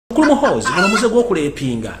Kulu Muhoozi ono muze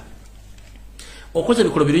gw'okuleepinga okoze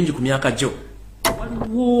ebikolo birungi ku myaka gyo.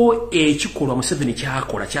 Waliwo ekikolwa Museveni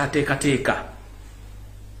kyakola kyateekateeka.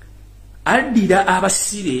 Addira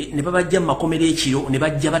abasire ne babajja mu makomero ekiro ne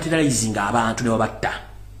bajja bateralizinga abantu ne babatta.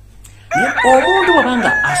 Omuntu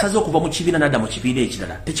wabanga asaze okuva mu kibiina n'adda mu kibiina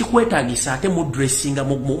ekirala tekikwetaagisa ate mu dressinga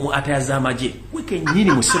mu ataya z'amagye. Weke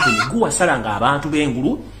nnyini Museveni guwasalanga abantu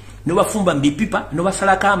b'Engulu ne bafumba mbipipa ne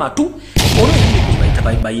basalako amatu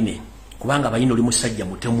olw'ekibayita bayine. Kubanga bayine oli musajja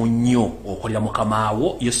mutemu nnyo okolera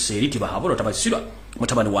mukamaawo Yoseri tibahabula tabasirwa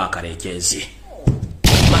mutabani wa Kareekezi.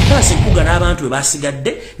 Makasi mpuga n'abantu be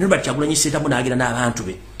basigadde ne Kyagulanyi Ssentamu n'agira n'abantu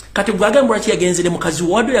be. Kati gwagambula ki yagenzere mukazi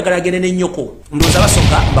wadde yagala agende n'ennyoko ndowooza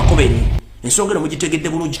basonga mbakobeni. Ensonga eno mugitegedde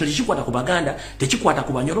bulungi tekikwata ku Baganda, tekikwata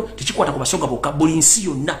ku Banyoro, tekikwata ku Basonga bokka, buli nsi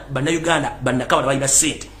yonna bannayuganda bannakabala balina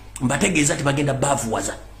ssente mbategeeza tibagenda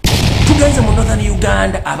baavuwaza. Tugenze mu Northern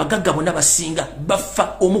Uganda abagagga bonna basinga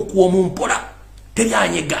bafa omuku omumpola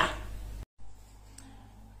teryanyega.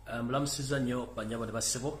 Mulamusiza nnyo banyabo ne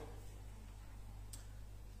bassebo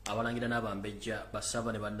abalangira n'abambejja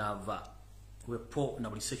basaba ne bannaava wepo na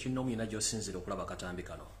buli sekinoomu yina gy'osinzira okulaba akatambi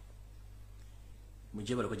kano.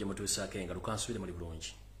 Mujje baleko gye mutuusaako engalo kansubire muli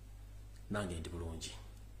bulungi nange ndi bulungi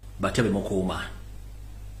batya bemukuuma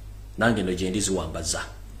nange eno gye ndi ziwambaza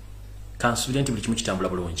kansubire nti buli kimu kitambula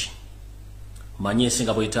bulungi. Manye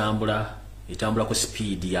ensinga bw'etambula etambula ku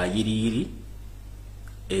sipiidi ya yiriiri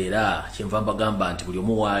era kyenva mbagamba nti buli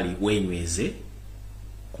omu waali wenyweze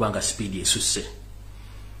kubanga sipiidi esusse.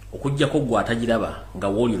 Okujjako gwe atagiraba nga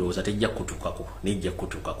woolirowooza tejja kutuukako nejja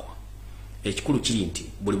kutuukako. Ekikulu kiri nti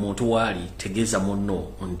buli muntu waali tegeeza munno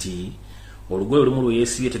nti olugoye olumu lwe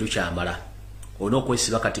yeesibye terukyamala. Olina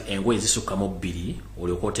okwesiba kati engoye zisukkamu bbiri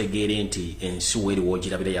olyoka otegeere nti ensi weeri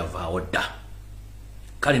woogirabira yavaawo dda.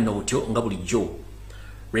 Kale nno butyo nga bulijjo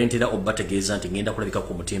lwentera obbategeeza nti ngenda kulabika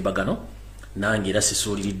ku mutimbagano nange era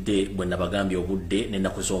sisuuliridde bwe nabagambye obudde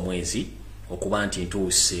n'ennaku z'omwezi okuba nti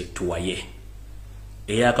ntuuse tuwaye.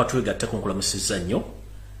 Eyakatwegatta kunkulamusizza nnyo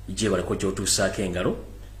gye baleko gy'otuusaako engalo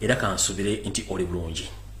era kansubire nti oli bulungi.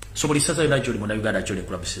 So buli ssaza yonna gy'oli munnayuganda gy'oli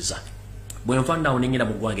nkulamusizza. Bwe nva naawo nengenda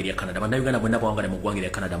mu ggwanga erya Canada bannayuganda bwenna bawangale mu ggwanga erya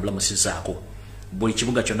Canada mbulamusizzaako. Buli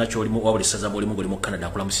kibuga kyonna ky'olimu oba buli ssaza bw'olimu ng'oli mu Canada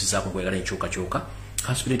nkulamusizzaako nkwegala enkyukakyuka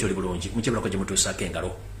kansubire nti oli bulungi mujje baleko gye mutuusaako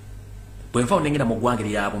engalo. Bwe nva nengenda mu ggwanga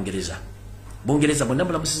erya Bungereza bonna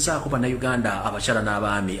mbulamusizzaako bannayuganda abakyala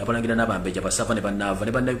n'abaami abalangira n'abambejja basava ne bannaava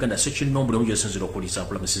ne bannayuganda sekinoomu buli omu gy'osinzira okuliisa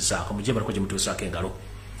nkulamusizzaako mujje baleko gye mutuusaako engalo.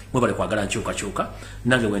 Mwe bali kwagala nkyukakyuka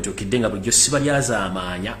nange bwe ntuukidde nga bulijjo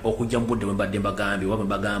sibalyazaamaanya okujja mu budde bwe mbadde mbagambye oba bwe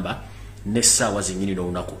mbagamba n'essaawa zennyini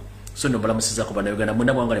n'olunaku. So nno mbulamusizzaako bannayuganda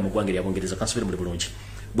mwenna bwangale mu ggwanga erya Bungereza kansubire muli bulungi.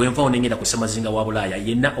 Bwe nvaawo nengenda ku ssemazinga wa Bulaaya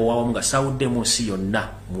yenna owawamu nga saawuddemu nsi yonna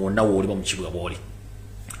mwonna wooliba mu kibuga bw'oli.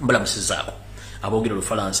 Mbulamusizzaako aboogera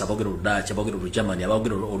Olufalansa, aboogera Oludaaki, aboogera Olujamani,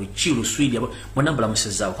 aboogera Oluki, Oluswidi, mwenna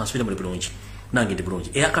mbulamusizzaako kansubire muli bulungi nange ndi bulungi.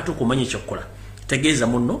 Eyakatuuka omanye ekyokukola tegeeza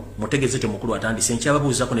munno mutegeeze nti omukulu atandise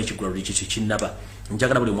nkyababuuzaako n'ekigula luli kiki kinnaba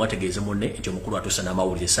njagala buli mwategeeze munne nti omukulu atuusa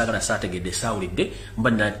n'amawulire saagala saategedde saawulidde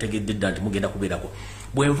mba nategedde dda nti mugenda kubeerako.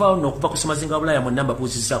 Bwe nvaawo nno okuva ku ssemazinga wa Bulaaya mwenna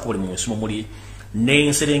mbabuuzizzaako buli mu nsi muli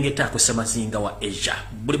n'enserengeta ku ssemazinga wa Asia.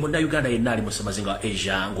 Buli munnayuganda yenna ali mu ssemazinga wa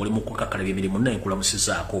Asia ng'oli mu kukakalabya emirimu naye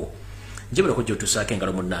nkulamusizzaako. Nje baleko gy'otuusaako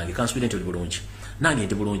engalo munnange kansubire nti oli bulungi nange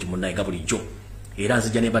ndi bulungi munnange nga bulijjo. Era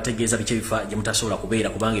nzija ne bategeeza biki ebifa gye mutasobola kubeera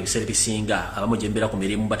kubanga ebiseera ebisinga abamu gye mbeera ku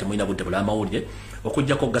mirimu bate mulina budde bula amawulire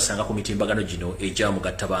okujjako gasanga ku mitimbagano gino egya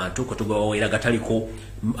mugatta bantu kwe tugawaweera agataliiko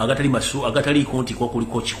nti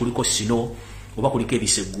kuliko sino oba kuliko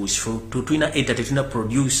ebiseguusi tulina editor tetulina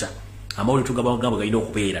producer amawulire tugabagamba galina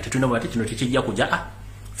okubeera tetulina bate kino tekijja kujja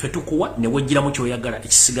ffe tukuwa ne wejjiramu ky'oyagala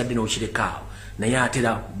ekisigadde n'okirekaawo naye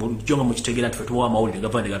atera bulijjo nga mukitegeera nti ffe tuwa amawulire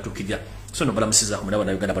gava ne gatuukirira. So no balamusizzaako mu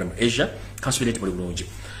bannayuganda bali mu Asia kansubire nti buli bulungi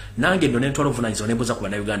nange nno nentwala obuvunaanyizibwa ne mbuuza ku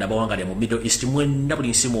bannayuganda abawangalya mu Middle East mwenna buli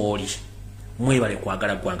nsi mwoli mwebale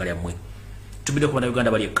kwagala ggwanga lyammwe. Tubidde ku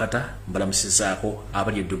bannayuganda bali e Qatar mbalamusizzaako,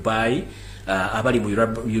 abali e Dubai, abali mu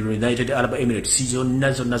United Arab Emirates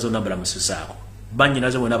zonna mbalamusizzaako.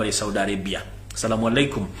 Bannyinazo bonna abali e Saudi Arabia salamu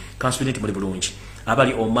alaikum kansubire nti buli bulungi.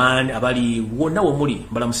 Abali Oman abali wonna womuli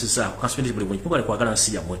mbalamusizzaako kansubire nti buli bulungi mwebale kwagala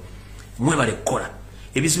nsi yammwe mwebale kukola.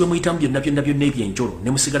 Ebizibu muyitamu byonna eby'enjolo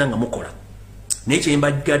ne musigala nga mukola naye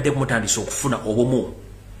kyembagadde mutandise okufuna obumu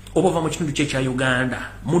obova mu kitundu kye kya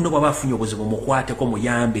Uganda munno bw'aba afunye obuzibu mukwateko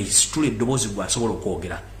muyambe situle eddoboozi gw'asobola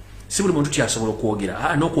okwogera. Si buli muntu kyasobola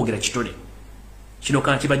okwogera n'okwogera kitone kino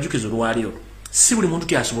kibajjukiza olwaliro. Si buli muntu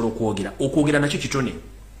kyasobola okwogera nakyo kitone.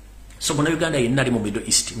 So bonna Uganda yenna ali mu Middle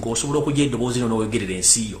East ng'osobola okujja eddoboozi lino n'owegerera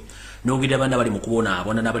ensi yo n'ogenda bana bali mu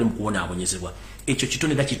kubonaabona n'abali mu kubonaabonyezebwa ekyo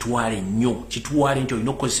kitone da kitwale nnyo kitwale nti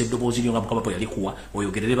olina okukozesa eddoboozi lyo nga Mukama bwe yalikuwa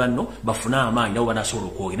oyogerere banno bafune amaanyi nabo banasobola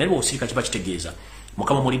okwogera naye bw'osirika kiba kitegeeza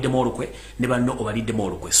Mukama muliddemu olukwe ne banno obaliddemu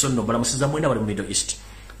olukwe so nno mbalamusiza mwena bali mu Middle East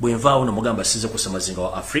bwe nvaawo no mugamba sizze ku ssemazinga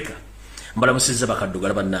wa Africa mbalamusiza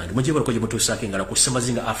bakaddugala bannange mujje balako gye mutuusaako engala ku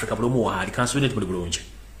ssemazinga Africa buli omu waali kansobedde muli bulungi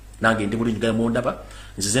nange ndi bulungi gala mundaba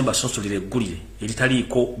nzize mbasonsolera eggulire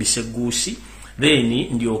eritaliiko biseguusi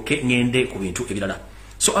then ndyoke ngende ku bintu ebirala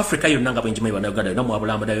so Africa yonna nga bwenjimanyi bannayuganda yonna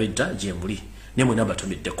mwabulamba dayo edda gye muli ne mwena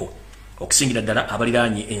mbatumiddeko okusingira ddala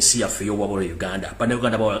abaliraanye ensi yaffe ey'obwabula Uganda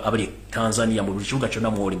bannayuganda abali Tanzania mu buli kibuga kyonna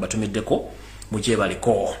mwoli mbatumiddeko mujje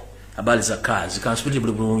baliko abali za kazi kansobedde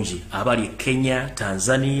buli bulungi abali Kenya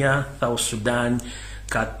Tanzania South Sudan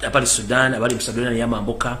abali Sudan abali Musadona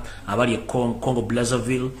yamamboka abali Congo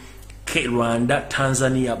Brazzaville Rwanda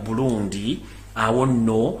Tanzania Burundi awo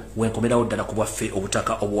nno wenkomerawo ddala ku bwaffe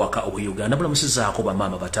obutaka obuwaka obwa Uganda bulamusizaako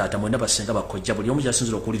bamaama bataata mwena basenga bakojja buli omu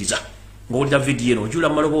gyasinzira okuwuliriza ng'owulira vidiyo eno ojula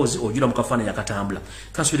mu maloboozi ojula mu kafaananyi akatambula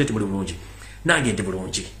kansobedde ti muli bulungi nange ndi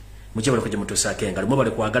bulungi mujje baleko gye mutuusaako engalo mwe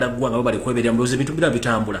bali kwagala ggwanga mwe bali kweberera mulowooza ebintu birala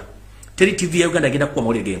bitambula teri TV ya Uganda agenda kuwa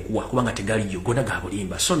mawulire genkuwa kubanga tegaliyo gonna ga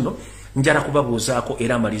bulimba so nno njala kubabuuzaako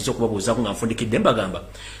era amaliza okubabuuzaako nga nfundikidde mbagamba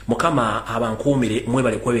Mukama abankuumire mwe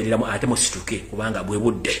bali kwebereramu ate musituke kubanga bwe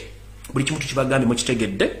budde buli kimu tukibagambye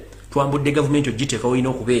mukitegedde twambudde gavumenti ogiteekawo olina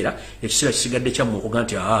okubeera ekiseera kisigadde kyammwe okuga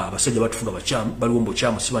nti abasajja batufunga bakyamu baliwo mu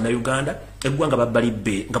bukyamu si bannayuganda eggwanga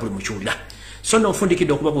babbalibbe nga buli mukiwulira so nno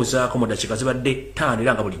nfundikidde okubabuuzaako mu dakiika zibadde 5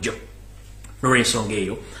 era nga bulijjo n'olw'ensonga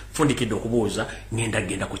eyo nfundikidde okubuuza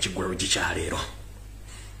ngenda ku kiggulalo gikyaleero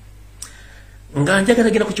nga njagala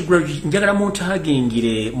genda ku kiggulalo njagala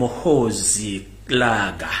muntagingire Muhoozi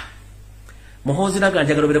Laga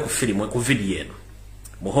njagala obere ku firimu ku vidiyo eno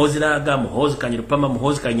Muhoozi Laga Muhoozi Kanyirupama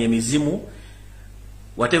Muhoozi Kanyemizimu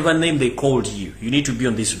whatever name they called you need to be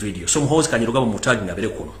on this video so Muhoozi Kanyirugaba mutagi ngabere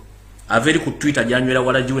kuno averi ku Twitter janywera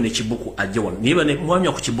wala jiwe ne kibuku ajje wano niba ne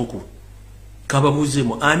mwanya ku kibuku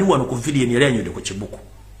kababuzemo ani wano ku video ni yali anywede ku kibuku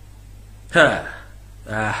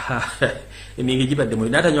emingi jibadde mu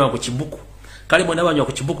natanywa ku kibuku kale mwana banywa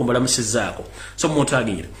ku kibuku mbalamusizaako so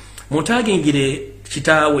muntagingire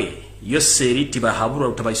kitaawe Yoseri tibahabura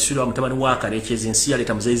utabayisura mutabani wakarekeza ensi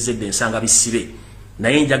yaleta muzeyizedde ensanga bisibe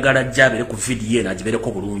naye njagala jabere ku video ena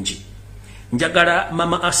agibereko bulungi njagala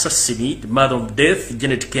mama assassin mother of death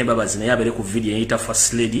Janet Kemba bazina yabere ku video yita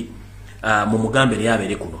first lady mu mugambe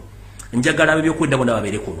yabere kuno njagala bebyo kwenda bona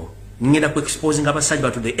babere kuno ngenda ku exposing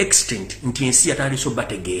abasajja to the extent nti ensi yataliso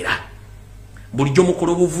bategeera bulijjo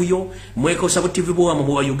mukolo buvuyo mwekosa ku TV bo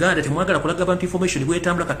mu Uganda temwagala kulaga abantu information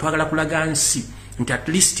bwetambula katwagala kulaga nsi nti at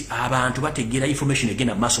least abantu bategeera information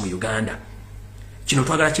egenda maso mu Uganda kino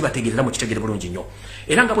twagala kibategeerera mu kitegere bulungi nnyo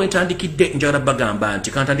era nga bwentandikidde njagala bagamba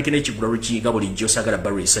nti kantandike n'ekigulalo kiga bulijjo sagala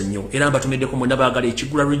barisa nnyo era mbatumiddeko mwena baagala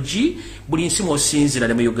ekigulalo gi buli nsi mwosinzira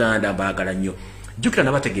ne mu Uganda baagala nnyo jukira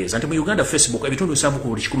nabategeeza nti mu Uganda Facebook ebitundu 7 ku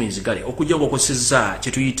buli 10 nzigale okujja okosezza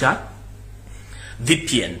kye tuyita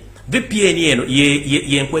VPN yeno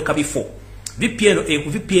yenkweka bifo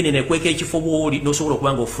VPN nekweka ekifo bwoli nosobola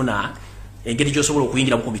okubanga ofuna engeri gy'osobola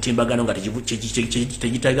okuyingira mu mitimbagano nga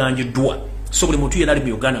tegitaganjiddwa so buli muntu yenna ali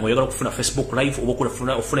mu Uganda ng'oyagala okufuna Facebook live oba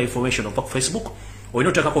ofuna information opa ku Facebook olina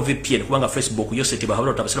oteekako VPN kubanga Facebook yo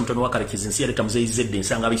setibahabula otabasira mutono wakarekeza ensi yaleta muzeyizedde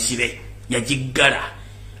ensanga bisibe yagiggala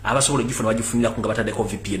abasobola ogifuna bagifunirako nga bataddeko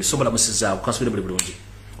VPN so balamusizaawo kansobere buli bulungi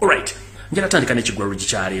alright njala tandika n'ekigulalo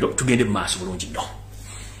gikyaleero tugende mu maaso bulungi nnyo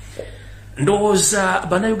ndowooza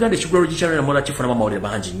bannayuganda ekigulalo gikyaleero namola kifunamu amawulire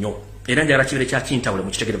bangi nnyo era njagala kibeere kyakintawule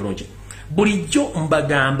mukitegere bulungi bulijjo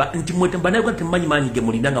mbagamba nti bannayuganda temumanyi maanyi ge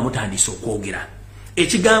mulina nga mutandise okwogera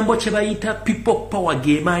ekigambo kye bayita people power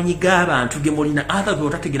ge maanyi g'abantu ge mulina atha ge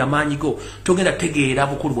otategeera maanyi go togenda tegeera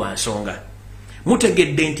bukulu bwa nsonga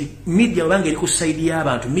mutegedde nti media banga eri ku sayidi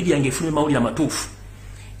y'abantu media ng'efuluma mawulire amatuufu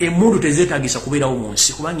emmundu tezeetaagisa kubeerawo mu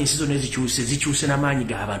nsi kubanga ensi zonna zikyuse n'amaanyi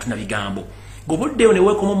g'abantu na bigambo gobuddeyo ne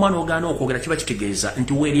weekoma omwana ogaana okwogera kiba kitegeeza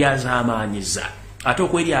nti weeryazaamaanyiza ate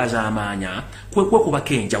okweryazaamaanya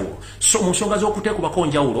kwekubako enjawulo so mu nsonga z'okuteekubako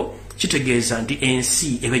njawulo kitegeeza nti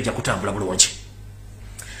ensi eba ejja kutambula bulungi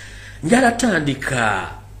njala tandika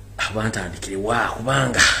abantandikire wa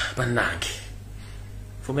kubanga bannange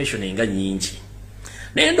information enga nyingi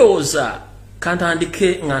naye ndowooza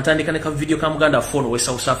kantandike nga ntandika ne ka video ka muganda phone we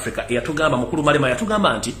South Africa eyatugamba mukulu malema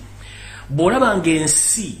yatugamba nti bw'olabanga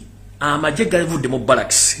ensi amagye gavudde mu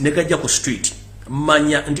barracks ne gajja ku street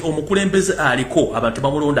manya nti omukulembeze aliko abantu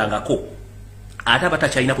bamulondangako ate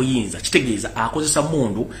abatakyalina buyinza kitegeeza akozesa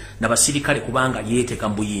mundu n'abasirikale kubanga yeeteeka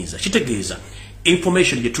mu buyinza kitegeeza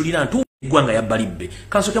information gye tulina ntu Gwanga ya balibbe.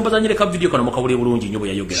 Kanso kembazanyire ka video kana mukawule bulungi nyobo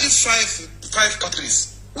ya yogera. Five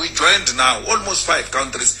countries we joined now, almost 5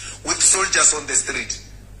 countries with soldiers on the street.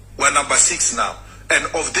 We're number 6 now. And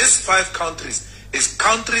of these 5 countries is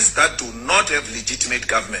countries that do not have legitimate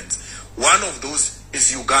governments. One of those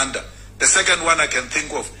is Uganda. The second one I can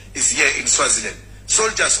think of is here in Swaziland.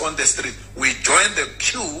 Soldiers on the street. We join the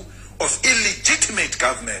queue of illegitimate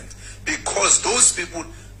government because those people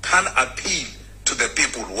can appeal to the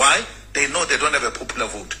people. Why? They know they don't have a popular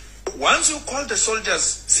vote. Once you call the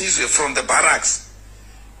soldiers from the barracks,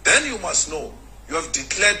 then you must know you have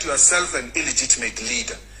declared yourself an illegitimate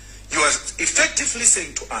leader. You are effectively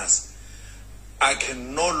saying to us, I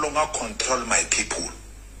can no longer control my people.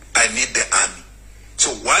 I need the army. So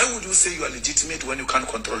why would you say you are legitimate when you can't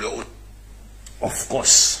control your own? Of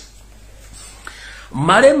course.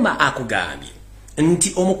 Marema akugambye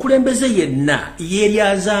nti omukulembeze yenna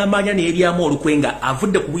yeryaza amanya neryamu olukwenga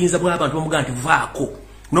avudde ku buyinza bw'abantu bamugaa nti vaako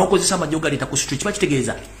n'okozesa amajjo galeeta ku street kiba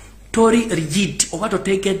kitegeeza tori rigid oba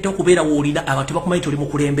toteekedde okubeera woolina abantu bakumanyi toli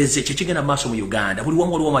mukulembeze kyekigenda mu maaso mu Uganda buli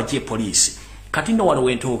wamu waliwo amagye poliisi kati nno wano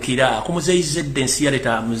wentuukira ku muzeyizedde ensi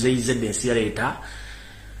yaleeta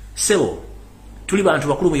sebo tuli bantu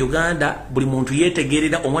bakulu mu Uganda buli muntu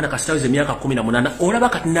yeetegerera omwana kasitawiza emyaka 18 olaba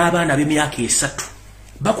kati n'abaana b'emyaka 3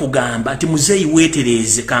 bakugamba nti muzeeyi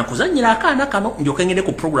weetereze kankuzannyira akaana kano njoke ngende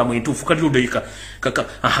ku programu entuufu kali ludeika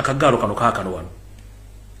akagaalo kano kaakano wano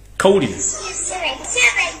kawulire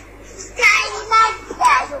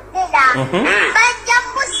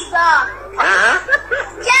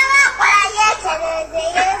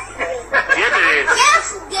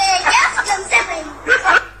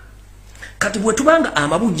kati bwe tubanga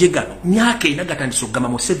amabujje gano myaka ena gatandise okugamba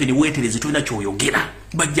Museveni weetereze tulina kyoyogera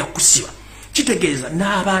bajja kusiba kitegeeza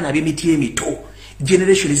n'abaana b'emiti emito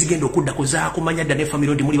generation zigenda okuddako zaakumanya dda ne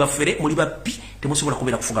family ndi muli bafere muli bappi temusobola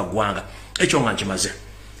kubeera kufuga ggwanga ekyo nga nkimaze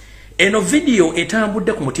eno video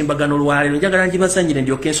etambudde ku mutimbagano lwaleero njagala njibazanyire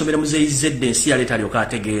ndyoke ensomera muzeyizedde ensi yaleeta alyoka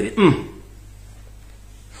ategeere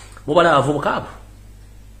mubala abavubuka abo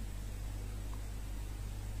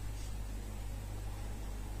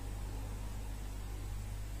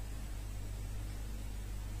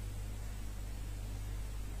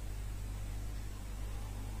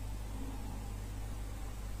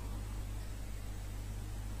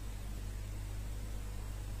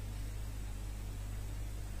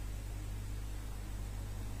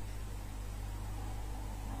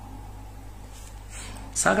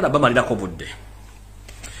sagala bamalirako budde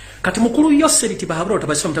kati mukulu yoseriti bahabula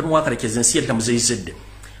otabasira mutano wakarekeza ensi yaleta muzeyizedde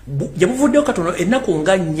yabuvuddeyo katono ennaku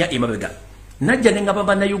nga 4 emabega najja nengamba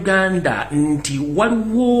bannayuganda nti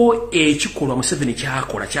waliwo ekikolwa Museveni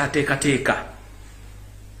kyakola kyateekateeka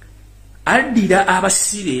addira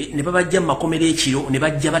abasire ne babajja mu makomero ekiro ne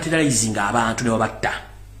bajja bateralizinga abantu ne babatta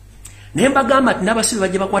naye mbagamba nti n'abasire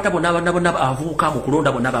bajja bakwata bonna abavubuka mu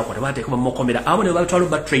kulonda bonna bakwata bateeka mu makomera abo ne babatwala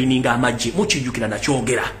ba training amagye mukijjukira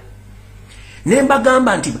nakyogera naye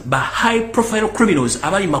mbagamba nti ba high profile criminals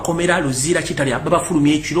abali makomera luzira kitali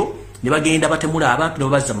babafulumya ekiro ne bagenda batemula abantu ne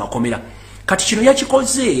babazza makomera kati kino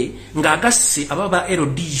yakikoze ng'agasse ababa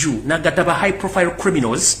LDU n'agatta ba high profile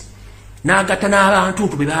criminals n'agatta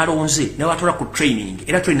n'abantu be balonze ne batwala ku training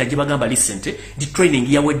era training gye bagamba recent di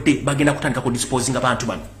training yawedde bagenda kutandika ku disposing abantu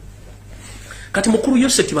bano kati mukuru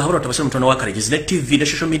Yosef Bahoro tabasema mtona wakaregeze ne TV ne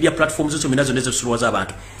social media platforms zo minazo nezo suruwaza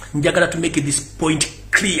abantu njagala to make this point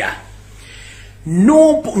clear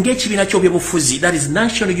no ngechibina chobye bufuzi that is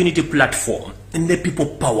National Unity Platform and the people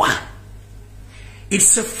power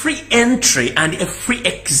it's a free entry and a free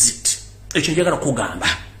exit ekyo njagala kugamba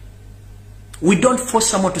we don't force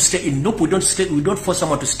someone to stay in NUP we don't force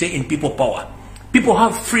someone to stay in people power people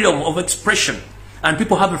have freedom of expression and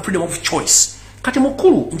people have a freedom of choice kati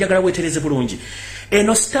mukulu njagala wetereze bulungi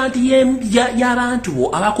eno stand y'abantu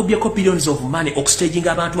bo abakubyeko billions of money oxstaging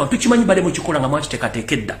abantu tukimanyi bale mu kikola nga mwachi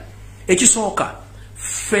tekatekedda ekisooka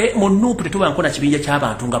fe mu NUP tetuba nkona kibinja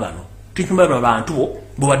ky'abantu nga bano tukimanyi abantu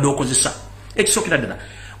bo badde okozesa ekisookera ddala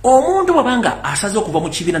omuntu bwabanga asaze okuva mu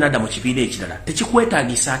kibiina nadda mu kibiina ekirala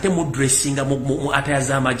tekikwetaagisa ate mu dressinga mu ataya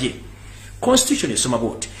z'amagye constitution esoma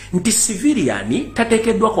bwoti nti civilian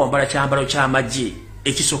tateekeddwa kwambala kyambalo ky'amagye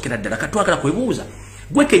ekisookera ddala katwagala kwebuuza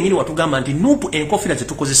gwe kennyini watugamba nti NUP enkofira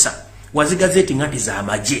zetukozesa wazigazeti nga nti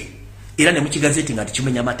z'amagye era ne mu kigazeti nga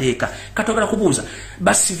tikimenya amateeka katwagala kubuuza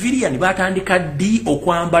ba civilian batandika ddi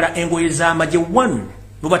okwambala engoye z'amagye 1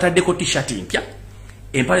 bo bataddeko t-shirt mpya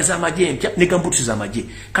empale z'amagye empya ne gambuutu z'amagye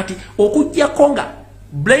kati okujjako nga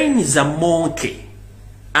brains are monkey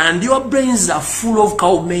and your brains are full of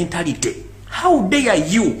cow mentality how dare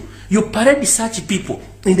you parade such people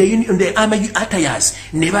in the army attires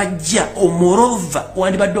nebajja omorova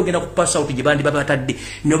wandi badde ogenda ku pass out gye bandi babatadde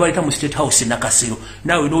ne baleta mu state house nakasero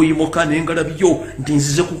nawe n'oyimuka n'engala byo nti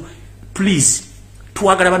nzize ku please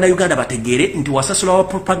twagala bana Uganda bategere nti wasasula wa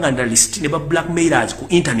propagandalist ne ba blackmailers ku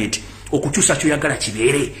internet okukyusa kyoyagala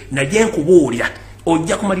kibeere naye nkubuulira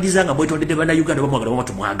ojja kumaliriza nga bwetondedde bana Uganda bamwagala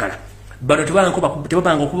bamatu mwagala bano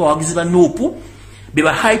tebabanga okuba bawagizi ba nuupu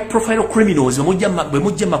beba high profile criminals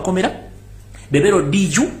bemujja makomera bebero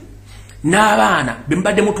diju n'abaana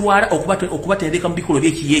bembadde mutwala okubatendeka mu bikolo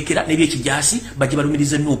by'ekiyeekera n'ebyekijasi bajje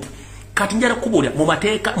balumirize nuupu kati njala kubuulira mu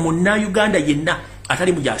mateeka munna Uganda yenna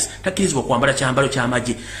atali mujasi takirizibwa kwambala kyambalo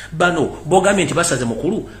ky'amagye bano bogambye nti basaze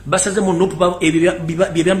mukulu basaze mu nuupu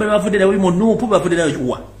byambalo bavudde nawe mu nuupu bavudde nawe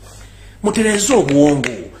wa mutereze obwongo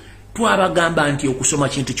twabagamba nti okusoma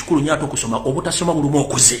kintu kikulu nnyo ate okusoma obutasoma bulumu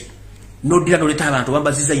okuze nodira noleta abantu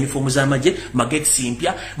bambaziza uniform z'amagye mageti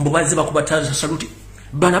mpya mbubaze bakubataza saluti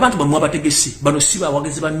bana abantu bamwe abategesi bano siba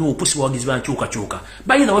awagizi ba nuupu siba awagizi ba nkyuka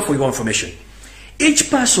by the way for your information each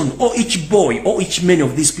person or each boy or each man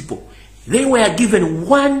of these people they were given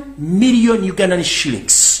 1 million Ugandan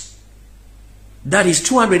shillings that is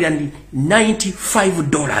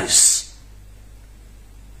 $295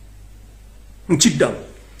 nchiddamu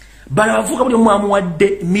bala bavuga buli mwamu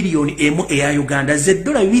wadde milioni emu eya Uganda ze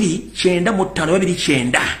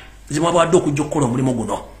 $295 zimwabadde okujja okukola omulimu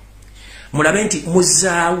guno mulabe nti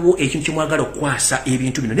muzaawo ekintu kyemwagala okwasa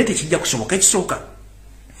ebintu bino nete kijja kusoboka ekisooka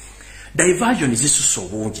diversion zisuso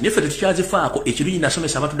obungi nefe tukyazifaako ekirungi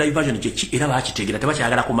nasomesa abantu diversion kyeki era bakitegera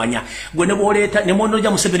tebakyagala kumanya gwe ne boleeta ne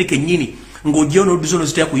mwonoja Museveni kennyini ng'ojja onoduzo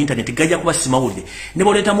nozitaya ku internet gajja kuba simawulire ne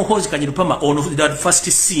boleeta Muhoozi Kanyirupama on that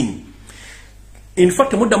first scene. In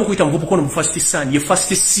fact, mudda mukuyita muvubukono mu first scene, ye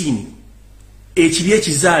first scene. Ekiri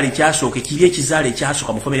ekizaale kyasooka, ekiri ekizaale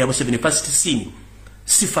kyasooka mu family ya Museveni first scene.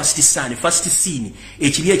 Si first scene, first scene.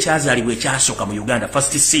 Ekiri ekyazaalibwa ekyasooka mu Uganda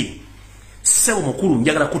first scene. Sebo mukulu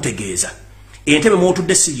njagala kutegeeza. Entebe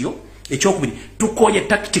mwotudde siyo, ekyokubiri tukoye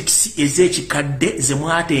tactics ez'ekikadde ze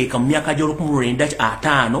mwateeka mu myaka gy'olukumi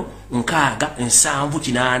nkaaga nsanvu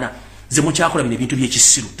kinaana ze mukyakola bino ebintu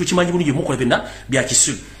by'ekisiru. Tukimanyi bulungi mukola byonna bya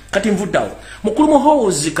kisiru. Kati mvuddawo mukulu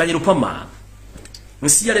Muhoozi Kanyirupama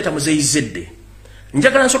nsi yaleeta muzeyizedde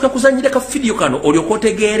njagala nsooka kuzannyira ka video kano olyoka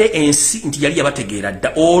otegeere ensi nti yali yabategeera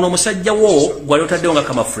dda ono omusajja wo gwali otaddewo nga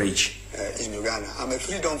camouflage in Uganda. I'm a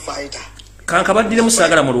freedom fighter. Kankabaddire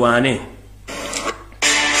musaagala mulwane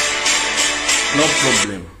no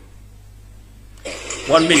problem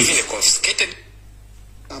 1 minute.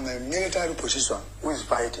 I'm a military position who is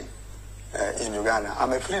fighting in Uganda.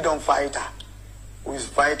 I'm a freedom fighter who is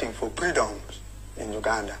fighting for freedoms in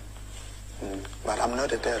Uganda. But I'm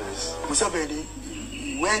not a terrorist. Museveni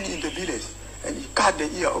went in the village and he cut the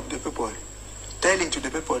ear of the people, telling to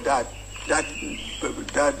the people that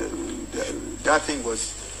thing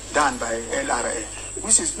was done by LRA,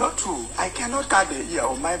 which is not true. I cannot cut the ear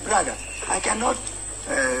of my brother. I cannot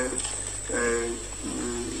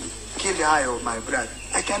kill the eye of my brother.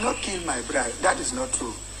 I cannot kill my brother. That is not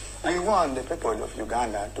true. We want the people of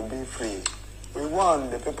Uganda to be free. We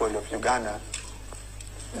want the people of Uganda.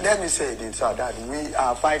 Let me say it so that we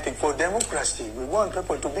are fighting for democracy. We want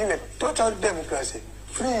people to be a total democracy,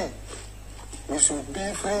 free. We should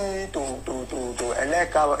be free to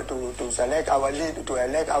elect to select our leader, to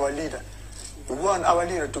elect our leader. We want our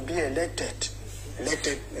leader to be elected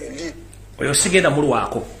lead. Oyo sigenda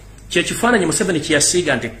mulwako. Kyekifaananyi Museveni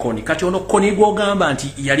kyeyasiiga nti Koni kati ono Koni gw'ogamba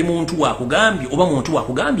nti yali muntu wakugambye oba muntu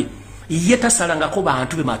wakugambye ye tasalangako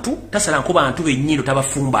bantu be matu tasalangako bantu be nnyindo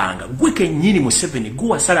tabafumbanga gwe kennyini Museveni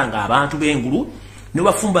guwasalanga abantu b'Engulu ne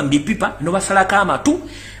bafumba mbipipa ne basalako amatu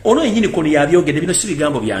ono yennyini Koni yabyogedde bino si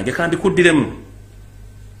bigambo byange kandi kuddiremu.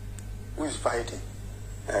 Who is fighting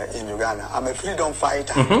in Uganda? I'm a freedom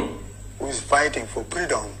fighter who is fighting for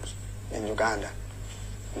freedoms in Uganda.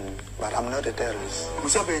 But I'm not a terrorist.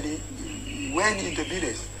 Museveni went in the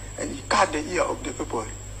village and he cut the ear of the people,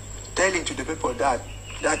 telling to the people that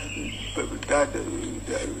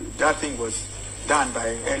thing was done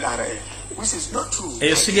by LRA, which is not true.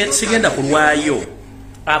 Sigenda kulwayo.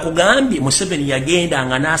 Akugambye Museveni yagenda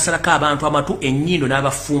nga n'asalako abantu amatu ennyindo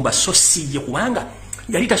n'abafumba so sijje kubanga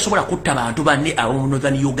yali tasobola kutta bantu banne ab'omu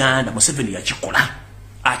Northern Uganda. Museveni yakikola.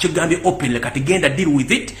 Akigambye openly kati genda deal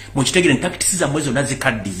with it mukitegere tactics za mwezo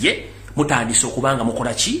nazikaddiye mutandise okubanga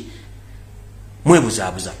mukola ki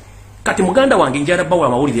mwebuzaabuza. Kati muganda wange njala bawa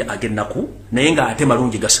Amawulire agennaku naye nga ate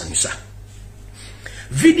malungi gasanyusa.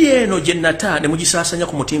 Video eno jennata ne mugisaasanya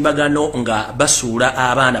ku mutimbagano nga basuula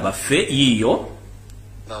abaana baffe yiyo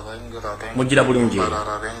mugira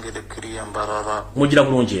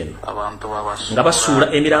bulungi eno nga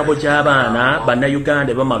basuula emirambo gy'abaana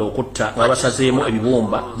bannayuganda bamala okutta nga basazeemu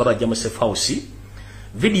ebibumba babajja mu safe house.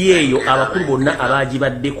 Vidiyo eyo abakulu bonna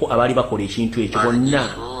abaagibaddeko abaali bakola ekintu ekyo bonna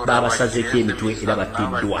babasazeeko emitwe era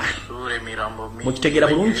battiddwa. Mukitegeera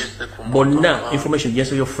bulungi? Bonna information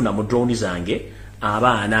gyensobola okufuna mu drone zange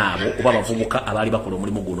abaana abo oba abavubuka abaali bakola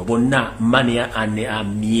omulimu guno bonna mania ane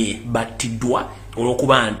amye battiddwa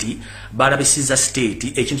olw'okuba nti balabisiza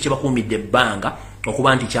state ekintu kye bakuumidde ebbanga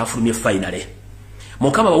okuba nti kyafulumye finale.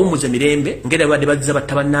 Mukama bawummuze mirembe ngera badde bazza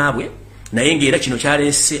batta bannaabwe naye ng'era kino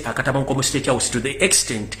kyaleese akatabanko mu state house to the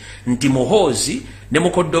extent nti Muhoozi ne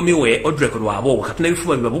mukoddomi we Odrek Lwabo katuna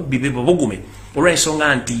ebifuba bibugume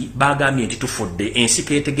olw'ensonga nti bagambye nti tufudde ensi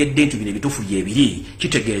keetegedde nti bino ebituufu byebiri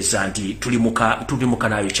kitegeeza nti tulimuka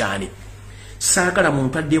nayo kyani. Saagala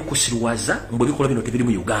muntu adde kusirwaza mbu ebikola bino tebiri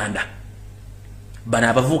mu Uganda. Bano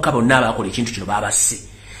abavubuka bonna abakola ekintu kino babasse.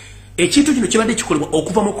 Ekintu kino kibadde kikolebwa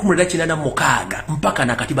okuva mu 1986 mpaka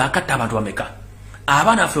nakati bakatta abantu bameka.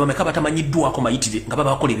 Abaana baffe bameka batamanyiddwako mayitire nga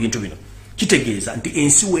babakola ebintu bino. Kitegeeza nti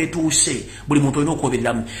ensi weetuuse buli muntu olina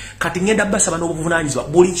okwobereramu. Kati ngenda basaba n'obuvunaanyizibwa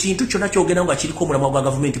buli kintu kyonna kyogenda nga kiriko omulamwa gwa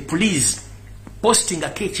gavumenti please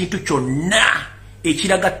postingako ekintu kyonna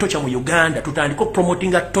ekiraga tocha mu Uganda tutandika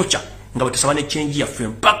promotinga tocha nga bwetusaba n'ekyenji yaffe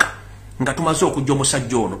mpaka nga tumaze okujja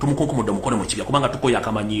omusajja ono tumukunkumudde omukono mu kibya kubanga tukoye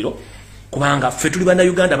akamanyiiro kubanga ffe tuli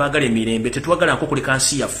bannayuganda baagala emirembe tetuwagala nkokuleka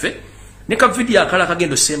nsi yaffe. Ne ka video akala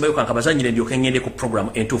kagendo sembayo kanka bazanyire ndyoke ngende ku program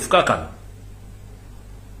entuufu kaakano.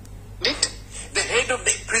 The head of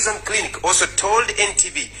the prison clinic also told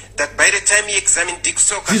NTV that by the time he examined Dick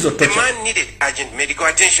Soka, the man needed urgent medical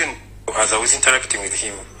attention. As I was interacting with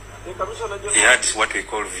him, he had what we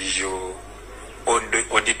call visual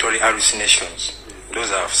auditory hallucinations.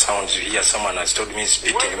 Those are sounds you hear someone has told me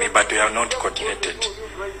spitting me, but we are not coordinated.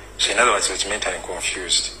 So in other words, he was mentally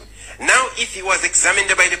confused. Now, if he was examined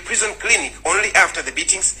by the prison clinic only after the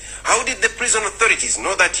beatings, how did the prison authorities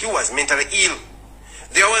know that he was mentally ill?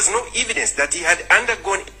 There was no evidence that he had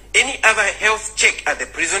undergone any other health check at the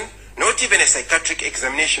prison, not even a psychiatric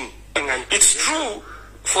examination. And it's true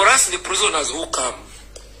for us, the prisoners who come,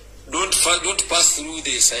 don't pass through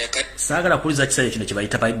the psychiatric. Sagala kuliza kisaye kino kye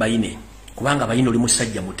bayita bayine. Kubanga bayine oli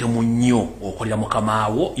musajja mutemu nnyo okolera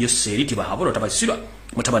mukamaawo yo seeri tibahabula tabasirwa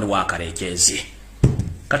mutabani wa Kareekezi.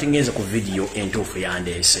 Kati ngenze ku video entuufu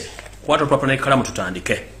yandeese. Kwata twapana ekalamu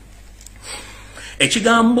tutandike.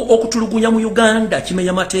 Ekigambo okutulugunya mu Uganda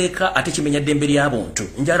kimenya mateeka ate kimenya ddembe ly'abantu.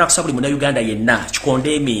 Njagala kusaba buli munnayuganda yenna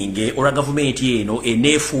kikonde eminge olwa gavumenti eno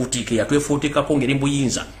eneefuutike yatwefuutikako ngeri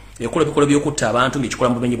mbuyinza ekola ebikola by'okutta abantu ng'ekikola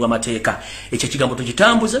mu bumenyi bw'amateeka. Ekyo ekigambo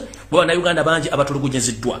tukitambuze bwe bannayuganda bangi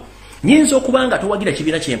abatulugunyiziddwa. Nyinza okuba nga towagira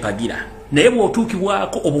kibiina kyempagira naye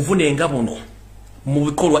bw'otuukibwako obuvune nga buno mu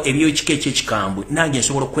bikolwa eby'ekika eky'ekikambwe nange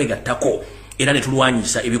nsobola okwegattako era ne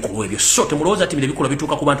tulwanyisa ebikolwa ebyo. So temulowooza ati ebikolwa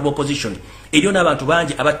bituuka ku bantu b'opposition. Eriyo n'abantu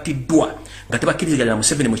bangi abattiddwa nga tebakkiriziganya na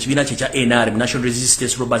Museveni mu kibiina kye kya NRM, National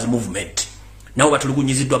Resistance Robbers Movement. Nabo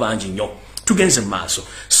batulugunyiziddwa bangi nnyo. Tugenze mu maaso.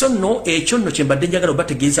 So nno ekyo nno kye mbadde njagala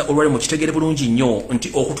obategeeza olwali mu kitegeere bulungi nnyo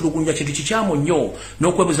nti okutulugunya kintu kikyamu nnyo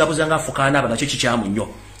n'okwebuzaabuza ng'afukaana aba nakyo kikyamu nnyo.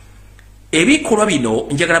 Ebikolwa bino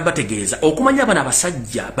njagala bategeeza okumanya abana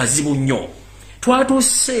abasajja bazibu nnyo.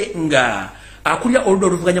 Twatuuse nga akulira oludda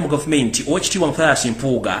oluvuganya mu gavumenti Oweekitiibwa Muthias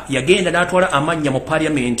Mpuuga yagenda n'atwala amannya mu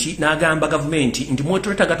parliamenti n'agamba gavumenti nti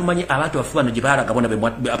mwetoletaga tumanye abantu baffe bano gye baalaga bona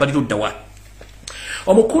abali luddawa.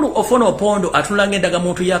 Omukulu Ofona Opondo atunula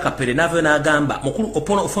ng'endagamuntu y'akapere n'avaayo n'agamba mukulu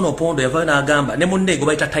Ofona Opondo yavaayo n'agamba ne munne gwe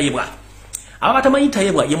bayita Tayebwa. Aba batamanyi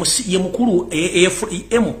Tayebwa ye mukulu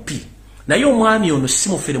MP naye omwami ono si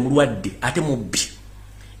mufere mulwadde ate mubbi.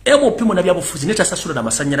 MP munabyabufuzi netasasula na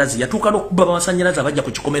masannyalaze yatuuka n'okuba amasannyalaze abajja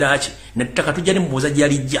ku kikomera kye nettaka tujja ne mubuuza gye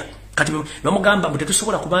yalijja. Kati bamugamba mbu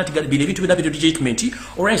tetusobola kuba nti bino ebintu bina treatment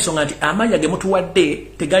olw'ensonga nti amannya ge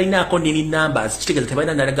mutuwadde tegalinaako nini numbers kitegeeza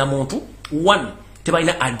tebalina ndagamuntu 1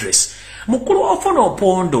 tebalina address. Mukulu Ofona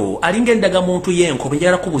Opondo alinga endagamuntu y'enkobe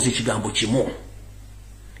njagala kubuuza ekigambo kimu.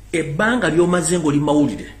 Ebbanga ly'omaze ng'oli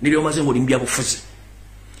mawulire ne ly'omaze ng'oli mu byabufuzi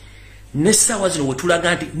nessaawa zino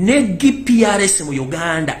wetulaga nti ne GPRS mu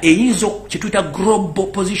Uganda eyinza kyetuyita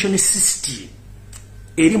global position system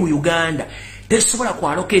eri mu Uganda tesobola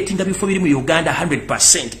kwalocatinga bifo biri mu Uganda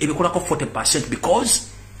 100% ebikolako 40% because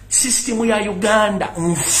system ya Uganda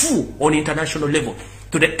nfu on international level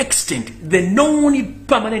to the extent the known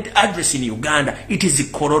permanent address in Uganda it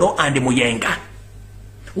is Kororo and Muyenga.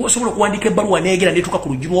 Wosobola kuwandika ebbaluwa neegera netuuka ku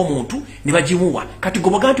luggi lw'omuntu ne bagimuwa. Kati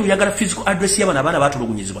goboga nti oyagala physical address y'abaana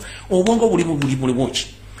baatulugunyizibwa obwongo buli ki.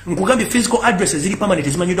 Nkugambye physical address ziri permanent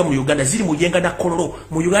zimanyiddwa mu Uganda ziri Muyenga na Kororo.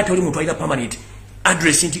 Mu Uganda tewali muntu alina permanent.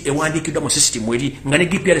 address nti ewandiikiddwa mu system eri nga ne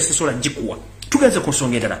DPRS tesobola gikuwa. Tugenze ku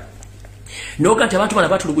nsonga endala. Noga nti abantu bana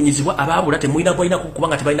batulugunyizibwa abaabula temulina bwalina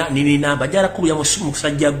kubanga tebalina nini namba jala kuya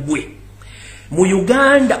musajja gwe. Mu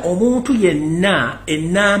Uganda omuntu yenna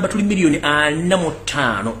enamba tuli milioni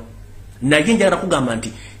 45 naye njagala kugamba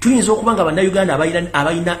nti tuyinza okubanga banna Uganda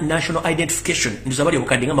abayina national identification ndizo bali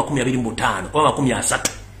obukadde nga 25 oba 30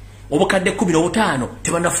 obukadde 15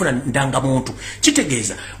 tebanafuna ndanga muntu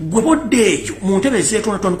kitegeeza gwe boddeeyo mu ntebe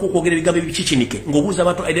zeetona kwogera ebigambo ebikikinike ng'obuuza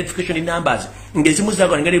abantu identification numbers ng'ezimu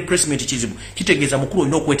zaagala nga replacement kizibu kitegeeza mukulu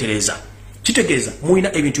olina okwetereza kitegeeza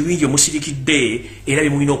muyina ebintu bingi omusirikidde era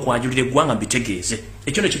bimuyina okwanjulira eggwanga mbitegeeze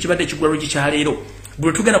ekyo nekyo kibadde ekigwalo kikyaleero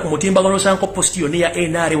bwe tugenda ku mutimbagano sanko post yonna ya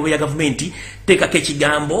NRM ya gavumenti teekako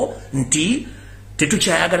ekigambo nti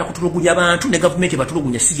tetukyayagala kutulugunya abantu ne gavumenti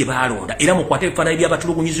batulugunya si gye baalonda era mukwate ebifaananyi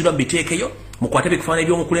by'abatulugunyizibwa mbiteekeyo mukwate ebifaananyi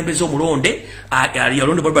by'omukulembeze omulonde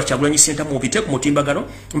yalonde Robert Kyagulanyi Ssentamu mubite ku mutimbagano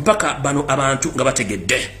mpaka bano abantu nga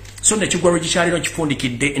bategedde so nekigwalo kikyaleero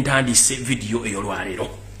nkifundikidde ntandise vidiyo ey'olwaleero.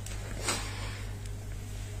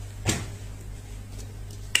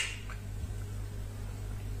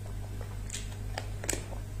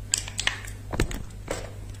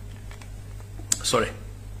 Sorry.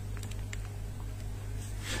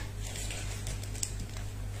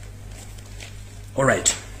 All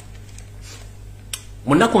right.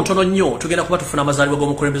 Munnako ntono nnyo tugenda kuba tufuna amazaalibwa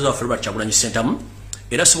g'omukulembeze waffe Robert Kyagulanyi Ssentamu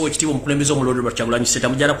era sibo ekitiibwa omukulembeze omulonde Robert Kyagulanyi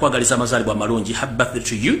Ssentamu jala kwagaliza amazaalibwa amalungi. Happy birthday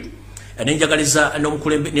to you. Nenjagaliza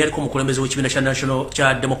neyaliko omukulembeze w'ekibiina kya National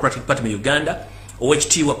kya Democratic Party mu Uganda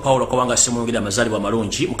ow'ekitiibwa Paul Kuba Nga Ssemwongere amazaalibwa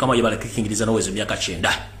amalungi mukama ye balakikingiriza n'oweza emyaka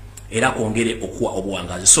 9 era kwongere okuwa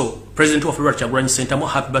obuwangazi. So President of Robert Kyagulanyi Ssentamu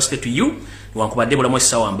happy birthday to you wankubadde bulamu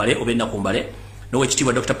essaawa mbale oba ennaku mbale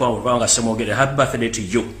n'owekitiibwa Dr. Paul Kuba Nga Ssemwongere happy birthday to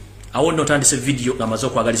you. Awo nno otandise video ng'amaze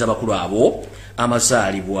okwagaliza abakulu abo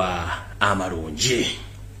amazaalibwa amalungi.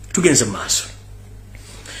 Tugenze mu maaso.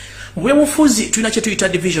 Mu byobufuzi tulina kye tuyita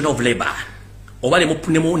division of labor oba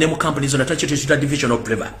ne mu company zonna tulina kye tuyita division of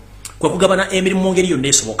labor kwe kugabana emirimu mu ngeri yonna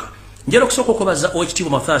esoboka. Njala okusooka okubaza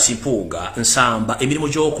owekitiibwa Mathias Mpuuga Nsamba emirimu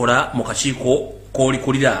gy'okola mu kakiiko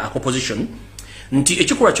k'olikulira opposition nti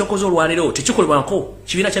ekikolwa ky'okoze olwaleero tekikolebwako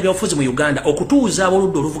kibiina kya byobufuzi mu Uganda okutuuza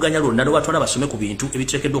aboludda oluvuganya lwonna lwebatwala basome ku bintu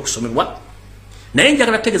ebiteekeddwa okusomebwa. Naye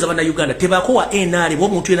njagala kutegeeza bannayuganda tebaako wa NRM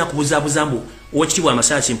bw'omuntu yena kubuzaabuza mbu owekitiibwa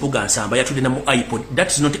Mathias Mpuuga Nsamba yatudde na mu iPod.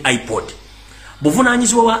 That is not iPod.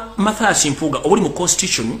 Buvunaanyizibwa wa Mathias Mpuuga obuli mu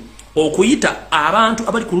constitution okuyita abantu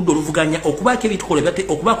abali ku ludda oluvuganya okubaako ebitukola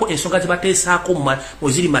okubaako ensonga ze bateesaako mu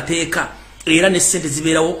ziri mateeka era ne ssente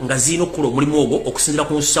zibeerawo nga zirina okukola omulimu ogwo okusinziira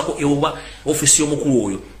ku nsusako ewoba ofisi y'omukulu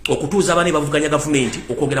oyo okutuuza abaana bavuganya gavumenti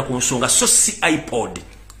okwogera ku nsonga so si iPod.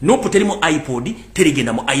 Nupu terimu iPod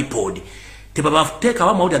terigenda mu iPod. Tebabateeka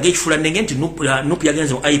wa mawulire ag'ekifuulannenge nti Nupu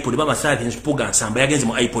yagenze mu iPod ba Mathias Mpuuga Nsamba yagenze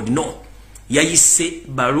mu iPod. No. Yayise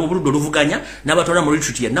balubuludde oluvuganya n'abatwala mu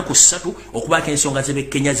retreat ya nnaku 3 okubaako ensonga ze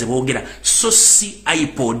Kenya ze boogera so si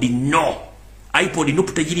iPod. No. iPod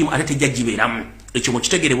Nupu tegirimu ate tejja gibeeramu. Ekyo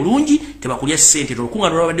mukitegere bulungi tebakulya ssente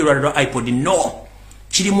olukungaana lwabadde lwa iPod. No.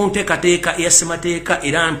 Kiri mu nteekateeka eyasemateeka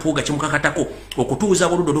era Mpuuga kimukakatako okutuuza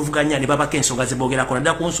aboludde oluvuganya ne babako ensonga ze boogerako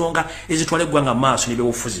naddala ku nsonga ezitwala eggwanga mu maaso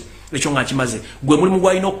n'ebyobufuzi. Ekyo nga nkimaze gwe mulimu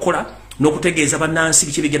gw'alina okukola n'okutegeeza bannansi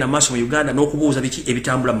biki ebigenda mu maaso mu Uganda n'okubuuza biki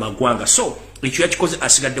ebitambula mu maggwanga. So ekyo yakikoze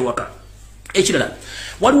asigadde waka. Ekirala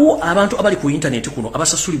waliwo abantu abali ku intaneti kuno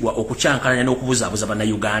abasasulibwa okukyankalanya n'okubuzaabuza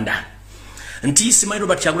bannayuganda nti simanyi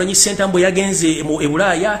Robert Kyagulanyi Ssentamu yagenze mu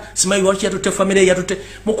Ebulaaya simanyi lwaki yatutte famire yatutte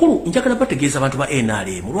mukulu njagala bategeeza abantu ba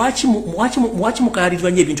NRM lwaki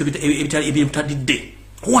mukaalirirwa nnyo ebintu ebitadidde.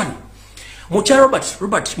 One mukyala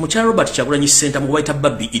Robert Kyagulanyi Ssentamu gwe bayita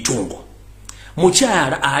Babbi Itungo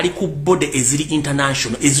mukyala ali ku bode eziri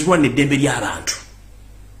international ezirwana eddembe ly'abantu.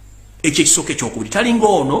 Ekyo ekisooka ekyokubiri talinga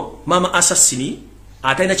ono mama assassini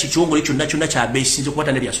atalina kitongole kyonna kyabeesinze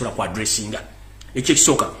okuba ne byasobola ku addressinga. Ekyo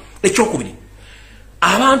ekisooka. Ekyokubiri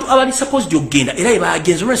abantu abali supposed okugenda era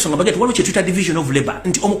bagenze olw'ensonga bagenda waliwo kye tuyita division of labor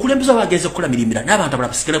nti omukulembeze bagenze kukola mirimu mirala n'abantu abalala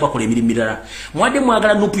basigala bakola emirimu mirala. Mwadde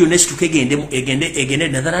mwagala Nupu yonna esituka egende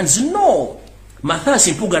Netherlands. No. Mathias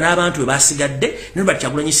Mpuuga n'abantu be basigadde ne Robert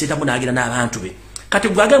Kyagulanyi Ssentamu n'agenda n'abantu be. Kati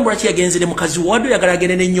gwagamba lwaki yagenze ne mukazi wadde oyagala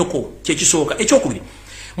agende n'ennyoko kyekisooka. Ekyokubiri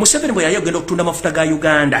Museveni bwe yali ogenda okutunda amafuta ga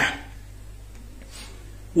Uganda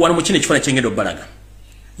wano mu kino ekifaananyi kyengenda obbalaga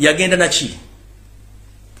yagenda naki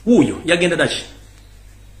wuuyo yagenda naki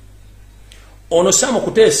ono Sam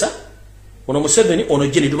Kuteesa ono Museveni ono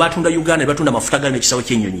Jeni batunda Uganda batunda amafuta gano ekisawo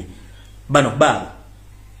ky'ennyonyi bano baabo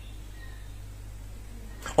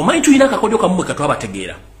omanyi tulina akakodyo kamwe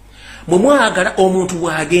katwabategeera mwe mwagala omuntu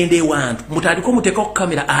bw'agenda ewantu mutandika omuteeka ku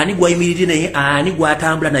kamera ani gwayimiridde naye ani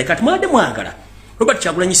gwatambula naye kati mwadde mwagala Robert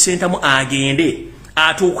Kyagulanyi Ssentamu agende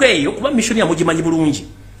atuuke eyo kuba mission ya mugimanyi bulungi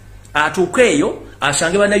atuuke eyo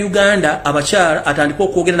asange bana Uganda abakyala atandika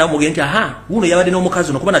okwogera nabo mugenti uno yabadde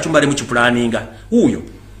n'omukazi no kuba nakyo mbale mu kipulaninga uyo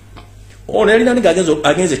ono yalina ni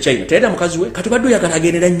agenze China tayenda mukazi we katubadde oyagala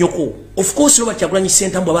agendera nnyoko of course Robert Kyagulanyi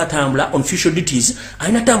Ssentamu abatambula on official duties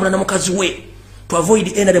alina tambula na mukazi we to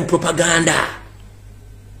avoid NRM propaganda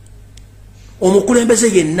omukulembeze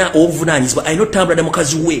yenna obuvunanyizibwa alina otambula na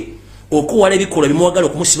mukazi we okuwala ebikolwa bimuwagala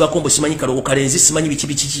okumusibako mbu simanyi kaloko kalenzi simanyi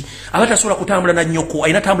biki abatasobola kutambula na nnyoko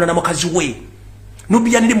alina tambula na mukazi we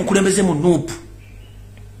nubiyanire mukulembeze mu nuupu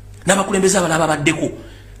n'abakulembeze abalaba baddeko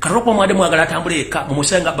Karopo mwade mwagala atambule eka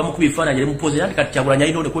mumusenga bamukuba ebifaananyi ne mupoze nti kati Kyagulanyi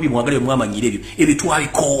alina ko bimwagala mwamanyire ebyo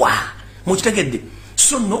twabikowa mukitegedde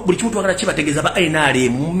so no buli kimu twagala kibategeeza ba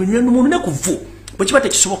NRM mu nakuvu bwe kiba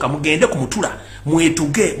tekisoboka mugende ku mutula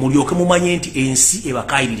mwetuge mulyoke mumanye nti ensi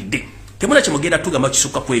ebakayiridde temuna kimugenda tugamba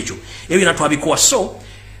kisuka ku ekyo ebyo natwabikowa so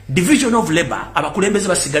division of labor abakulembeze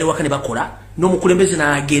basigale wakane bakola n'omukulembeze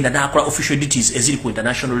n'agenda n'akola official duties eziri ku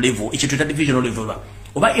international level ekyo tuta divisional level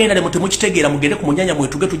oba NRM temukitegeera mugende ku munyanya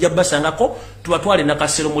mwetuge tujja basangako tubatwale na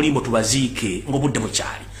kasero mulimbo tubaziike ng'obudde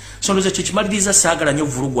bukyali so ndoze kyo kimaliriza saagala nnyo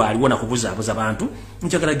vulugu aliwo na kubuzaabuza abantu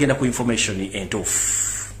njagala genda ku information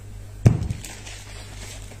entuufu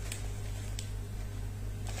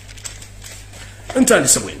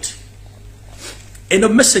ntandise bwenti eno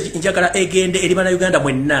message njagala egende eri bana Uganda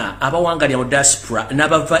mwenna abawangalya mu diaspora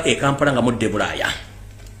n'abava e Kampala nga mudde Bulaaya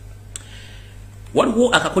waliwo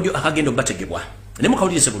akakodyo akagenda bategebwa ne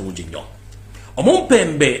mukawulirize bulungi nnyo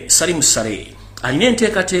omumpembe Salimu Sale alina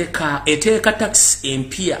eteeka tax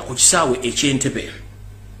empya ku kisaawe eky'Entebbe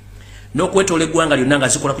n'okwetoola eggwanga lyonna nga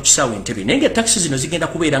zikola ku kisaawe Entebbe naye taxi zino zigenda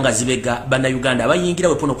kubeera nga zibega bana Uganda abayingira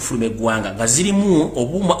wepono okufuluma eggwanga nga zirimu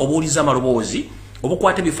obuuma obuwuliza amaloboozi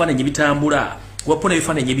obukwata ebifaananyi bitambula wapona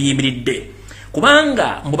ebifaananyi ebiyimiridde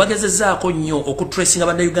kubanga mbubagezezaako nnyo okutresinga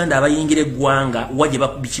bana Uganda abayingira eggwanga waje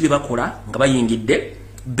biki bye bakola nga bayingidde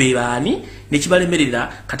bebaani nekibalemerera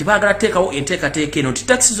kati baagala teekawo enteekateeka eno nti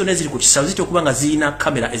taxi zonna eziri ku kisaawe zitya okuba nga zirina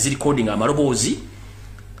kamera ezirikodinga amaloboozi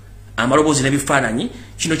n'ebifaananyi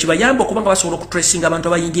kino kibayamba okuba nga basobola okutresinga abantu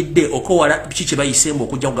abayingidde okowala biki kye bayisembu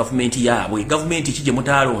okujja ku gavumenti yaabwe gavumenti ki gye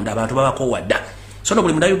mutaalonda abantu babakowadda so no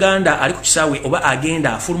buli Munnayuganda ali ku kisaawe oba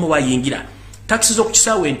agenda afulumu bayingira taxi zo ku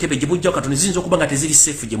kisaawe Entebbe gibujja katoni ziyinza okuba nga teziri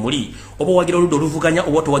safe gye muli oba wagira oludda oluvuganya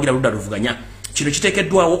oba towagira oludda luvuganya kino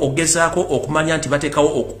kiteekeddwawo okugezaako okumanya nti bateekawo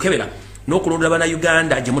okukebera n'okulonda bana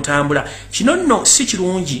Uganda gye mutambula kino nno si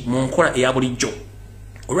kirungi mu nkola eya bulijjo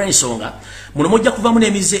olw'ensonga muno mujja kuvaamu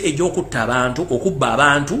n'emize egy'okutta abantu okubba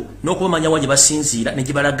abantu n'okubamanya wa gye basinziira ne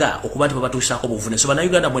gye balaga okuba nti babatuusaako obuvune so bana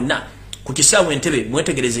Uganda mwenna ku kisaawe Entebbe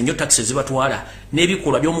mwetegereze nnyo taxi zibatwala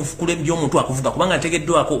n'ebikolwa by'omuntu akuvuga kubanga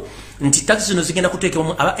ntegeddwako nti taxi zino zigenda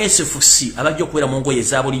kuteekebwamu aba SFC abajja okubeera mu ngoye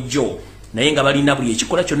eza bulijjo naye nga balina buli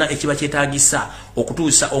ekikola kyonna ekiba kyetaagisa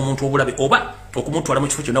okutuusa omuntu obulabe oba okumutwala mu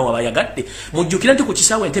kifo kyonna wabayagadde mujjukira nti ku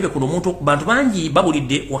kisaawe Entebbe kuno omuntu bantu bangi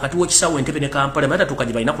babulidde wakati w'ekisaawe Entebbe ne Kampala batatuuka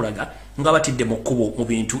gye balina kulaga nga batidde mu kkubo mu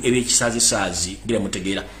bintu eby'ekisaazisaazi ngira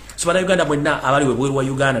mutegeera so bana Uganda mwenna abali webweru wa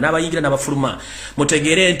Uganda n'abayingira n'abafuluma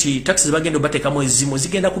mutegeere nti taxi zibagenda bateekamu ezimu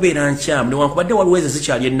zigenda kubeera nkyamu newankubadde waliwo ezo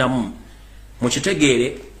zikyali ennamu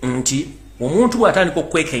mukitegeere nti omuntu bw'atandika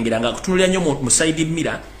okwekengera nga akutunulira nnyo mu side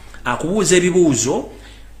mirror akubuuza ebibuuzo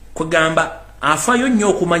kwegamba afaayo nnyo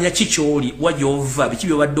okumanya kikyoli wajova biki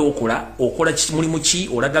byobadde okola mulimu ki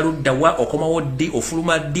olaga ludda wa okomawo ddi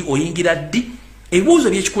ofuluma ddi oyingira ddi ebibuuzo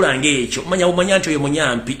byekikulanga ekyo omanya nti oyo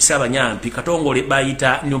munyampi saabanyampi Katongole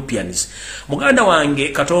bayita Nupians muganda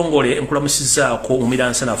wange Katongole nkulamusizaako mumira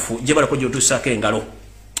nsanafu gye balako gy'otuusaako engalo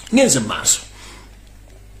ngenze mu maaso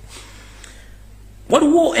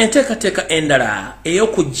waliwo enteekateeka endala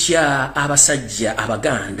ey'okujja abasajja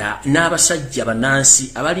Abaganda n'abasajja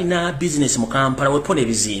Bannansi abalina bizinesi mu Kampala wepona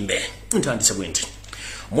ebizimbe ntandise bwe nti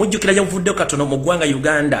mujjukira gyavuddeyo katono mu ggwanga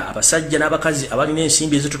Uganda abasajja n'abakazi abalina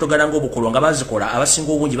ensimbi ezitotogala ng'obukolwa nga bazikola abasinga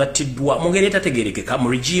obungi battiddwa mu ngeri etategeerekeka mu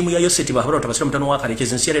regimu ya Yoseti Bahabura Tabasira mutano wa ARKRICH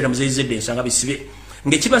ensi yaleeta muzeyizedde ensanga bisibe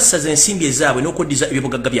ng'ekibassaza ensimbi ezaabwe n'okuddiza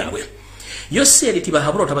ebyobugagga byabwe Yoseti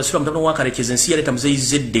Bahabura Tabasira mutano wa ARKRICH ensi yaleeta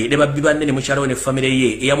muzeyizedde ne babbi banne ne mukyala we ne famire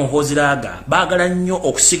ye eya Muhoozi baagala nnyo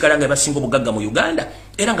okusigala nga basinga obugagga mu Uganda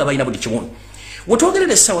era nga balina buli kimu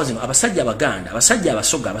wetwogerera essaawa zino abasajja Abaganda abasajja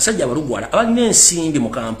Abasoga abasajja Abalugwala abalina ensimbi mu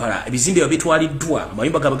Kampala ebizimbe bitwaliddwa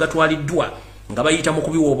amayumba gaabwe gatwaliddwa nga bayita mu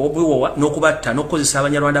kubiwowa n'okubatta n'okukozesa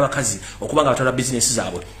Abanyarwanda abakazi okuba nga batwala bizinesi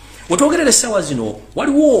zaabwe wetwogerera essaawa zino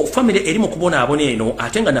waliwo famire eri mu kubonaabona eno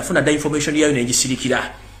ate nga nafuna dda information yayo negisirikira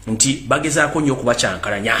nti bagezaako nnyo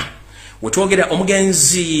okubakyankalanya wetwogera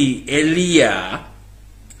omugenzi Elia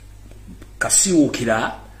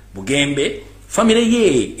Kasiwukira Bugembe famire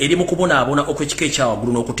ye eri mu kubonaabona okw'ekika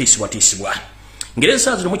ekyawaggulu n'okutiisibwatiisibwa. Ng'era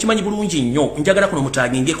zino mukimanyi bulungi nnyo, njagala kuno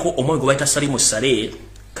mutaagingeko omwoyo gwe bayita Salimu Sale,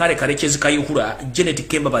 Kale Kalekezi Kayihura, Janet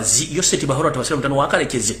Kembabazi, Yoseti Bahora Tabasira mutano wa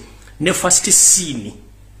Kalekezi, ne first scene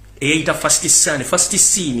eyita first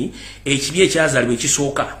scene ekibi ekyazaalibwa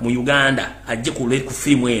ekisooka mu Uganda ajje ku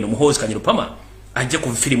firimu eno Muhoozi Kanyirupama ajje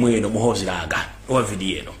ku firimu eno Muhoozi Langa owa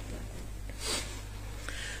video eno.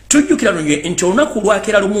 Tujjukira lunywe nti olunaku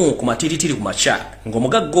lwakera lumu ku matiritiri ku makya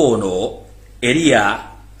ng'omugagga ono Elia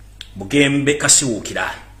Bugembe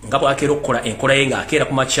Kasiwuukira nga bw'akeera okukola enkola ye ng'akeera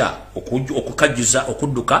ku makya okukajjuza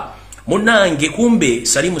okudduka munnange kumbe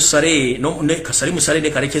Salimu Sale ne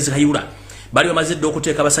Kalekezi Kayihura bali bamaze dda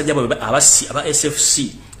okuteeka abasajja abasi aba SFC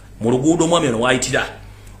mu luguudo omwami ono wayitira.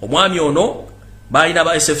 Omwami ono balina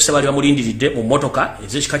aba SFC bali bamulindiridde mu mmotoka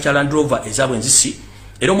ez'ekika kya Land Rover ezaabwe enzisi.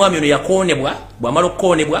 Era omwami ono yakoonebwa, bw'amala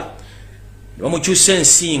okukoonebwa ne bamukyusa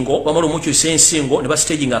ensingo, bamala omukyusa ensingo ne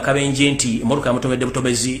basitaginga akabenje nti emmotoka yamutomedde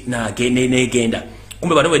butomezi n'egenda.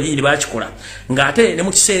 Kumbe bano bwennyini baakikola ng'ate ne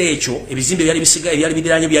mu kiseera ekyo ebizimbe ebyali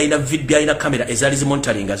biriraanye byalina kamera ezaali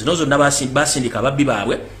zimonitaringa zino zonna basindika ababbi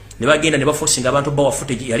baabwe ne bagenda ne bafosinga abantu bawa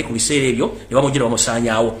footage yali ku biseera ebyo ne bamugira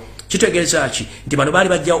bamusaanyaawo. Kitegeeza ki nti bano baali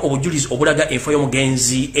bajjawo obujulizi obulaga enfo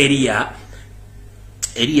y'omugenzi Elia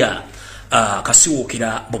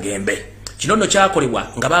Kasiwuukira Bugembe. Kino nno kyakolebwa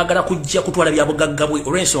nga baagala kujja kutwala bya bugagga bwe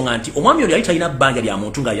olw'ensonga nti omwami ono yali talina bbanja lya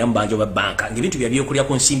muntu nga yamubanja oba bbanka ng'ebintu byaby'okulya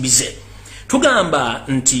ku nsimbi ze. Tugamba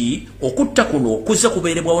nti okutta kuno kuzza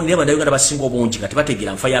kubeerebwawo naye Abannayuganda basinga obungi nga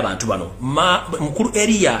tebategeera nfa y'abantu bano. Mukulu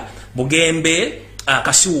Elia Bugembe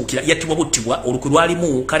Kasiwuukira yattibwa buttibwa olukwe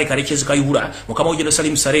lwalimu Kale Kalekezi Kayihura, Mukama w'Eggye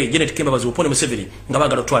Salimu Sale, Janet Kembabazi, Upone Museveni nga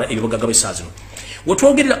baagala okutwala ebibugagga by'essaawa zino.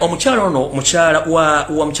 Wetwogerera omukyala ono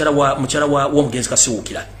mukyala wa omugenzi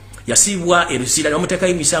Kasiwuukira yasibwa erusira ne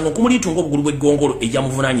bamuteekayo emisango nkumuliitu ng'obugulu bw'eggongolo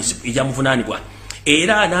ejyamuvunaanibwa.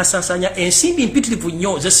 Era n'asaasaanya ensimbi mpitirivu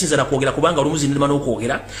nnyo zesinzira kwogera kubanga olumu zinirima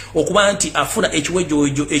n'okwogera okuba nti afuna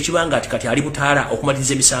ekiwejjowejo ekibanga ati kati ali butaala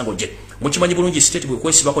okumaliriza emisango gye. Mukimanyi bulungi state bwe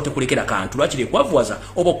kwesibako tekulekera kantu lwakiri ekwavuwaza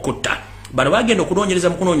oba okutta. Bano bagenda okunoonyereza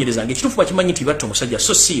mu kunoonyereza ng'ekituufu bakimanyi nti batta omusajja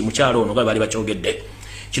so si mukyalo ono nga baali bakyogedde.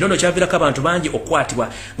 Kino nno kyaviirako abantu bangi okukwatibwa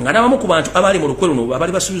nga n'abamu ku bantu abaali mu lukwe luno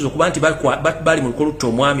abaali basuubiza okuba nti baali mu lukwe lutta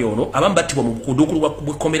omwami ono abamu battibwa mu kuduukulu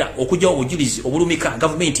bw'ekkomera okugyawo obujulizi obulumika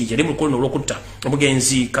gavumenti yali mu lukwe luno olw'okutta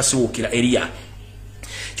omugenzi Kasiwuukira Elia.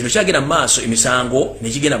 Kino kyagenda mu maaso emisango ne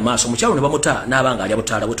gigenda mu maaso omukyalo ne bamuta n'abanga ali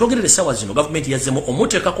abutaala. Bwe twogerera essaawa zino gavumenti yazzemu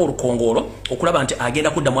omuteekako olukongoolo okulaba nti agenda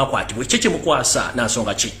kuddamu akwatibwe. Kye kimukwasa na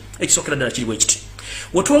nsonga ki? Ekisookera ddala kiri bwe kiti.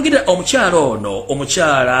 Wetwogerera omukyalo ono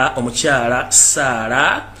omukyala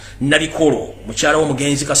Saara Nabikolo, mukyala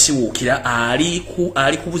w'omugenzi Kasiwuukira ali ku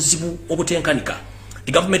buzibu obutenkanika.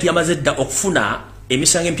 Gavumenti yamaze dda okufuna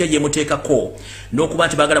emisango empya gyemuteekako n'okuba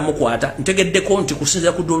nti baagala mukwata. Ntegeddeko nti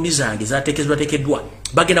kusinziira ku drooni zange zateekeddwa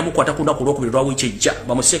bagenda mukwata ku lunaku olwokubiri lwa wiiki ejja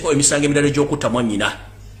bamuseeko emisango emirala egy'okutta mwannyina.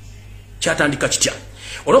 Kyatandika kitya?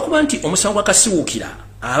 Olw'okuba nti omusango gwa Kasiwuukira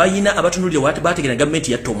abayina abatunulire bategeera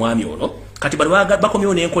gavumenti yatta omwami ono kati bali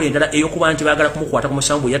bakomyewo n'enkola endala ey'okuba nti baagala kumukwata ku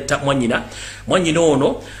musango yatta mwannyina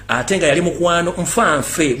ono ate nga yali mukwano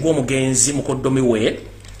nfanfe gw'omugenzi mukoddomi we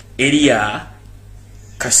Elia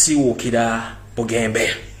Kasiwuukira Bugembe.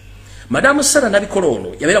 Madamu Sara Nabikolo ono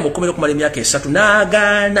yabeera mu kkomera okumala emyaka 3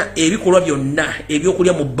 n'agaana ebikolwa byonna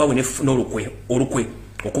ebyokulya mu bbawe n'olukwe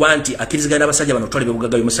okuba nti akkiriziganya n'abasajja bano otwala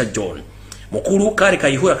ebyobugagga by'omusajja ono. Mukulu Kale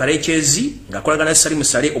Kayihura Kalekezi ng'akolagana ne Salimu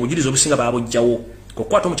Sale obujulizi obusinga baabugyawo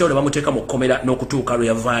okukwata omukyalo ne bamuteeka mu kkomera n'okutuuka lwe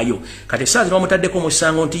yavaayo. Kati essaawa zino bamutaddeko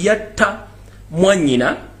omusango nti yatta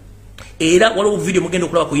mwannyina. Era waliwo video mugenda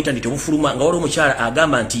okulaba ku internet obufuluma nga waliwo omukyala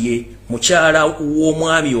agamba nti ye mukyala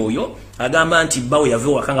w'omwami oyo agamba nti bbawe yava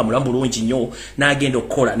ewaka nga mulamu bulungi nnyo n'agenda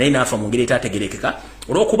okukola naye n'afa mu ngeri etaategerekeka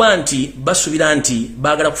olw'okuba nti basuubira nti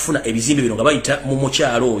baagala kufuna ebizimbe bino nga bayita mu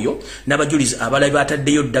mukyalo oyo n'abajulizi abalala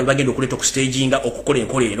bataddeyo dda bagenda okuleeta okustaginga okukola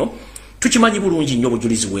enkola eno. Tukimanyi bulungi nnyo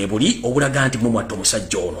obujulizi weebuli obulaga nti mumwatta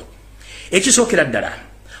omusajja ono. Ekisookera ddala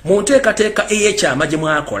mu nteekateeka ey'ekyama gye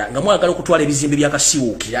mwakola nga mwagala okutwala ebizimbe bya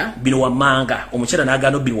Kasiwuukira bino wammanga omukyala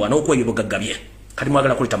n'agaana obbirwa n'okuwa ebyobugagga bye kati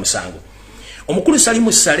mwagala kuleeta musango. Omukulu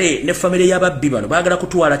Salimu Sale ne famire y'ababbi bano baagala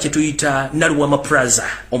kutwala kye tuyita Naluwama Plaza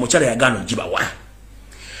omukyala yagaana ogibawa.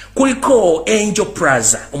 Kuliko Angel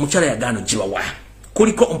Plaza omukyala yagaana ogibawa.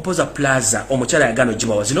 Kuliko Mpoza Plaza omukyala yagaana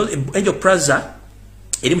ogibawa. Zino Angel Plaza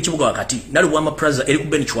eri mu kibuga wakati, Naluwama Plaza eri ku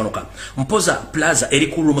Beni Kiwanuka, Mpoza Plaza eri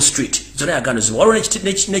ku Rumo Street. Zona yagaano ziwa. Waliwo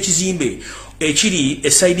n'ekizimbe ekiri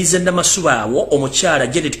esayidi z'Ennamasuba awo omukyala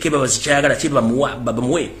Janet Kembabazi kyayagala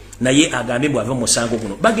bamuwe naye agambye bw'ava mu musango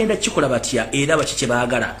guno. Bagenda kikola batya era baki kye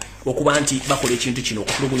baagala okuba nti bakola ekintu kino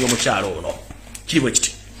okutulugunya omukyala ono. Kiri bwe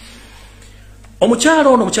kiti.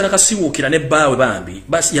 Omukyalo ono mukyala Kasiwuukira ne bbaawe bambi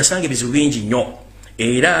basi yasanga ebizibu bingi nnyo.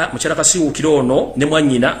 Era mukyala Kasiwuukira ono ne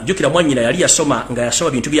mwannyina, jjukira mwannyina yali yasoma nga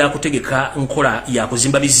yasoma bintu bya kutegeka nkola ya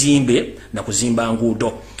kuzimba bizimbe na kuzimba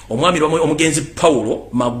nguudo. Omwami omugenzi Paulo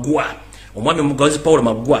Magwa, omwami omugenzi Paulo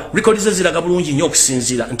Magwa, records ziraga bulungi nnyo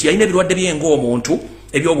okusinzira nti yalina ebirwadde by'engo omuntu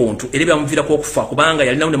ebyobuntu era byamuviirako okufa kubanga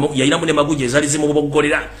yalinamu ne maguje ezali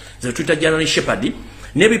zimuboggolera ze tuyita January Shepherd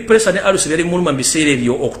n'ebipresa ne alusi byali muluma mu biseera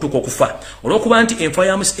ebyo okutuuka okufa olw'okuba nti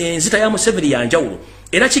enzita ya Museveni ya njawulo.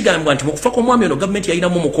 Era kigambwa nti mu kufa kw'omwami ono gavumenti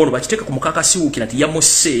yalinamu omukono bakiteeke ku muka Kasiwuukira nti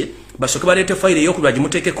yamusse basooke baleete fayiro ey'okubira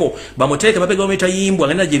gimuteekeko bamuteeke mabega w'emitayimbwa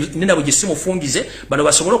nga nena bwe gisimufungize bano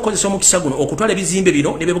basobole okukozesa omukisa guno okutwala ebizimbe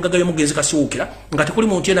bino n'ebyobugagga by'omugenzi Kasiwuukira nga tekuli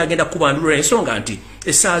muntu yenna agenda kubandulula ensonga nti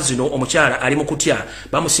essaawa zino omukyala ali mu kutya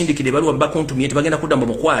bamusindikira ebaluwa bakuntumye nti bagenda kudda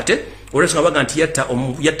bamukwate olw'ensonga baga nti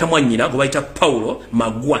yatta mwannyina gwe bayita Paulo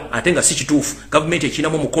Magwa ate nga si kituufu gavumenti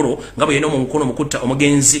ekinamu omukolo nga bwe yalina omukono mu kutta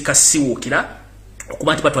omugenzi Kasiwuukira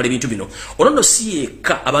okuba nti batwala ebintu bino. Olwono si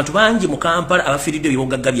yekka abantu bangi mu Kampala abafiiridde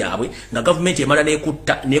ebyobugagga byabwe nga gavumenti emala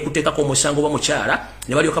n'ekuteekako omusango bamukyala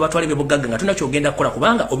ne balyoka batwala ebyobugagga nga tonna kyogenda kukola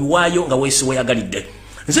kubanga obiwaayo nga weeyagalidde.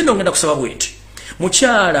 Nze nno ngenda kusaba bweti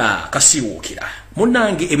mukyala Kasiwuukira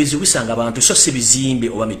munnange ebizibu bisanga abantu so si bizimbe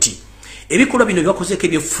oba miti. Ebikolwa bino byakozeeko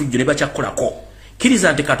ebyefujjo ne bakyakolako.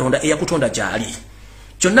 Kkiriza nti Katonda eyakutonda gy'ali.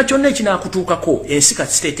 Kyonna ekinaakutuukako ensi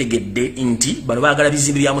kati siteetegedde nti bano baagala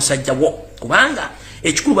bizimbe bya musajja wo kubanga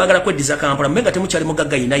ekikulu baagala kweddiza Kampala mmenga temukyali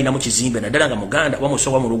mugagga yinaayinamu kizimbe naddala nga Muganda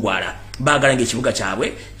wamusowa mu Lugwala baagala ngaekibuga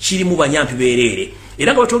kyabwe kirimu banyampi beereere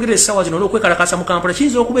era nga batwogerera essaawa zino olw'okwekalakasa mu Kampala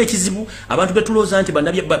kiyinza okuba ekizibu abantu betulooza nti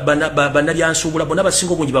bannabyansuubula bonna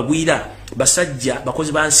basinga obungi bagwira basajja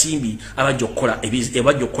bakozi ba nsimbi abajja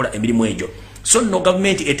okukola emirimu egyo. So no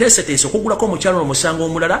gavumenti eteeseteese okugulako omukyalo n'omusango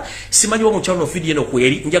omulala simanyi omukyalo n'ofiidi eno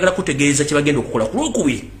kweri njagala kutegeeza kye bagenda okukola ku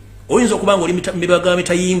lwokubiri. Oyinza okuba nga oli mibaga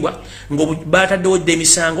mitayimbwa ng'bataddewo dde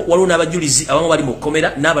emisango waliwo n'abajulizi abamu bali mu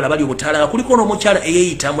kkomera n'abalala bali obutaala nga kuliko n'omukyala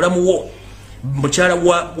eyeeyita mulamu wo mukyala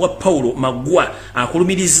wa Paulo Magwa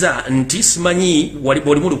akulumiriza nti simanyi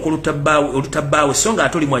olimu olutabbaawe so nga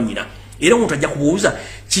ate oli mwannyina era omuntu ajja kubuuza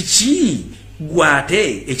kiki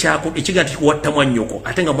gwate ekiga nti watta mwannyoko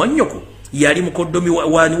ate nga mwannyoko yali mukoddomi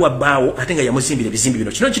wani wa bbaawo ate nga yamuzimbira ebizimbe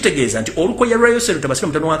bino. Kino kitegeeza nti olukoya lwa Yosero tabasira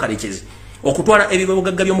mutano wa Kalekezi okutwala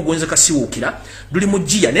ebyobugagga by'omugonzi Kasiwuukira luli mu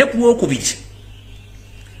jjiya naye ku lwokubiri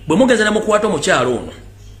bwe mugenza namukwata omukyalo ono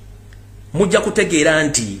mujja kutegeera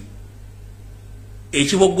nti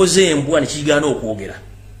ekiboggoza embwa ne kigaana okwogera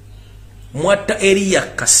mwatta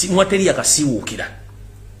eriya Kasiwuukira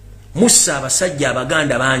mussa abasajja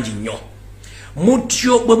Abaganda bangi nnyo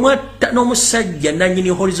mutyo bwe mwatta n'omusajja nannyini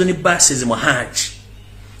Horizon Buses mu Haji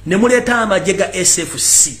ne muleeta amagye ga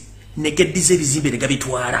SFC ne geddiza ebizimbe ne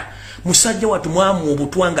gabitwala musajja watu mwamu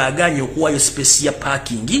obutwa ng'agaanye okuwaayo space ya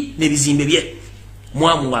parking n'ebizimbe bye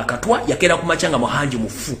mwamu akatwa yakeera ku makya nga Muhanji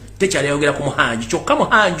mufu tekyali ayogera ku Muhanji kyokka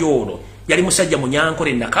Muhanji ono yali musajja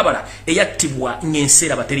munyankole Nakabala eyattibwa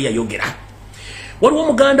ng'enseera bateri yayogera. Waliwo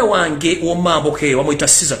muganda wange w'omamboke wamuyita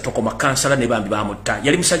Siza Tokoma kansala ne bambi bamutta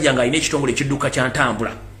yali musajja nga alina ekitongole ekidduka kya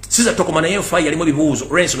ntambula. Siza Tokoma naye nfa yalimu ebibuuzo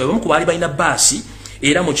olw'ensonga bwe mukuba ali balina baasi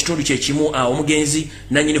era mu kitundu kyekimu omugenzi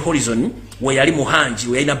nannyini Horizon we yali Muhanji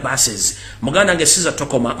we yalina buses. Muganda wange Siza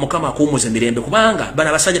Tokoma mukama akuwummuza emirembe kubanga bano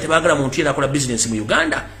abasajja tebaagala muntu yenna akola bizinensi mu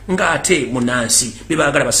Uganda ng'ate Munnansi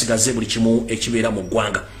bebaagala basigaze buli kimu ekibeera mu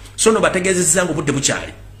ggwanga. So no bategeezezza nga obudde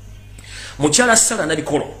bukyali mukyala Sala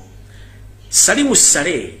Nabikolo Salimu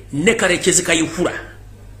Sale ne Kalekezi Kayihura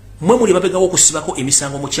mwe muli babegawo okusibako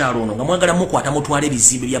emisango mu kyalo ono nga mwagala mukwata mutwala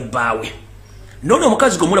ebizimbe bya bbaawe. Nono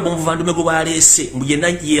omukazi gwe mulaba omuvandume gwe baleese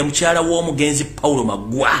ye mukyala w'omugenzi Paulo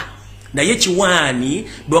Magwa naye kiwaani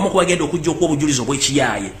bwe bamu kubagenda okujja okuwa obujulizi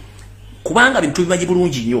obw'ekiyaaye kubanga bintu bimanyi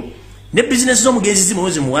bulungi nnyo ne bizinesi z'omugenzi zimu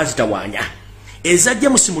zimuwazi tawaanya ezajja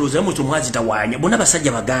musimuloza mu tumuwazi tawaanya bonna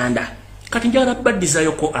basajja Baganda kati njagala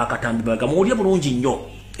baddizayoko akatambi baga muwulire bulungi nnyo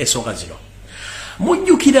ensonga zino.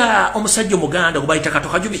 Mujjukira omusajja Omuganda gwe bayita Kato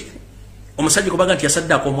Kajubi omusajja gwe baga nti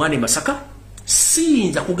yasaddaako omwana e Masaka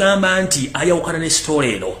siyinza kugamba nti ayawukana ne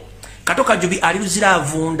sitole eno. Kato Kajubi ali luzira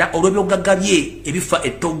avunda olw'ebyobugagga bye ebifa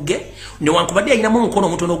ettogge newankubadde alinamu omukono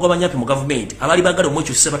omutono ogw'abanyampi mu gavumenti abaali baagala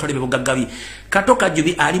omwekyusisa batwala ebyobugagga bye. Kato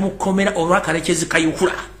Kajubi ali mu kkomera olwa Kalekezi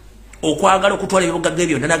Kayihura okwagala okutwala ebyobugagga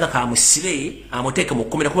ebyo nanaga kamusibe amuteeke mu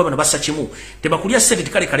kkomera kuba bano bassa kimu tebakulya ssente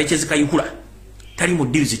tikale Kalekezi Kayihura tali mu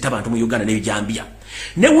ddiru zita abantu mu Uganda n'ebijambya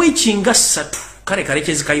ne wiiki nga 3 kale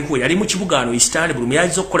Kalekezi Kayihura yali mu kibuga wano Eastern Bulumi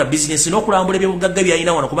yazze okukola bizinensi n'okulambula ebyobugagga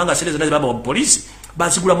byalina wano kubanga sente zonna zibaba mu poliisi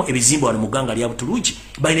bazigulamu ebizimbe wano mu gganga lya Butuluki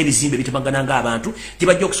balina ebizimbe bitemagana ng'abantu gye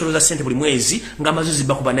bajja okusoloza ssente buli mwezi ng'amazuzi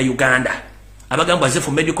bakuba na Uganda abagamba ze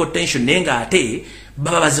for medical tension nenga ate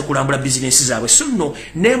baba baze kulambula business zaabwe. So no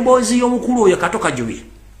nembozi y'omukulu oyo katoka jubi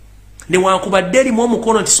ne wankubadde eri mu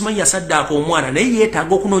omukono nti simanyi yasaddaako omwana naye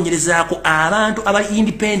yeetaaga okunoonyerezaako abantu abali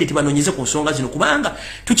independent banoonyeze ku nsonga zino kubanga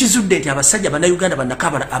tukizudde nti abasajja bannayuganda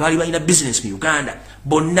bannakabala abaali balina business mu Uganda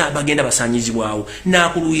bonna bagenda basaanyizibwawo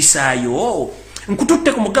n'akuluyisaayo.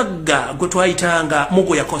 Nkututte ku mugagga gwe twayitanga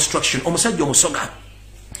Mugoya Construction omusajja omusoga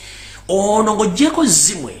ono ng'oggyeko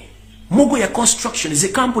zimwe Mugoya Construction ze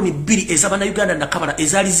company bbiri ez'abannayuganda nakabala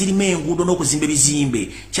ezaali zirima enguudo n'okuzimba ebizimbe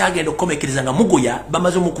kyagenda okukomekereza nga Mugoya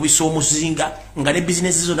bamaze omukubisa omuzinga nga ne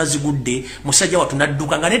bizinesi zonna zigudde musajja wattu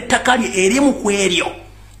n'adduka nga n'ettaka lye erimu ku eryo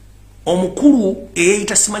omukulu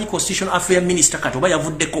eyeeyita simanyi constitutional affairs minister kati oba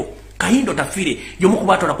yavuddeko Kahindo Tafire yomu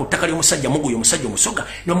kubatwala ku ttaka ly'omusajja Mugoya omusajja omusoga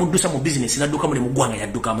n'omuddusa mu bizinesi n'addukamu ne mu ggwanga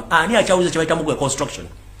yaddukamu. Ani akyawuliza kye bayita Mugoya Construction?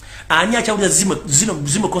 Ani akyawulira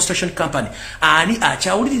zino construction company? Ani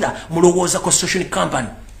akyawulira mulowooza construction company?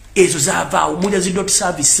 Ezo zaavaawo mulya zi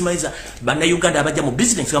service simaiza bannayuganda abajja mu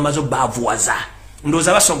business bamaze baavuwaza.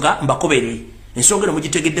 Ndowooza basoga mbakobere. Ensonga eno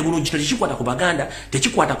mugitegedde bulungi tekikwata ku Baganda,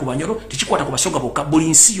 tekikwata ku Banyoro, tekikwata ku Basoga bokka, buli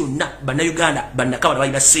nsi yonna bannayuganda bannakabala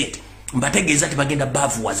balina ssente. Mbategeeza ti bagenda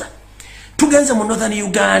baavuwaza. Tugenze mu Northern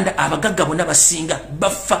Uganda abagagga bonna basinga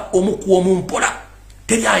bafa omuku omumpola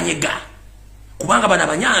teri anyega. Kubanga bana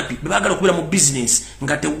banyampi bebagala okubira mu business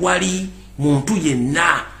nga tewali muntu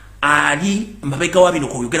yenna ali mabega wa bino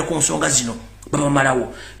kuyogera ku nsonga zino baba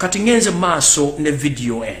malawo. Kati ngenze maaso ne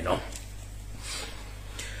video eno.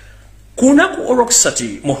 Kunaku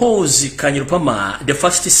Oroksati Muhoozi Kanyirupama the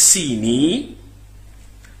first scene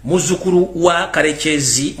muzukuru wa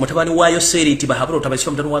Karekezi mutabani wayo Seriti bahabura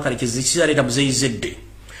otabasima mutanu wa Karekezi kizaleta muzeyizedde.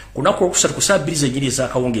 Kunaku Oroksati kusabiriza nyiri za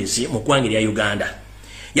kawongezi mu ggwanga lya Uganda.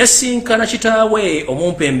 Yasinkana kitaawe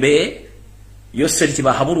omumpembe Seriti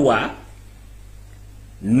bahaburwa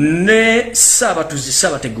ne Sabatuzi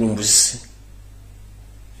Sabategumbuzi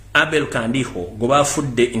Abel Kandiho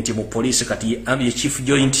gobafudde nti mu police kati amye chief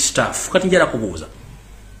joint staff kati njala kubuuza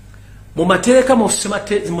mu mateeka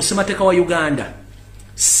mu semateeka wa Uganda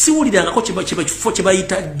siwuliranga ko kifo kye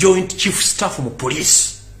bayita joint chief staff mu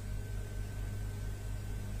police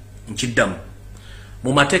nkiddamu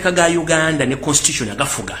mu mateeka ga Uganda ne constitution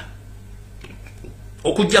agafuga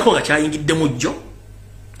okujjako nga kyayingidde mujjo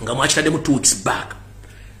nga mwakitadde mu 2 weeks back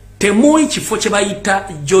temuli kifo kye bayita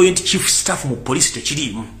joint chief staff mu police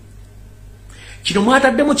tekirimu. Kino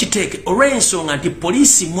mwataddemu kiteeke olw'ensonga nti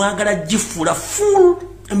police mwagala gifuula full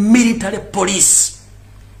military police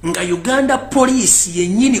nga Uganda police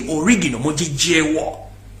yennyini original mugijjeewo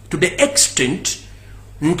to the extent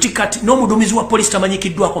nti kati n'omuduumizi wa police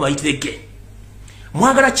tamanyikiddwako mayitirege.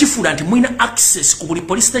 Mwagala kifuula nti mwina access ku buli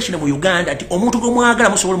police station mu Uganda nti omuntu gwe mwagala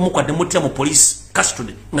musobola mukwadde muttira mu police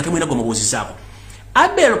custody nga temwina gwe mubuuzizaako.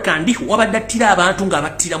 Abel Kandiho wabadde attira abantu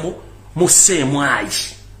ng'abattira mu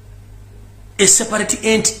Seemwayi a separate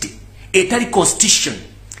entity etali constitution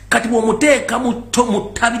kati bw'omuteeka mu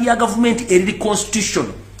ttabi lya government eriri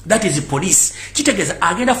constitution that is the police kitegeeza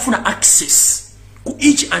agenda funa access ku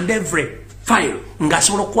each and every file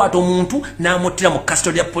ng'asobola okukwata omuntu n'amuttira mu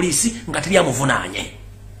custody ya police nga teri amuvunaanye.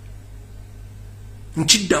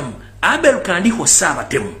 Nkiddamu Abel Kandiho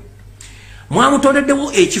Saabatemu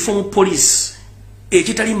mwamutondeddewo ekifo mu police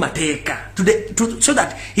ekitali mateeka so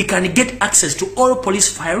that he can get access to all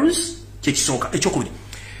police files kyekisooka ekyokubiri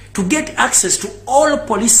to get access to all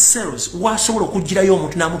police cells wasobola okugirayo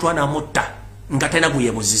omuntu n'amutwala n'amutta nga talina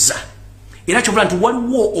gweyebuziza. Era kyobula nti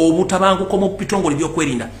waliwo obutabanguko mu bitongole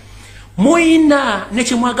by'okwerinda muyina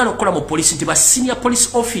nekyemwagala okukola mu police nti ba senior police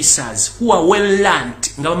officers who are well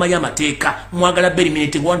learned nga bamanyi amateeka mwagala be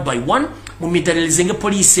eliminating one by one mumiteralizenge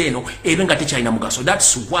police eno ebe nga tekyalina mugaso.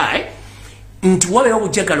 That's why nti wabeera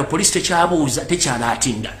obujagalo police tekyabuuza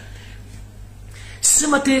tekyalaatinda.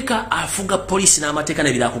 Semateeka afuga police n'amateeka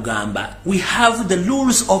nebira kugamba we have the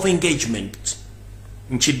rules of engagement.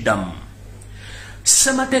 Nkiddamu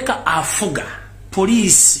semateeka afuga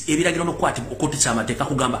police ebiragiro n'okukwatibwa okuttisa amateeka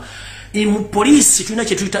kugamba in police tulina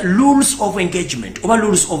kye tuyita rules of engagement oba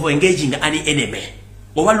rules of engaging an enemy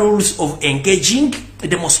oba rules of engaging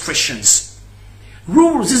demonstrations.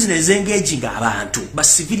 Rules zino ezengaging abantu ba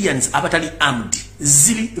civilians abatali armed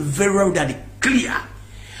ziri very loud and clear.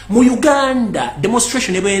 Mu Uganda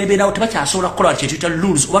demonstration ebeerawo tebakyasobola kukola kyetuyita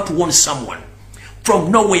rules oba to warn someone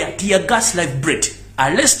from nowhere tear gas life bread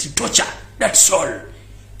arrest torture that's all.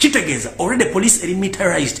 Kitegeeza already police eri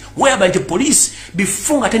militarized whereby the police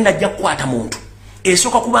before nga tennajja kukwata muntu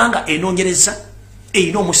esooka kubanga enoonyereza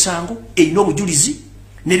eyina omusango eyina obujulizi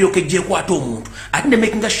neryoka ejja ekwata omuntu ate ne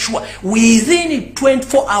making sure within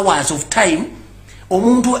 24 hours of time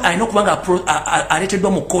omuntu alina okubanga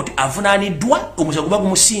aleeteddwa mu kkooti avunaaniddwa omusango guba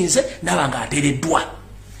gumusinze n'abanga ateereddwa.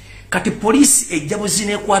 Kati poliisi ejja buzi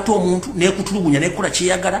n'ekwata omuntu n'ekutulugunya n'ekola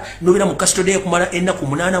kyeyagala n'obeera mu kasitode ekumala ennaku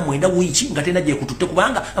 8-9 wiiki nga tena gyekututte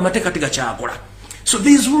kubanga amateeka tegakyakola. So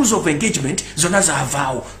these rules of engagement zonna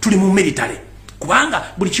zaavaawo. Tuli mu military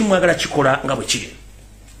kubanga buli kimu mwagala kikola nga bwe kiri.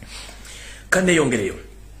 Kanneeyongereyo.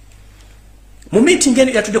 Mu meeting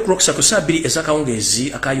eno yatudde ku Lwokisa ku saa 2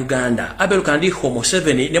 ez'akawungeezi aka Uganda, Abel Kandiho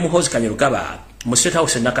Museveni ne Muhoozi Kanyarugaba mu State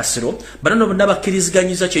House e Nakasero bano bonna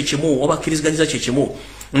bakkiriziganyiza kyekimu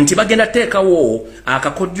nti bagenda teekawo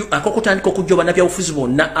akokutandika okujja bannabyabufuzi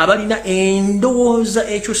bonna abalina endowooza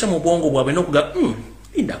ekyusa mu bwongo bwabwe n'okuga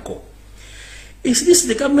indako. Is this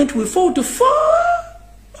the government we fought for?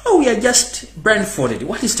 Or we are just blindfolded?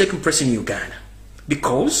 What is taking place in Uganda?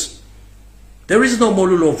 Because there is no more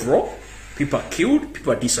rule of law. People are killed,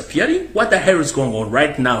 people are disappearing. What the hell is going on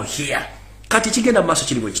right now here? Kati kigenda maaso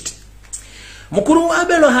kiri bwe kiti. Mukulu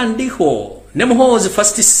Abel Kandiho ne Muhoozi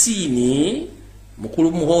first scene,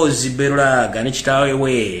 Mukulu Muhoozi Berolaga ne kitaawe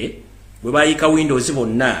we bwe bayika windows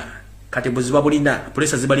bonna kati buziba bulina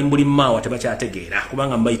police zibali mbuli mawa tebakyategeera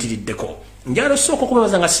kubanga mbayitiriddeko. Njalo soko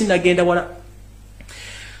kubabaza nga sinagenda wala.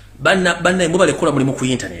 Banna mubale kola mulimu ku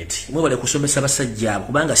internet. Mubale kusomesa basajja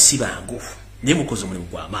kubanga si bangu. Ndi mukozi mulimu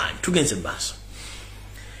gwa maanyi. Tugenze maaso.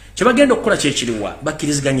 Kyebagenda okukola kyekiriwa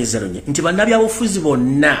bakkiriziganyizza lonye nti bannabyabufuzi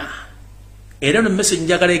bonna era no message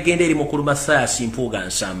njagala egenda eri Mukulu Mathias Mpuuga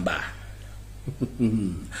Nsamba.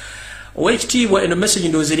 Owekitiibwa eno message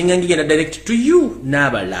ndowooza eringa ngigenda direct to you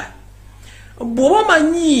n'abala. Bw'oba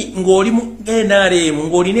manyi ng'oli mu NRM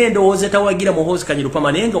ng'olina endowooza etawagira Muhoozi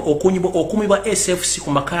Kanyarugaba naye nga okumibwa SFC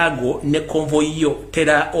ku makaago ne konvoyi yo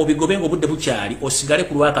tera obigobe ng'obudde bukyali osigale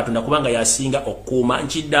ku lwa Katonda kubanga yasinga okukuuma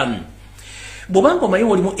nkiddamu. Bw'obanga omanyi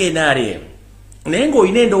oli mu NRM naye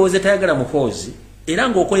ng'olina endowooza etayagala Muhoozi era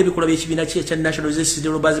ng'okola ebikolwa by'ekibiina kye ekya National Resistance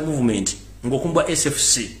Rebels Movement ng'okumbwa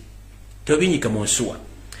SFC tobinyika mu nsuwa.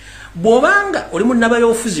 Bw'obanga oli mu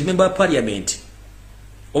nnabyabufuzi member of parliament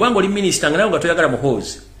obanga oli minister nga toyagala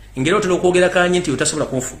Muhoozi ngero otera okwogera kanye nti otasobola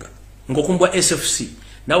kunfuga ng'okumbwa SFC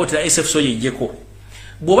nawe otera SFC oyejjeko.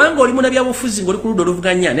 Bw'obanga oli mu nnabyabufuzi ng'oli ku ludda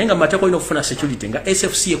oluvuganya naye nga mateeka olina okufuna security nga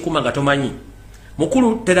SFC ekuma nga tomanyi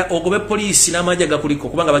mukulu tera ogobe poliisi n'amajja gakuliko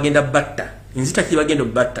kubanga bagenda batta nzita kiri bagenda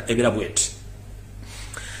batta ebira bweti.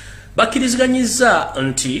 Bakkiriziganyizza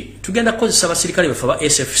nti tugenda kukozesa abasirikale baffe ba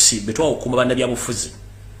SFC betwa okuma bannabyabufuzi.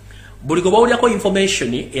 Buli gwe bawulyako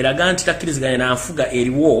information eraga nti takkiriziganya na nfuga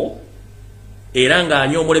eriwo era nga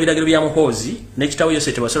anyoomola ebiragiro bya Muhoozi n'ekitabo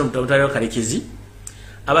yose tebasala mutalo kalekezi.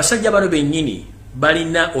 Abasajja bano bennyini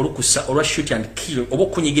balina olukusa olwa shoot and kill oba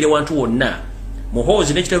okunyigira wantu wonna.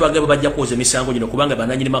 Muhoozi n'ekitabo bagamba bajja kuwoza emisango gino kubanga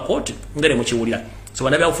bananyini makooti ngere mukiwulira. So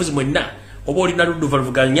bannabyabufuzi mwenna oba olina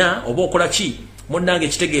ludduvaluvuganya oba okola ki munnange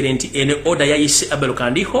kitegeere nti ene order yayise Abel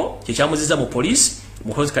Kandiho kyekyamuziza mu police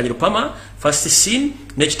Muhoozi Kanyarugaba first scene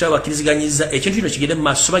n'ekitabo bakkiriziganyizza ekintu kino kigende mu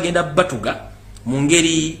maaso bagenda batuga mu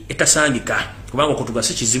ngeri etasangika kubanga okutuga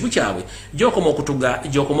si kizibu kyabwe gy'okoma okutuga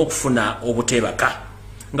gy'okoma okufuna obuteebaka.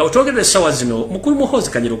 Nga bwetwogerera essaawa zino Mukulu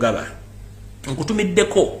Muhoozi Kanyarugaba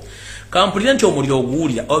nkutumiddeko kampulira nti omuliro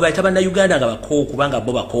oguwulira oba bayita bannayuganda nga bakoowu kubanga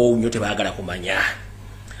bo bakoowu nnyo tebaagala kumanya.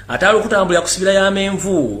 Ataali okutambulira kusibira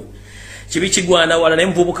y'amenvu kibi kigwana wala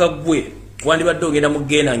n'envubuka gwe wandibadde ogenda mu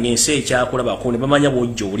ggenda ng'ensi ekyakulabako ne bamanya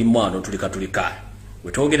bw'ojja oli mwana otulika.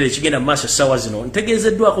 Wetwogerera ekigenda mu maaso essaawa zino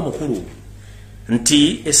ntegeezeddwako mukulu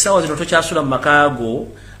nti essaawa zino tokyasula mu makaago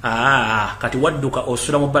kati wadduka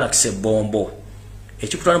osula mu balakisa ebbombo.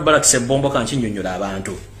 Ekikutwala mu balakisa ebbombo kankinnyonnyola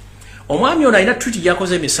abantu. Omwami ono alina tweet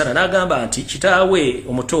gy'akoze emisana n'agamba nti kitaawe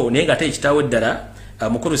omuto naye nga ate kitaawe ddala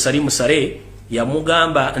mukulu Salimu Sare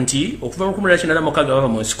yamugamba nti okuva mu 1986 baba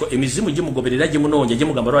mu nsiko emizimu gimugoberera gimunoonya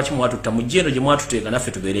gimugamba lwaki mwatutta mujje eno gye mwatuteeka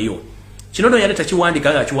naffe tubeereyo. Kino no yali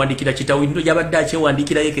takiwandika nga kiwandikira kitaawe nto gyabadde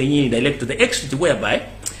akyewandikira ye kennyini direct to the extent whereby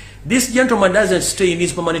this gentleman doesn't stay in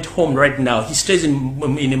his permanent home right now. He stays in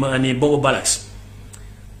Bobo Barracks.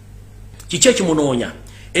 Kiki ekimunoonya?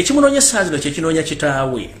 Ekimunoonya essaawa zino kyekinoonya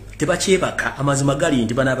kitaawe. Tebakyebaka amazima gali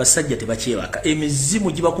nti bana abasajja tebakyebaka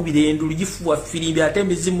emizimu gibakubira endulu gifuwa firimbi ate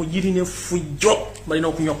emizimu giri ne fujjo balina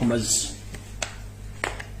okunywa ku mazzi.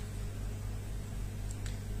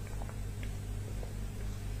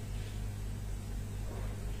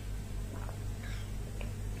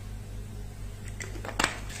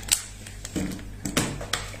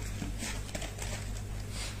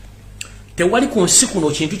 Tewali ku nsi kuno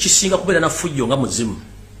kintu kisinga kubeera na fujjo nga muzimu.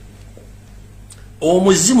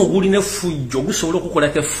 Omuzimu guli ne fujjo gusobola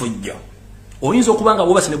okukolako effujjo. Oyinza okubanga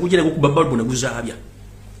bwobasa ne gujja ne gukuba balbu ne guzaabya.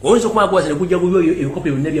 Oyinza okubanga bwobasa ne gujja guyo ebikopo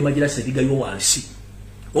byonna by'amagirasi ebigayo wansi.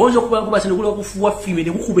 oyinza okuba nga basino okula kufuwa fime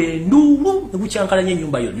ne kukuba enduulu ne kucyankalanya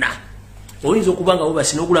ennyumba yonna oyinza okuba nga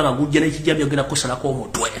basino okula nga gujja n'ekijambi ogenda kusalako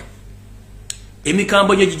omutwe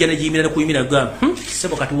emikambo gyo gijja ne giyimira ne kuyimira gwa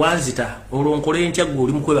sebo kati wanzita olwo nkole ntya gwe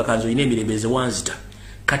oli mu kwebakanzo olina emirembeze wanzita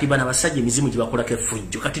kati bana basajja emizimu gye bakolako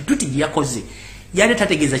effujjo kati tuti gye yakoze yali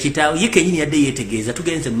tategeeza kitaawe ye kennyini yadde yeetegeeza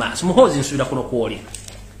tugenze maaso Muhoozi nsuubira kuno kwoli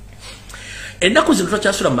ennaku zino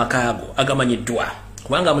tokyasula mu makaago agamanyiddwa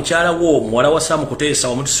kubanga mukyala wo muwala wa Saamu Kuteesa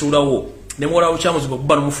wamutusuulawo ne muwala wa Lukyamuzigo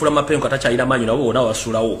bba n'omufuula mapengo atakyalina maanyi nabo bonna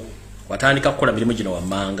wasuulawo watandika kukola mirimu gino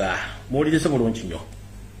wammanga muwulirize bulungi nnyo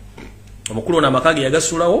omukulu ono amaka ge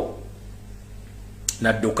yagasuulawo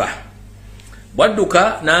n'adduka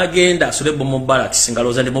bwadduka n'agenda asule bombo barracks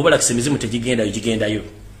ngalooza ndi mu barracks emizimu tegigendayo gigendayo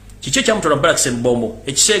kiki ekyamutwala mu barracks embombo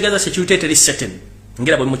ekiseegaza security eteri certain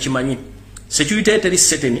ngera bwe mukimanyi security eteri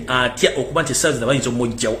certain atya okuba nti essaawa zino bayinza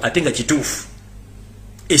omujjawo ate nga kituufu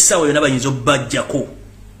essaawa yonna bayinza obbajjako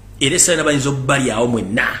era essaawa yonna bayinza obbalyawo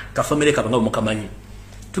mwenna kafamire kaba nga bwe mukamanyi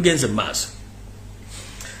tugenze mu maaso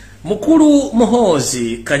mukulu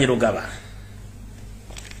Muhoozi Kanyirugaba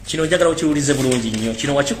kino njagala okiwulize bulungi nnyo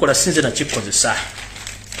kino wakikola sinze nakikozesa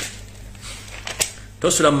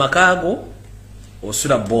tosula mu makaago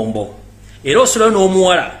osula bombo era osula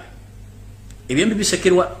n'omuwala ebyembi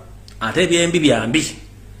bisekerwa ate ebyembi byambi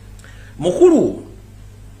mukulu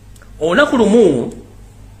olunaku lumu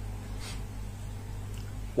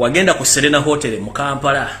wagenda ku Serena Hotel mu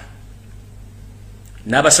Kampala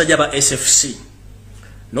n'abasajja ba SFC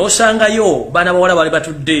n'osangayo baana bawala bali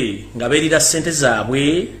batudde nga beerira ssente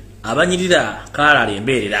zaabwe abanyirira kaalala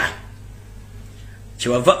embeerera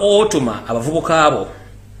kyebava otuma abavubuka abo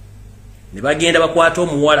ne bagenda bakwata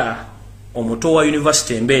omuwala omuto wa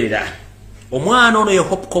university embeerera omwana ono ye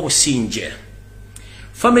Hope Businje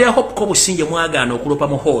family ya Hope Businje mwagaana okulopa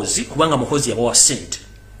Muhoozi kubanga Muhoozi yabawa ssente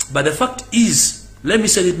but the fact is let me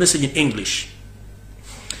say this message in English.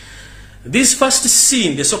 This first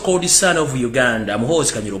scene, the so-called son of Uganda,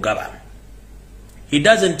 Muhoozi Kanyirugaba, he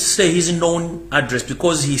doesn't say his known address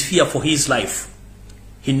because he fears for his life.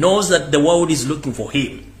 He knows that the world is looking for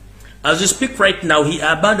him. As we speak right now, he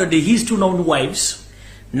abandoned his two known wives.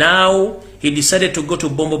 Now, he decided to go to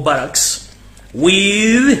Bombo Barracks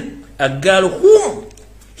with a girl whom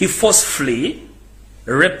he forcefully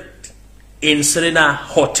raped in Serena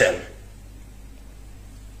Hotel.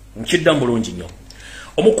 Nkidda bulungi nnyo.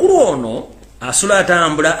 Omukulu ono asula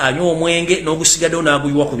atambula anywa omwenge n'ogusigaddewo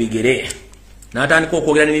n'aguyiwa ku bigere n'atandika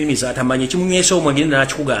okwogera n'ennimi z'atamanyi ekimunywesa omwenge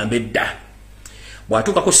n'akikugamba edda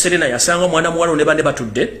bw'atuuka ku Serena yasanga omwana muwala ne bande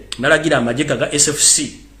batudde n'alagira amagye ga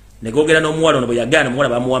SFC ne googera n'omuwala ono bwe yagaana omuwala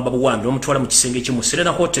bamuwamba buwambi n'omutwala mu kisenge ekimu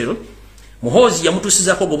Serena Hotel. Muhoozi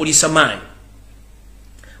yamutuusizaako gwobuliisa maanyi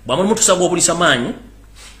bw'amumutuusa gwobuliisa maanyi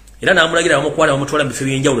era n'amulagira bamukwala bamutwala mu bifo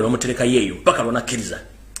by'enjawulo n'omutereka yeeyo paka lw'anakkiriza.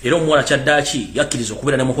 Era omuwala kyaddaaki yakkiriza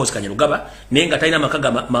okubeera ne Muhoozi Kanyirugaba naye nga talina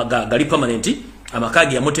amaka gali permanent amaka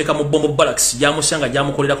ge yamuteeka mu Bombo Barracks gyamusanga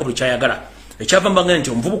gyamukolerako buli kyayagala ekyava mbanga nti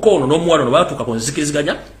omuvubuka ono n'omuwala ono baatuuka ku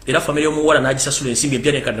nzikiriziganya era famire y'omuwala n'agisasula ensimbi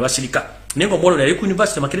empya n'ekadde ne basirika naye nga omuwala ono yali ku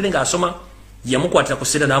university Makerere ng'asoma yamukwatira ku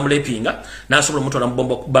Serena n'amulepinga n'asobola omutwala mu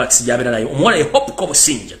Bombo Barracks gy'abeera naye omuwala ye Hope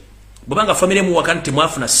Businje bwebanga famire muwaka nti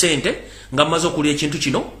mwafuna ssente nga mumaze okulya ekintu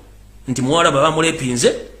kino nti muwala bwe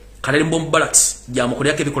bamulepinze kalali Bombo Barracks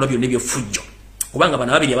gyamukolerako ebikolwa byonna eby'effujjo kubanga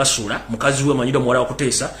bana babiri abasuula mukazi we manyiro muwala wa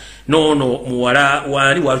Kuteesa noono muwala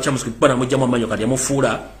wali wa Lukyamuzigo bana mujjamu amanyo kati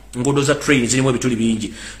yamufuula nguudo za train zirimu ebituli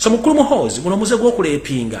bingi. So mukulu Muhoozi guno muze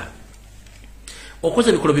gw'okuleepinga okoze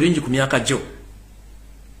ebikolwa birungi ku myaka gyo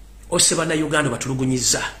ose bannayuganda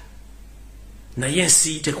batulugunyizza naye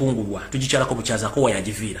ensi tekungulwa tugikyalako bukyazaako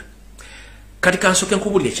wayagiviira kati kansooke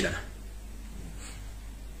nkubulira ekirala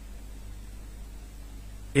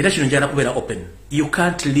era kino njala kubeera open. You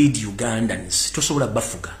can't lead Ugandans tosobola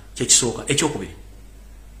bafuga kyekisooka. Ekyokubiri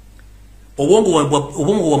obwongo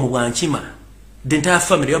bwa mubwankima the entire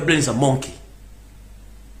family your brains are monkey.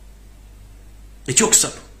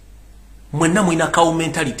 Ekyokusatu mwenna mwina cow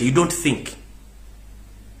mentality, you don't think.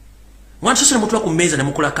 Mwantu sasa mutwa ku meza ne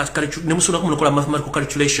mukola ne musula ku mukola mathematical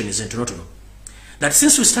calculations into notono that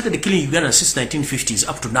since we started killing Ugandans since 1950s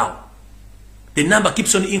up to now the number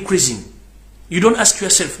keeps on increasing. You don't ask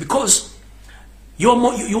yourself because your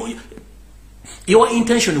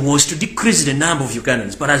intention was to decrease the number of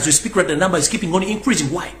Ugandans, but as you speak right, the number is keeping on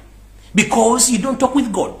increasing. Why? Because you don't talk with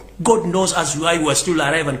God. God knows as why you are still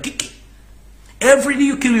alive and kicking. Every day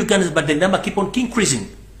you kill Ugandans, but the number keep on increasing.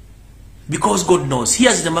 Because God knows.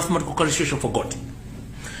 Here's the mathematical calculation for God.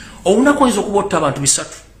 Ounakoyinza okubotta abantu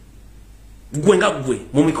bisatu. Gwe nga gwe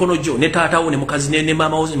mu mikono gyo ne taatawo ne mukazi ne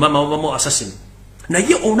mama assassin.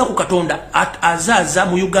 Naye olunaku Katonda azaaza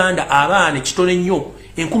mu Uganda abaana ekitone nnyo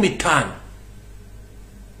 5000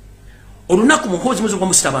 olunaku Muhoozi mwezi gwa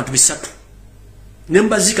abantu 3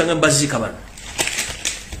 nembazika nga mbazika bano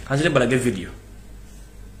kanzire balage video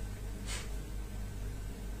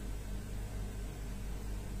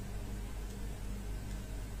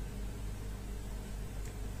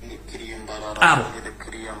abo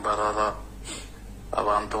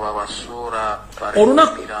abantu babasura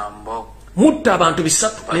olunaku mutta abantu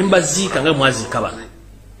 3 nembazika nga mwazika bano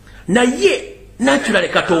naye naturally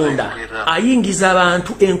Katonda ayingiza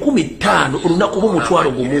abantu 5000 olunaku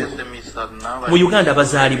b'omutwalo gumu mu Uganda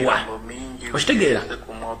bazaalibwa okitegeera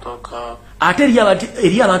ate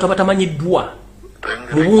eri abantu abatamanyiddwa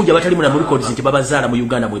mu bungi abatali mu records nti babazaala mu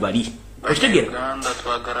Uganda mwe bali okitegeera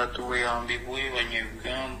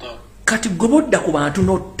kati gobodda ku bantu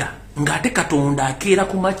notta ng'ate Katonda akeera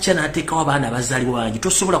ku makya n'ateekawo abaana bazaalibwa bangi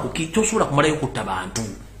tosobola kumalayo kutta bantu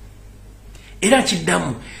era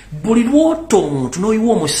kiddamu buli lwota omuntu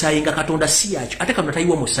n'oyiwa omusaayi nga Katonda si yakyo ate Katonda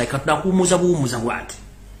tayiwa omusaayi Katonda akuwumuza buwumuza bwati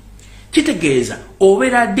kitegeeza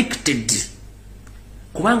obeera addicted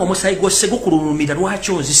kubanga omusaayi gwose gukulumira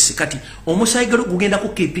lwaki onzise kati omusaayi gugenda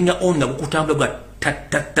kukeepinga on nga gukutambula gwa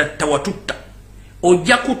tawatutta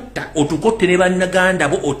ojja kutta otukotte ne bannaganda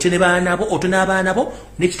bo otte ne baana bo otte n'abaana bo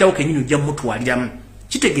n'ekitabo kennyini ojja mutwaliramu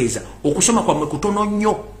kitegeeza okusoma kwammwe kutono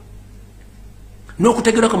nnyo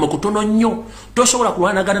n'okutegeera kwammwe kutono nnyo tosobola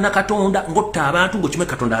kulwanagana na Katonda ng'otta abantu ng'okimwe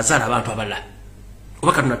Katonda azaala abantu abalala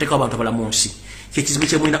oba Katonda ateekawo abantu abala mu nsi kyekizibu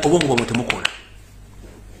kyemulina obwongo bwamwe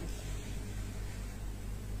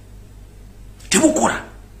temukola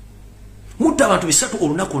mutta abantu 3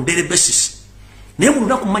 olunaku ndere basis naye mu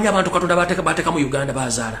lunaku mmanya abantu Katonda bateeka mu Uganda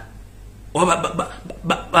bazaala oba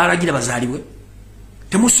balagira bazaaliwe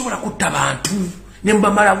temusobola kutta bantu ne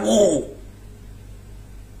mbamalawo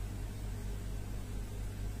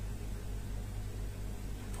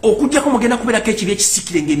okujjako mugenda kubeerako ekibi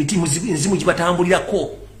ekisikire ng'emiti enzimu gibatambulirako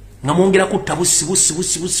nga mwongera kutta busi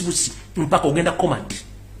mpaka ogenda komandi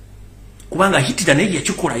kubanga Hitler naye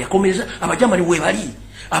yakikola yakomeza abajamani we bali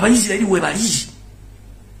abayisirairi we bali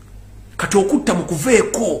kati okutta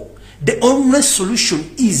mukuveeko the only solution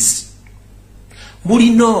is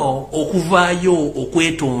mulino okuvaayo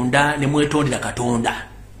okwetonda ne mwetondera Katonda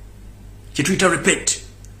kyetuyita repeat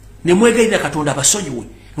ne mwegayirira Katonda abasonyiwe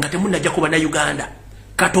nga temunnajja kuba na Uganda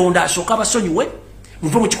Katonda asooka abasonyiwe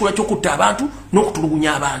muve mu kikola ky'okutta abantu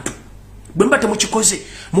n'okutulugunya abantu bwe mba temukikoze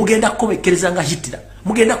mugenda kukomekereza nga Hitler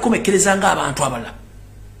mugenda kukomekereza nga abantu abalala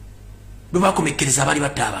bwe bakomekereza abali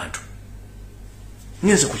batta abantu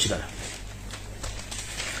ngenze ku kirala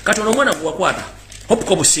Katonda omwana gwakwata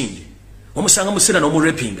hopuko busingi omusanga musira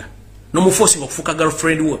n'omurepinga n'omuforcing okufuuka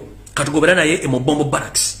girlfriend we katugobera naye mu bombo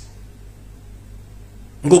barracks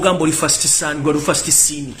ng'ogamba oli first son gwe first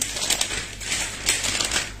sin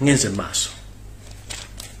ngenze maaso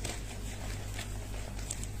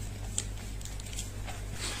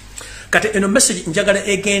kati eno message njagala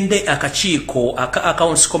egende akakiiko aka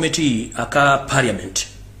accounts committee aka parliament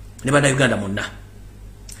ne bana Uganda monna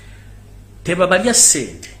tebabalya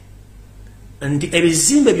ssente ndi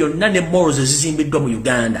ebizimbe byonna ne malls ezizimbiddwa mu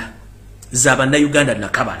Uganda z'abana Uganda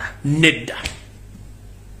nakabala nedda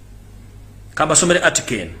kabasomere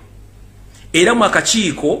article era mu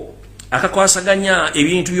akakiiko akakwasaganya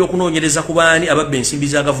ebintu by'okunoonyereza ku baani ababba ensimbi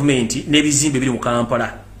za gavumenti n'ebizimbe biri mu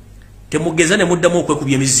Kampala temugeza ne muddamu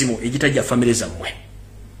okwekubya emizimu egitajja famire zammwe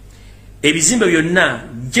ebizimbe byonna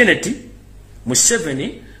Janet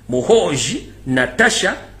Museveni Muhoozi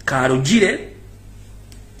Natasha Karugire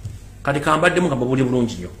kati kambaddemu nga mbabuli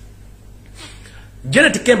bulungi nnyo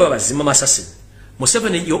Janet Kemba bazima masasi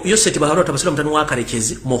Museveni Yoseti baharwa tabasula mutanu wa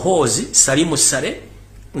Karekezi Muhoozi Salimu Sare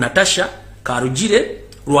Natasha Karugire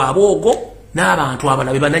Lwabogo n'abantu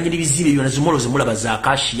abalabe bananyiri bizimbe byonna zimolo zimulaba za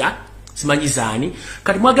Akashia simanyizani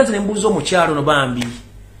kati mwagaza nembuzo mu kyalo no bambi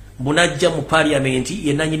mbunajja mu parliament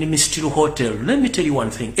yenanyini Mystery Hotel. Let me tell you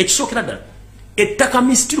one thing, ekisokera ddala ettaka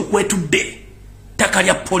Mystery kwetudde ttaka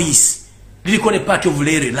lya police liliko ne part of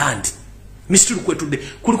Lere land Mystery kwetudde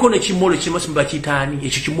kuliko ne kimolo kimasimba kitani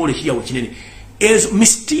ekyo kimolo kiyawo kinene ezo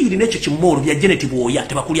Mystery n'ekyo kimolo bya Janet Bwoya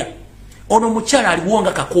tebakulya ono mukyala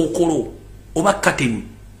aliwonga kakokolo oba kateni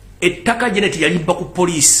ettaka Janet yalimba ku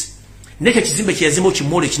police nekyo kizimbe kyazimba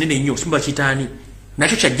kimole kinene nnyo simba kitani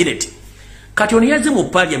nakyo kya Janet kati ono yazze mu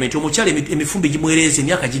parliament omukyala emifumbi gimwereze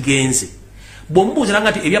emyaka gigenze bombuuza nanga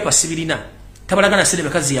ati ebyapa sibirina tabalagana sere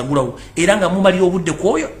bakazi yagulawo era nga mumalira obudde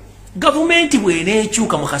kwoyo gavumenti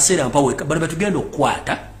bweneekyuka mu kaseera mpaweka bali batugenda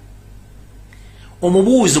okukwata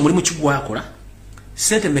omubuuzo mulimu kigwakola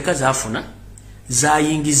sente mmeka zaafuna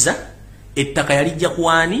zayingiza ettaka yalijja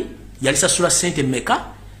kuwani yalisasula sente mmeka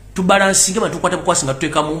tubalansinge batukwata bukwasi nga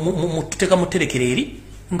tuteeka mu terekereri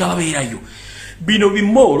nga babeerayo. Bino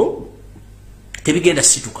bimolo tebigenda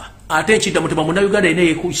situka. Ate ekidda mutema Munnayuganda yenna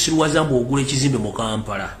yeekusiruwaza mbu ogula ekizimbe mu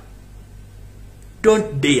Kampala.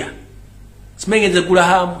 Don't dare. Simanyi ngenze gula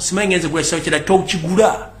hamu, simanyi ngenze gula kisawo kirala,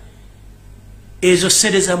 tokigula. Ezo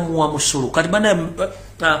ssente zamuwa musolo. Kati bana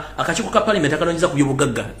akakiiko ka Parliament akanonyeza ku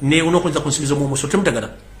byobugagga ne onookunza ku nsimbi z'omu musolo temutagala.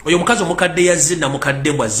 Oyo omukazi omukadde yazze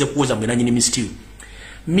namukadde mbw azze kuwoza mwe nannyini Mistil.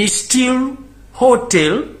 Mistil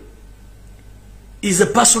Hotel is a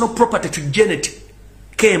personal property to Janet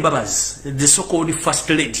Kembabaz, the so-called First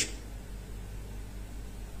Lady.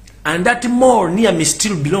 And that mall near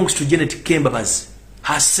Mistil belongs to Janet Kembabaz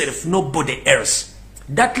herself, nobody else.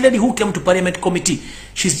 That lady who came to Parliament Committee,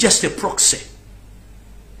 she's just a proxy.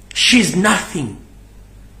 She's nothing.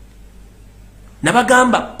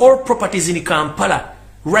 Nabagamba, all properties in Kampala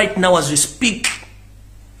right now as we speak,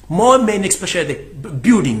 more men, especially the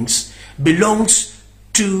buildings, belongs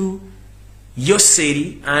to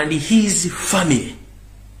Yoseri and his family.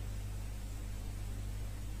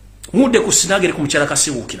 Mude kusinagere ku mukyala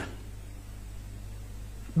Kasiwukira.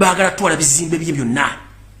 Baagala twala bizimbe bye byonna.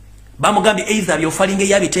 Bamugambye either byofalinge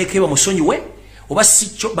yabiteekebwa musonyiwe oba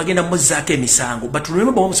sikyo bagenda muzaako emisango. But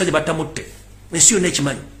remember omusajja batamutte. Ensi yonna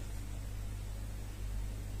ekimanyi.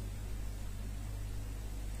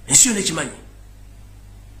 Ensi yonna ekimanyi.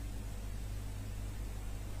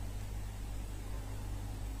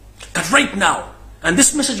 But right now, and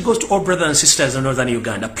this message goes to all brothers and sisters in northern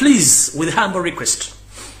Uganda, please, with humble request,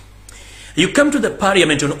 you come to the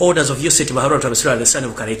Parliament on orders of Yoseti Baharot Abasura, the son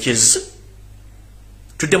of ARKRICH,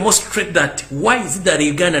 to demonstrate that why is it that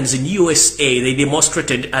the Ugandans in USA, they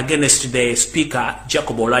demonstrated against the Speaker,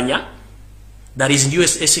 Jacob Olanya, that is in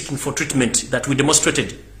USA seeking for treatment, that we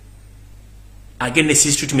demonstrated against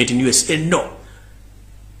his treatment in USA? No.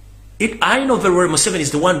 I know very well Museveni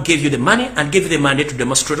is the one who gave you the money and gave you the mandate to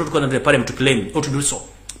demonstrate or to go to the Parliament to claim or to do so.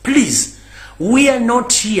 Please, we are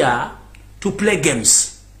not here to play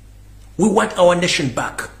games. We want our nation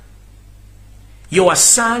back. Your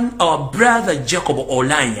son, our brother Jacob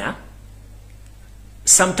Olanya,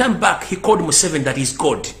 sometime back he called Museveni that he's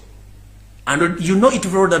God. And you know it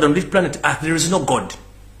very well that on this planet Earth there is no God.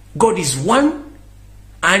 God is one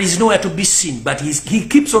and is nowhere to be seen, but he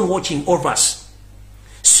keeps on watching over us.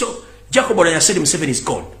 So Jacob Olanya said Museveni is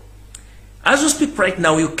God. As we speak right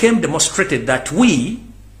now, you came demonstrated that we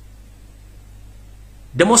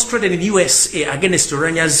demonstrated in USA against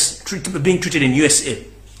Olanya's being treated in USA.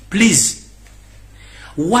 Please,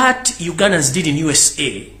 what Ugandans did in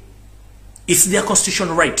USA is their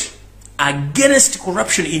constitutional right against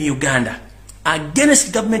corruption in Uganda,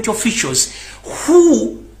 against government officials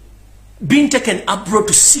who being taken abroad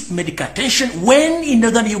to seek medical attention when in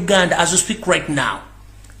northern Uganda, as we speak right now,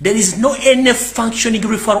 there is no any functioning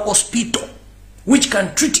referral hospital which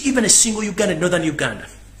can treat even a single Ugandan in northern Uganda.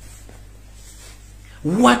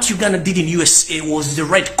 What Uganda did in USA was the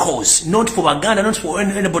right cause, not for Uganda, not for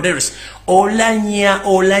anybody else.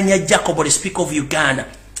 Olanya Jacob, the Speaker of Uganda,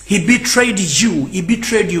 he betrayed you, he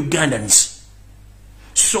betrayed Ugandans.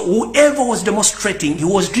 So whoever was demonstrating, he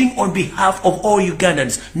was doing on behalf of all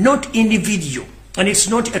Ugandans, not individual. And it's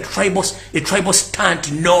not a tribal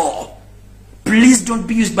stunt, no. Please don't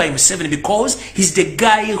be used by Museveni because he's the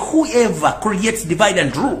guy whoever creates divide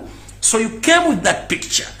and rule. So you came with that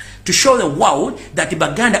picture to show the world that the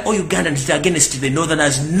Baganda or Ugandans is against the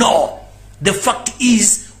Northerners. No. The fact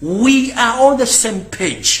is, we are on the same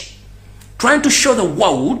page. Trying to show the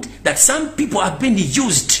world that some people have been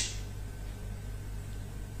used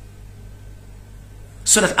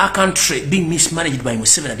so that our country being mismanaged by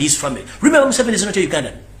Museveni and his family. Remember, Museveni is not a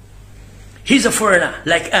Ugandan. He's a foreigner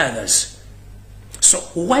like others. So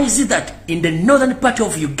why is it that in the northern part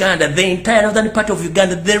of Uganda, the entire northern part of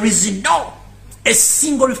Uganda, there is no a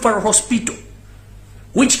single referral hospital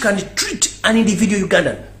which can treat an individual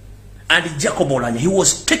Ugandan? And Jacob Olanya, he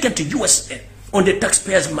was taken to USA on the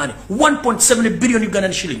taxpayers' money, 1.7 billion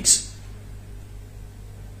Ugandan shillings.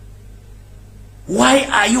 Why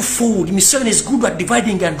are you fooled? Museveni is good at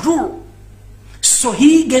dividing and rule. So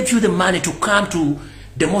he gave you the money to come to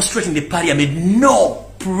demonstrate in the Parliament. No.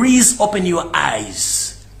 Please open your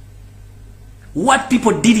eyes. What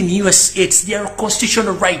people did in the US, it's their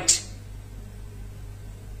constitutional right.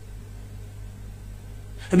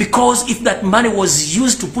 Because if that money was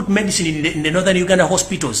used to put medicine in the northern Uganda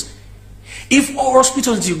hospitals, if all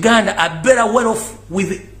hospitals in Uganda are better well off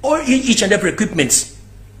with all each and every equipment,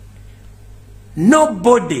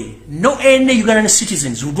 nobody, no any Ugandan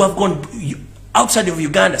citizens would have gone outside of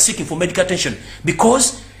Uganda seeking for medical attention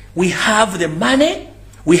because we have the money.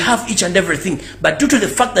 We have each and everything, but due to the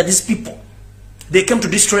fact that these people, They came to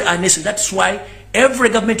destroy our nation. That's why every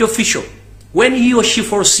government official, when he or she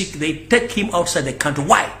falls sick, they take him outside the country.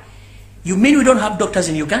 Why? You mean we don't have doctors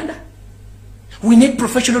in Uganda? We need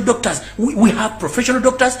professional doctors. We have professional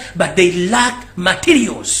doctors, but they lack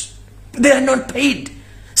materials. They are not paid.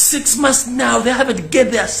 6 months now, they haven't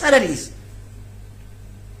get their salaries.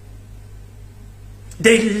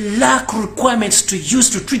 They lack requirements to use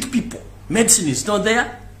to treat people. Medicine is not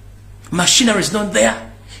there. Machinery is not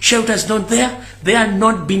there. Shelter is not there. They are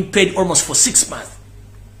not being paid almost for 6 months.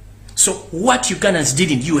 So what Ugandans did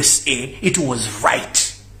in USA, it was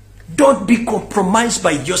right. Don't be compromised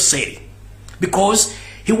by your say. Because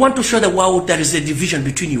he wants to show the world there is a division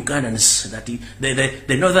between Ugandans. That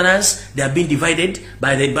the Northerners, they are being divided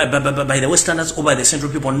by the Westerners or by the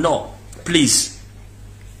Central people. No, please.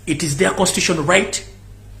 It is their constitutional right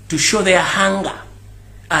to show their hunger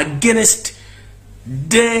against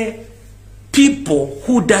the people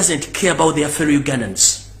who doesn't care about their fellow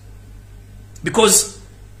Ugandans. Because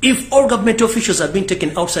if all government officials are being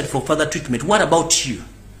taken outside for further treatment, what about you?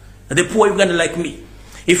 The poor Ugandan like me.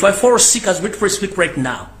 If I fall sick as we speak right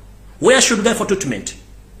now, where should I go for treatment?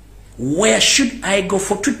 Where should I go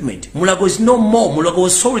for treatment? Mulago is no more. Mulago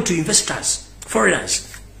is sold to investors, foreigners.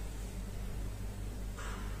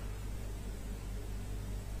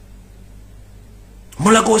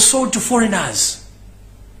 Mulago is sold to foreigners.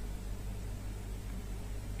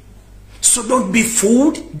 So don't be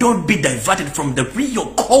fooled. Don't be diverted from the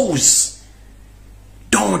real cause.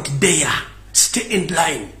 Don't dare. Stay in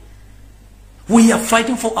line. We are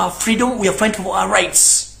fighting for our freedom. We are fighting for our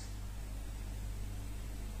rights.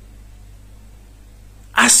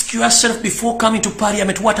 Ask yourself before coming to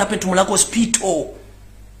Parliament what happened to Mulago Hospital.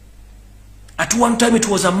 At one time it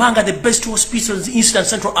was among the best hospitals in East and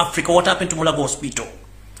Central Africa. What happened to Mulago Hospital?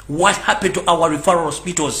 What happened to our referral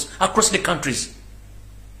hospitals across the countries?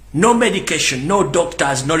 No medication, no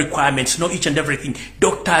doctors, no requirements, no each and everything.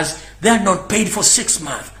 Doctors, they are not paid for 6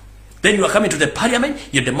 months. Then you are coming to the Parliament,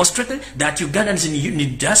 you demonstrated that Ugandans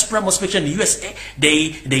in diaspora, most especially in the USA,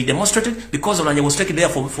 they demonstrated because Olanya was taken there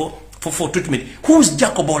for treatment. Who's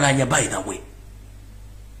Jacob Olanya, by the way?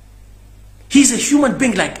 He's a human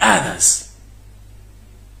being like others.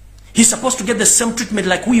 He's supposed to get the same treatment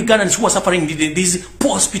like we Ugandans who are suffering in these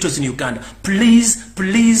poor hospitals in Uganda. Please,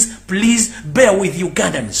 please, please bear with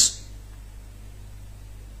Ugandans.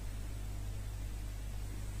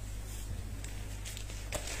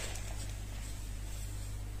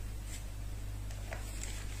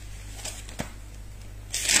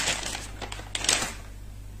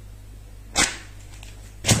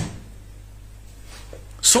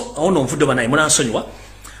 So, ono mfudo banayi munansonyiwa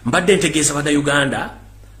mbadde ntegeeza bada Uganda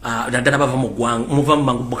naddala bava muva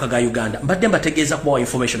mu mbuga ga Uganda mbadde mbategeeza kubawa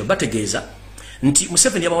information bategeeza nti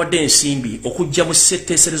Museveni yabawadde ensimbi okujja mu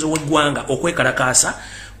ssetteeserezo w'eggwanga okwekalakaasa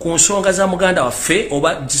ku nsonga za muganda waffe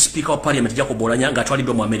oba Speaker wa Parliament Jacob Oulanyah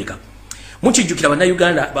ng'atwaliddwa mu America. Mukijjukira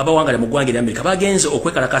bannayuganda babawangala mu ggwanga erya America bagenze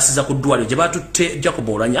okwekalakaasiza ku ddwaliro gye batutte Jacob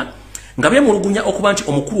Oulanyah nga beemulugunya okuba nti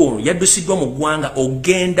omukulu ono yaddusiddwa mu ggwanga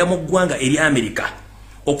ogenda mu ggwanga erya America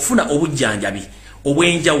okufuna obujjanjabi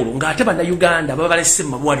obwenjawulo ng'ate bannayuganda baba balese mu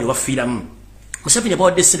malwaliro bafiiramu. Museveni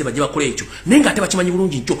yabawadde ssente bajje bakole ekyo naye ng'ate bakimanyi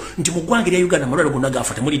bulungi ntyo nti mu ggwanga erya Uganda amalwaliro gonna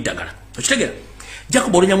gaafa temuli ddagala. Okitegeera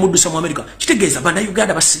Jacob Oulanyah muddusa mu America kitegeeza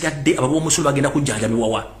bannayuganda basigadde abab'omusolo bagenda kujjanjabibwa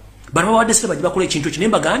wa bano babawadde ssente bajje bakole ekintu ekyo naye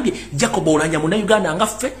mbagambye Jacob Oulanyah munnayuganda nga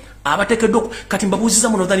ffe abateekeddwa kati mbabuuziza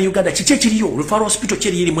mu Northern Uganda kiki ekiriyo referral hospital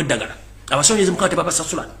kyeri erimu eddagala abasonyeze mukate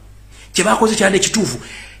babasasula kye bakoze kyadde ekituufu.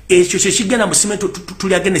 To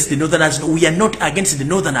against the Northerners. We are not against the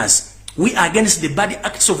Northerners. We are against the bad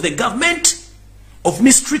acts of the government of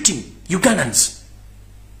mistreating Ugandans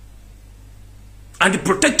and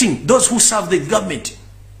protecting those who serve the government.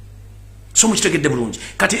 So much to get the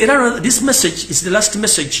Burundi. This message is the last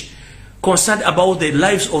message concerned about the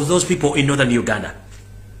lives of those people in northern Uganda.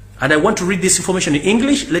 And I want to read this information in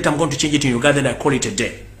English. Later I'm going to change it in Uganda and I call it a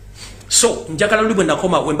day. So, njagala luli bwe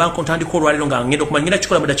nakoma wemba nkontandika olwaliro nga ngenda okumanyira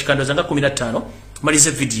kikola mu dakika zanga 15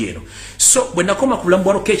 malize video eno. So, bwe nakoma ku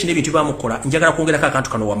Lumbuye ARKRICH n'ebintu bamukola njagala kwongerako akantu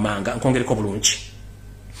kano wammanga nkongereko bulungi.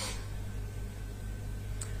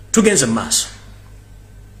 Tugenze mu maaso.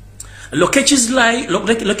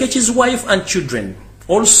 Lokech's wife and children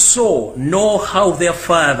also know how their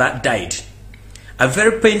father died. A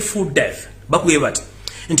very painful death. Bakuye bati.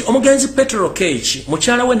 Nti omugenzi Petro Lokech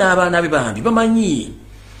mukyala we n'abaana be bambi bamanyi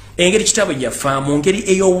engeri kitabo yafa mu ngeri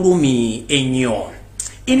ey'obulumi ennyo.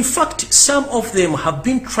 In fact, some of them have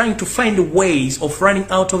been trying to find ways of running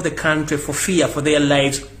out of the country for fear for their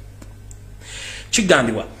lives.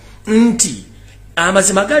 Kigambibwa nti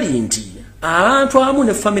amazima gali nti abantu amu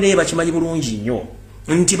ne family ye bakimanyi bulungi nnyo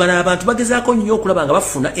nti bana abantu bagezaako nnyo okulaba nga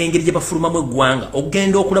bafuna engeri gye bafulumamu eggwanga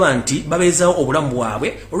okugenda okulaba nti babeezawo obulamu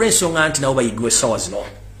bwabwe olw'ensonga nti nabo bayigiwe essaawa zino.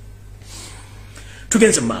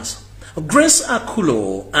 Tugenze mu maaso. Grace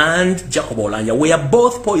Akulo and Jacob Olanya were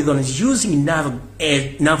both poisoned using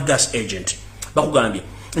nerve gas agent. Bakugambye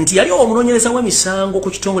nti yali omunonyereza w'emisango ku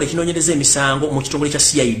kitongole kinonyereza emisango mu kitongole kya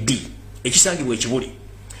CID ekisangibwa ekibuli.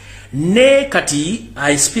 Ne kati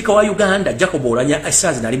speaker wa Uganda Jacob Olanya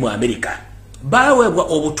asazi nali mu America. Baweebwa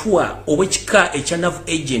obutwa obw'ekika ekya nerve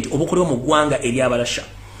agent obukolewa mu ggwanga eri abalasha.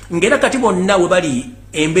 Ngera kati bonna we bali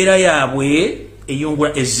embeera yaabwe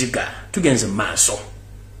eyongula ezziga. Tugenze mu maaso.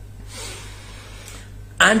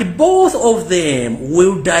 And both of them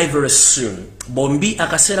will die very soon. Bombi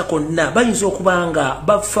akaseera konna bayinza okubanga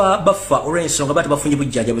bafa olw'ensonga bati bafunye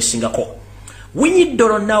bujjanja busingako.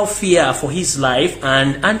 Winyidolo now fear for his life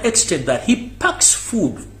and unexpected that he packs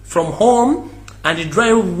food from home and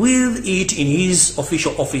drive with it in his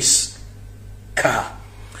official office car.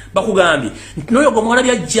 Bakugambye noyo gomwana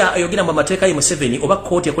byajja ayogera mu mateeka ye Museveni oba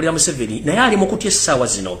kooti ekolera Museveni naye ali mu kutya essaawa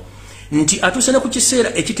zino. Nti atusene ku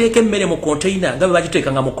kiseera ekiteeka emmere mu container nga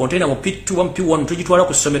bagiteekanga mu container mu P2 mu P1 tugitwala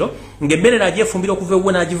ku ssomero ng'emmere n'agyefumbira okuva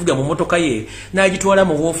ewe n'agivuga mu motoka ye n'agitwala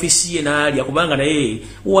mu ofiisi ye n'alya kubanga naye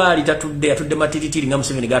waali atudde matiritiri nga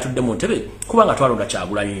Museveni g'atudde mu ntebe kubanga twalonda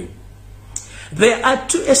Kyagulanyi. There are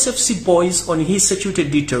 2 SFC boys on his security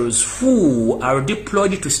details who are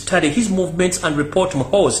deployed to study his movements and report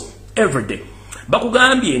Muhoozi every day.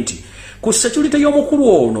 Bakugambye nti ku security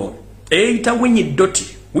y'omukulu ono eyita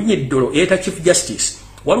Winyidolo eta Chief Justice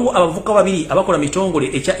waliwo abavuka babiri abakola mitongole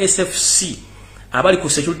ekya SFC abali ku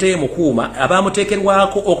security mukuuma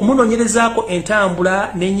abamuteekerwako okumunonyerezaako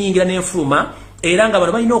entambula n'ennyingira n'enfuluma era nga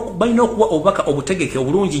bano balina okuwa obubaka obutegeke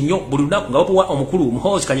obulungi nnyo buli lunaku nga babuwa omukulu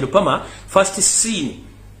Muhoozi Kanyirupama first scene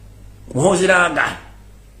Muhoozi Langa.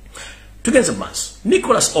 Tugenze maaso.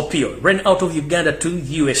 Nicholas Opio ran out of Uganda to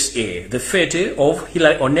USA. The fate of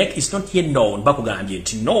Hilary Onek is not yet known. Bakugambye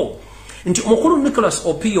nti no. Nti omukulu Nicholas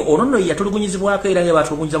Opio onono yatulugunyizibwako era nga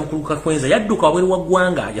batulugunyiza mukulu Kakwenza yadduka wabweru wa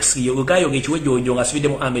ggwanga yasiyogayoga ekiwejjoojo ng'asibidde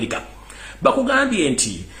mu America. Bakugambye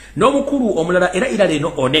nti n'omukulu omulala era Hilary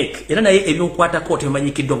Onek era naye ebyomukwatako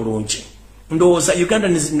tebimanyikiddwa bulungi. Ndowooza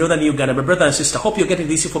Ugandans in northern Uganda, my brother and sister, hope you're getting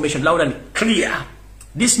this information loud and clear.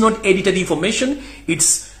 This is not edited information,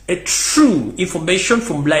 it's a true information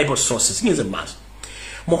from reliable sources. Here's a mass.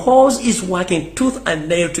 Muhoozi is working tooth and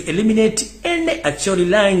nail to eliminate any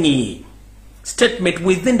Acholilangi statement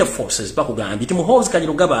within the forces. Bakugambye nti Muhoozi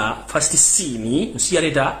Kanyirugaba first scene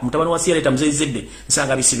nsiyaleta mutabani wa siyaleta mzeyizedde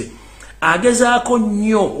nsanga bisibe agezaako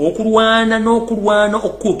nnyo okulwana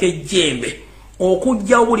okukuuka ejjembe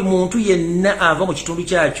okujjawo buli muntu yenna ava mu kitundu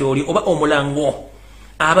kyakyoli oba omulango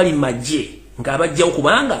abali majje ng'abajjawo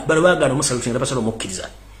kubanga bano baagana omusalutinga basala omukkiriza.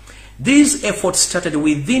 These efforts started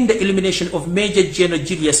within the elimination of Major General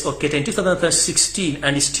Julius Oketa in 2016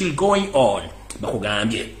 and is still going on.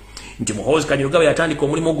 Bakugambye nti Muhoozi Kanyirugaba yatandika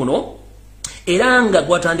omulimu guno era nga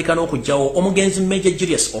gwatandika n'okujjawo omugenzi Major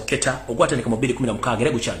Julius Oketa ogwatandika mu 2016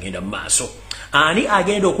 era gukyagenda mu maaso. Ani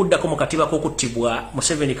agenda okuddako mu katiba k'okuttibwa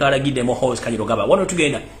Museveni kalagidde Muhoozi Kanyirugaba. Wano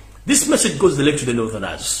tugenda. This message goes direct to the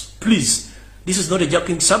Northerners. Please, this is not a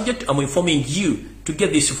joking subject. I'm informing you to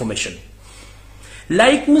get this information.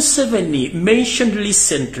 Like Museveni mentioned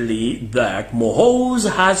recently that Muhoozi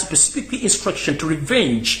has specific instruction to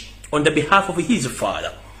revenge on the behalf of his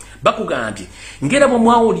father. Bakugambye ngera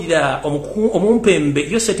bw'omwawulira omumpembe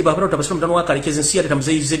Yoseti Babarota basira mutano wa ARKRICH ensiyaleta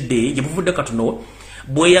muzeyizedde gye buvudde katono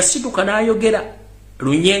bwe yasituka n'ayogera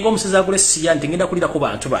lunyengo omusezi agula essiya nti ngenda kulirako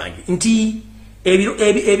bantu bange nti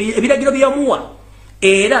ebiragiro byamuwa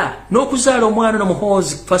era n'okuzaala omwana no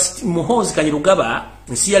Muhoozi Kanyirugaba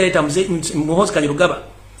nsiyaleta Muhoozi Kanyirugaba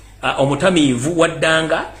omutamiivu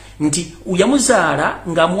waddanga nti uyamuzaala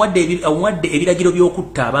ng'amuwadde ebiragiro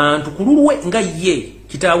by'okutta abantu ku lulwe nga ye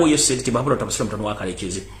kitaawe Yoseti Babarota basira mutano wa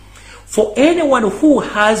ARKRICH. For anyone who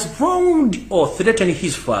has wronged or threatened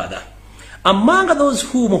his father, among those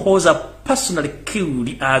who Muhoozi personally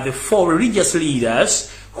killed are the 4 religious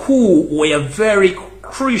leaders who were very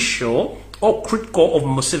crucial or critical of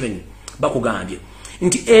Museveni. Bakugambye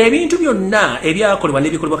nti ebintu byonna ebyakolebwa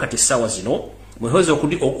n'ebikolebwa kati essaawa zino Muhoozi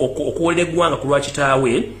okuwolera eggwanga ku lwa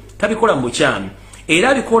kitaawe tabikola mu bukyami era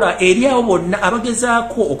abikola eri abo bonna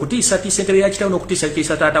abagezaako okutiisatiisa entebe ya kitaawe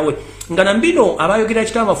n'okutiisatiisa taatawe nga na mbino abayogerera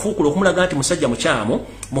kitaawe amafuukula okumulaga nti musajja mukyamu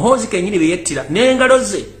Muhoozi kennyini bye yettira n'engalo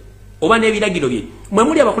ze oba n'ebiragiro bye mwe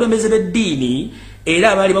muli abakulembeze b'eddiini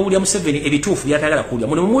era abaali bawulira Museveni ebituufu byatayagala kuwulira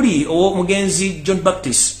mwe muli omugenzi John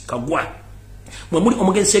Baptist Kagwa mwe muli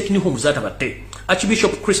omugenzi Sekinihu Muzatabatte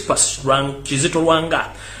Archbishop Crispus Kizito Lwanga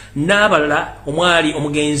n'abalala omwali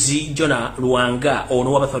omugenzi Jona Luwanga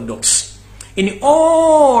ono w'Aborthodox. In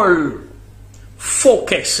all 4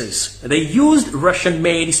 cases, they used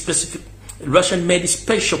Russian-made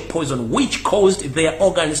special poison which caused their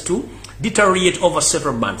organs to deteriorate over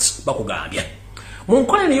several months. Bakugambye.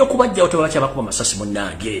 Munkola ne yokubajja otebacha bakuba masasi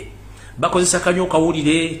munnange. Bakozesa kanyo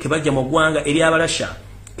kawulire kebajja mu ggwanga eri abalasha.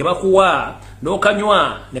 Kebakuwa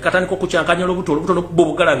n'okanywa ne katandika okucankanya olubuto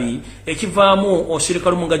n'obugalabi ekivaamu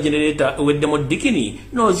osirikale munga generator weddemu dikini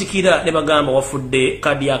n'ozikira ne bagamba wafudde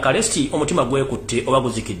cardiac arrest omutima gwekutte oba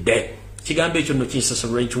guzikidde. Kigambo ekyo nno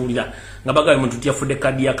kinsasulira ekiwulira nga bagambye omuntu yafudde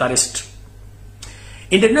cardiac arrest.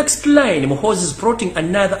 In the next line, Muhoozi is plotting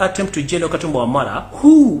another attempt to General Katumba Wamala,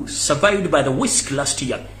 who survived by the whisk last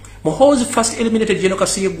year. Muhoozi first eliminated General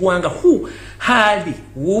Kasirye Gwanga, who had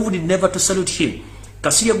vowed never to salute him.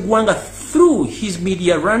 Kasirye Gwanga, through his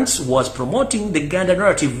media runs, was promoting the Ganda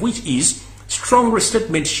narrative, which is strong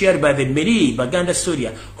statement shared by the Meri Baganda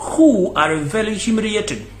Surya, who are very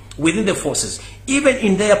humiliated within the forces. Even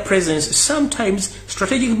in their presence, sometimes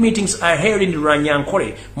strategic meetings are held in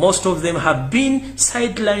Ranyankore. Most of them have been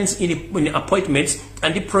sidelines in appointments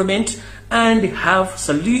and deployment and have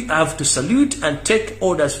to salute and take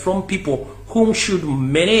orders from people whom should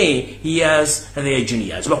many years their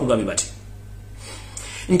juniors.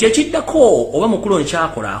 Nti ekiddako oba mukulu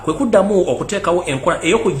nkyakola kwe kuddamu okuteekawo enkola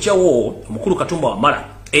ey'okugyawo omukulu Katumba Wamala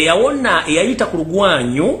eyawonna eyayita ku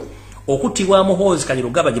lugwanyu okuttibwa Muhoozi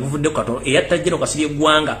Kanyirugaba gye buvudde ku katono eyatta General Kasirye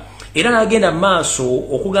Gwanga era n'agenda maaso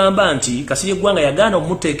okugamba nti Kasirye Gwanga yagaana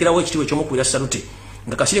okumuteekerawo ekitiibwa eky'omukubira salute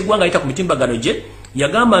nga Kasirye Gwanga ayita ku mitimbagano gye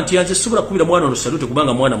yagamba nti yanze sobola kubira mwana ono salute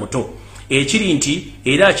kubanga mwana muto ekiri nti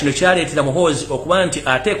era kino kyaleetera Muhoozi okuba nti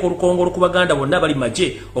ateeka olukongo olukubaganda bonna bali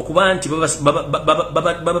magye okuba nti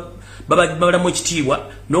babalamu ekitiibwa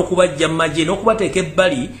n'okubajja mu magye n'okubateeka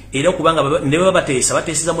ebbali era okubanga ne baba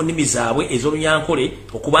bateeseza mu nnimi zaabwe ez'Olunyankole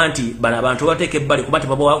okuba nti bano abantu babateeka ebbali kuba nti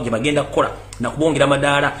babawa gye bagenda kukola nakubongera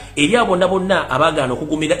amadaala eri abo bonna abaagaana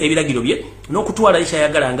okugumira ebiragiro bye n'okutwala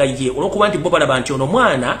ekyayagala nga ye olw'okuba nti bo balaba nti ono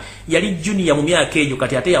mwana yali junior mu myaka egyo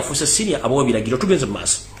kati ate yafuuse senior abawa ebiragiro. Tugenze mu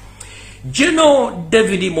maaso. General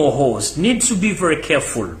David Muhoozi needs to be very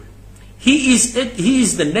careful. He is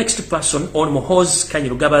the next person on Muhoozi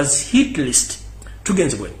Kanyirugab's hit list.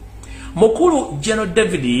 Tugenzibwe. Mukulu General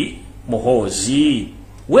David Muhoozi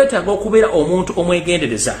wetaaga okubeera omuntu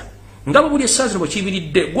omwegendereza. Ngabo buli essaazi bwe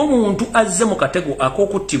kibiridde gw'omuntu azze mu katego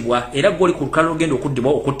ak'okuttibwa era gw'oli ku lukalala lugenda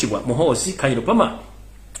okuttibwa Muhoozi Kanyirugaba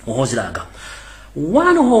Muhoozi Langa.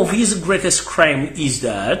 One of his greatest crime is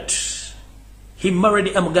that he married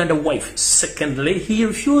a Muganda wife. Secondly, he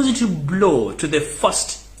refused to blow to the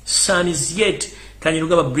first son, is yet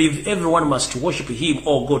Kanyirugaba believe everyone must worship him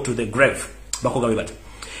or go to the grave. Bakogabe bati.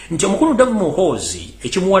 Nti omukulu David Muhoozi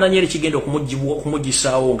ekimuwananye eri kigenda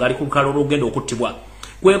okumugisaawo ng'ali ku lukalala olugenda okuttibwa.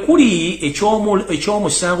 Kwe kuli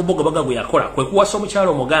ekyomusango Bogabaga gwe yakola kwe kuwasa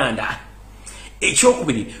omukyalo Omuganda.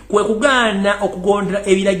 Ekyokubiri kwe kugaana okugondera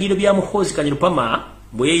ebiragiro bya Muhoozi Kanyirugaba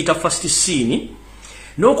bwe yeeyita first scene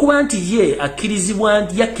n'okuba nti ye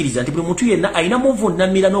yakkiriza nti buli muntu yenna alina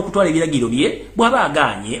muvunnamira n'okutwala ebiragiro bye bw'aba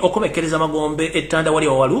agaanye okubekereza amagombe ettanda wali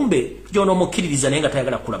Walumbe gy'onoomukkiririza naye nga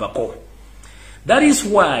tayagala kulabako. That is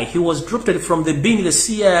why he was dropped from being the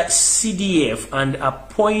CDF and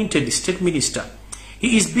appointed state minister.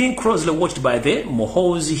 He is being closely watched by the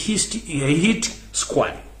Muhoozi hit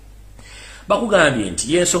squad. Bakugambye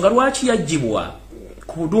nti y'ensonga lwaki yaggyibwa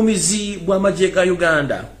ku buduumizi bw'amagye ga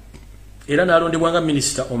Uganda era n'alondebwa nga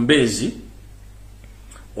minisita ombezi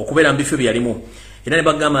okubeera mu bifo bye yalimu era ne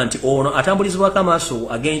bagamba nti ono atambulizibwako amaaso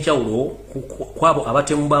ag'enjawulo kwabo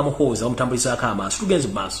abatemu ba Muhoozi bamutambulizaako amaaso. Tugenze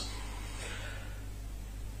mu maaso.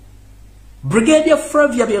 Brigadier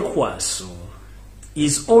Flavia Byekwaso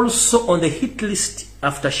is also on the hit list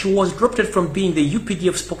after she was dropped from being the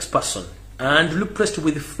UPDF spokesperson and replaced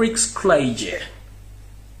with Frix Klaije.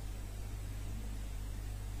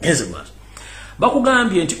 Genze mu maaso.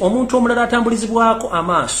 Bakugambye nti omuntu omulala atambulizibwako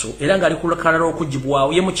amaaso era ng'ali ku lukalala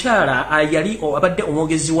okuggibwawo ye mukyala yali abadde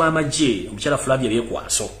omwogezi w'amagye omukyala Flavia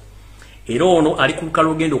Byekwaso era ono ali ku lukalala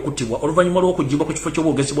olugenda okuttibwa oluvannyuma lw'okuggibwa ku kifo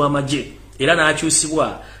ky'obwogezi bw'amagye era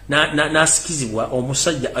n'akyusibwa n'asikizibwa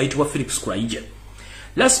omusajja ayitibwa Felix Kulaije.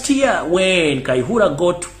 Last year when Kaihura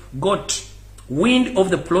got wind of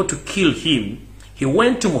the plot to kill him, he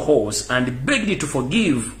went to Muhoozi and begged to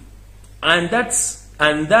forgive and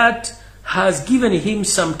that has given him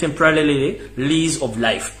some temporary lease of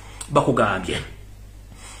life. Bakugambye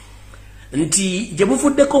nti gye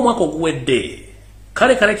buvuddeko omwaka oguwedde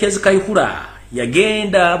kale Kezi Kaihura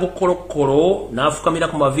yagenda bukolokolo n'afukamira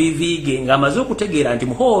ku mavivi ge ng'amaze okutegeera nti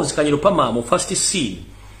Muhoozi Kanyirugaba mu first scene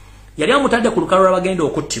yali amutadde ku lukalala lw'abagenda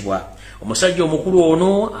okuttibwa. Omusajja omukulu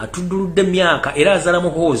ono atudduludde emyaka era azaala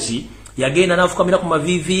Muhoozi yagenda n'afukamira ku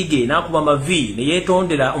maviivi ge n'akuba amavi ne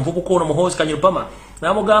yeetondera omuvubuka ono Muhoozi Kanyolupama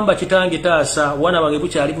n'amugamba kitange taasa wana bange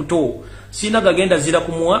bukyali buto sina gagenda zira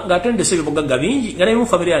kumuwa ng'atendese ebibugagga bingi nga n'ebimu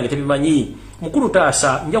famire yange tebimanyi mukulu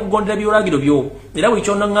taasa nja kugondera byolagiro byo era buli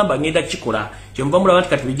kyonna ngamba ngenda kikola kyemuva mulaba nti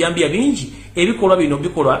kati bijambiya bingi ebikolwa bino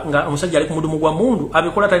bikolwa nga omusajja ali ku mudumu gwa mundu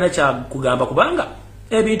abikola talina kyakugamba kubanga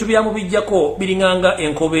ebintu byamubijjako biringanga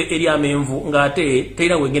enkobe eri amenvu ng'ate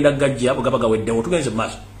terina wegenda gajja bwe gaba gaweddewo tugenze mu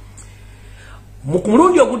maaso. Mu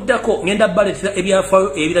mulundi oguddako ngenda baletera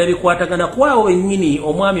ebyafaayo ebirala bikwatagana kwawo bennyini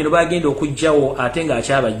omwami ono bagenda okujjawo ate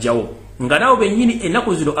ng'akyabajjawo nga naawo bennyini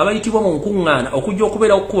ennaku zino abayitibwa mu nkuŋŋaana okujja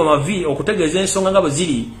okubeera okukuba amavi okutegeeza ensonga nga bwe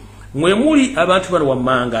ziri mwe muli abantu bano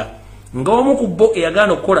wammanga nga omu ku bo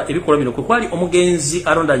eyagaana okukola ebikolwa bino kwe kwali omugenzi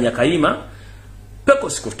alondanya Kayima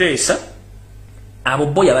Pecos Kuteesa abo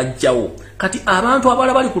bo yabajjawo kati abantu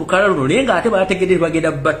abalala bali ku lukalala luno naye ng'ate bategedde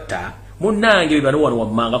bagenda batta munnange be bano wano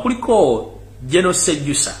wammanga kuliko Jeno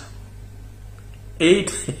Sejusa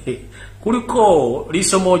kuliko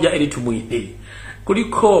Liso Moja Eritumwide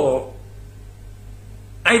kuliko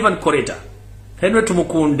Ivan Koreta Henry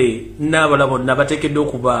Tumukunde n'abalabo nabatekedde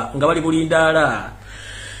okuba nga bali bulindaala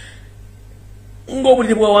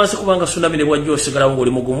ng'obuliri bwa wansi kubanga tsunami ne bwajja osigalawo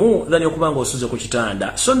ng'oli mugumu dhani okubanga osuze ku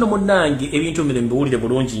kitanda so nno munnange ebintu mmere mbiwulire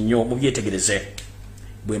bulungi nnyo mubyetegereze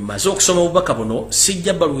bwe mmaze okusoma obubaka buno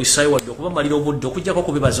sijja baluwisaayo wadde okubamalira obudde okujjako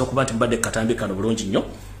kubibaza okuba nti mbadde katambi kano bulungi nnyo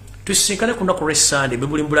tusisinkane ku nnaku lw'essande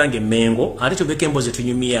bebulimbulanga emmengo ate tubeka emboozi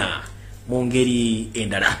tunyumya mu ngeri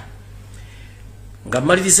endala nga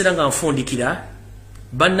mmaliriza era nga nfundikira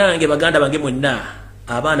bannange baganda bange mwenna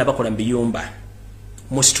abaana bakola mu biyumba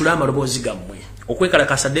musitule amaloboozi gammwe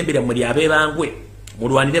okwekalakasa ddembe lyammwe lyabebangwe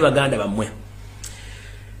mulwanire baganda bammwe.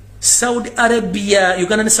 Saudi Arabia,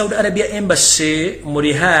 Uganda ne Saudi Arabia Embassy mu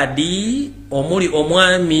Riyadh omuli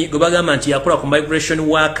omwami gwe bagamba nti yakola ku migration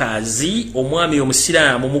workers omwami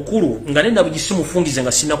omusiraamu mukulu nga nenda bugisimufungize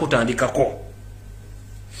nga sinna kutandikako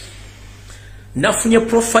nafunye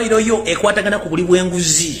profile yo ekwatagana ku buli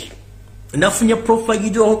bw'enguzi nafunye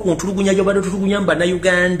profile yo ku ntulugunya gyo bado tulungunya mbana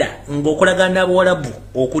Uganda ng'okolagana abawalabu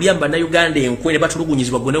okulya mbana Uganda enkwe ne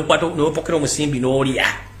batulugunyizibwa gwe n'opokera omusimbi n'olya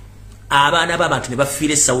abaana b'abantu ne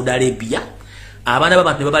bafiire Saudi Arabia abaana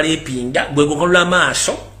b'abantu ne babalepinga gwe gukolola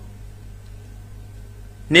maaso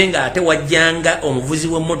nenga ate wajjanga omuvuzi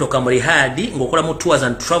w'emmotoka mu Riyadh ng'okola mu tours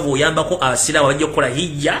and travel oyambako abasiraamu abajja okukola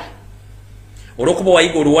hijja olw'okuba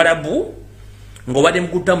wayiga oluwalabu ng'obadde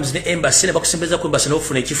mugutamuzi ne embassy ne bakusembeza ku embassy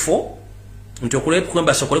n'ofuna ekifo nti okuleepu ku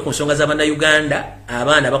embassy okole ku nsonga z'Abannayuganda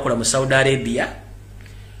abaana bakola mu Saudi Arabia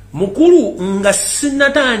mukulu nga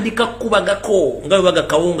sinatandika kubagako nga baga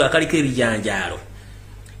kawunga akaliko ebijanjaalo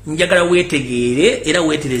njagala weetegeere era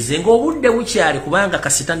weetereze ng'obudde bukyali kubanga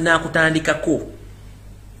kasita nakutandikako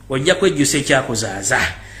ojja kwejjusa ekyakuzaaza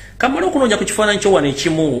kamala okunoonya ku kifaananyi ky'owano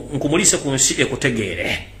ekimu nkumulise ku nsi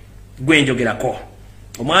ekutegeere gwe njogerako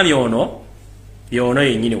omwami ono y'ono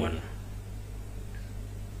yennyini wano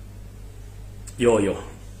yoyo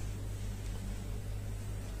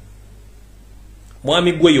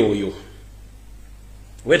mwami gwe yoyo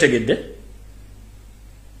weetegedde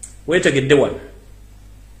wano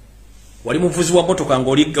wali muvuzi wa motoka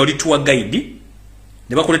ng'oli tour guide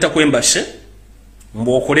ne bakuleta ku embassy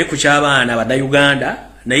mb'okole ku ky'abaana Bannayuganda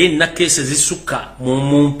naye nina keesi zisukka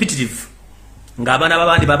mu mpitirivu ng'abaana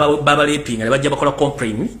b'abandi babalepinga ne bajja bakola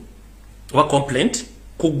complaint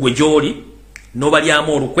ku ggwe gy'oli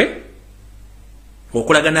n'obalyamu olukwe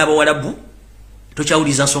ng'okulaga n'abawalabu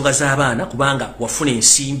tokyawuliza nsonga z'abaana kubanga wafuna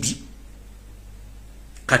ensimbi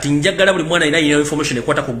kati njagala buli mwana alina information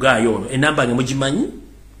ekwata ku gaayo ono enamba nge mugimanyi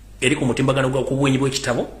eri ku mutimbagano ku bwenyi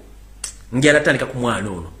bw'ekitabo njala tandika ku mwana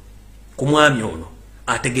ono ku mwami ono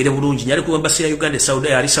ategeere bulungi nyali ku embassy ya Uganda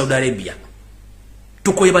Saudi Arabia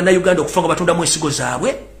tukoye Bannayuganda okufa nga batundamu ensigo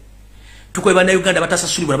zaabwe tukoye Bannayuganda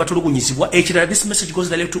batasasulibwa na batulugunyizibwa ekirala. This message goes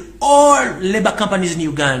direct to all labor companies in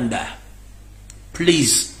Uganda.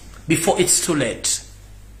 Please, before it's too late,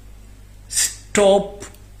 stop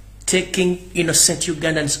taking innocent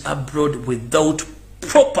Ugandans abroad without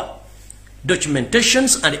proper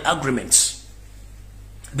documentations and agreements.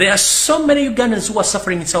 There are so many Ugandans who are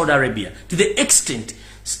suffering in Saudi Arabia to the extent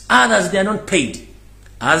others they are not paid,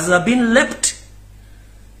 others have been left,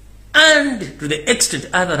 and to the extent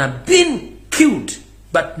others have been killed,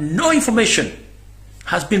 but no information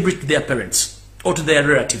has been reached to their parents or to their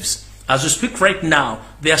relatives. As we speak right now,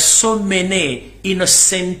 there are so many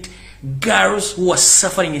innocent girls who are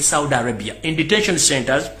suffering in Saudi Arabia in detention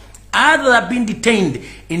centers. Others have been detained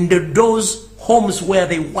in those homes where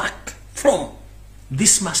they work from.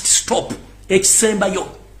 This must stop. Ekisembayo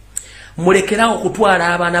mulekerawo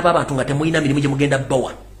okutwala abaana b'abantu nga temulina mirimu gye mugenda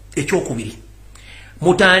bawa. Ekyokubiri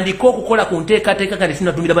mutandika okukola ku nteekateeka kati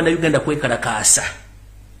tunatumira bannayuganda kwekalakaasa.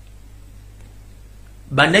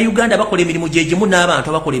 Bannayuganda bakola emirimu gye gimu n'abantu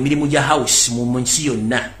abakola emirimu gya house mu nsi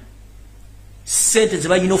yonna. Sente ze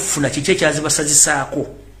balina okufuna kiki ekyazibasazisaako.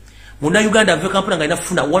 Munnayuganda ave kampala nga alina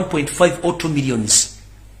kufuna 1.5 or 2 millions.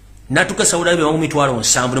 Natuka Saudi Arabia mu mitwalo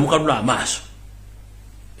 7 ne mukalula amaaso.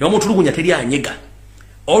 Yomutulugunya teri anyega.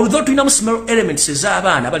 Although tulina small elements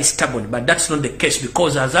ez'abaana bali stubborn, but that's not the case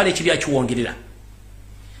because azaala ekiri akiwongerera.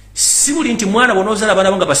 Si buli nti mwana bonoozala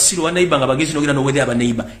abaana bo nga basiru bannayiba nga bagezi n'ogenda n'owedde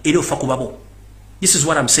abannayiba era ofa kubabo. This is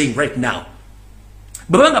what I'm saying right now.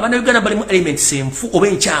 Bwe nga bannayuganda balimu elements enfu oba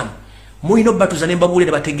enkyamu mulina obbatuza ne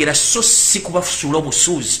mbabuulire bategeera so si kubafusuula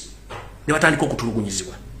obusuuzi ne batandika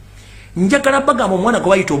okutulugunyizibwa. Njagala bagamba omwana gwe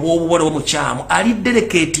bayita obw'obuwala omukyamu ali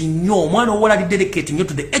delicate nnyo. Omwana owala ali delicate nnyo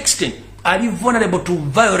to the extent ali vulnerable to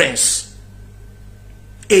violence.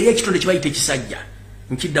 Eri ekitonde kye bayita ekisajja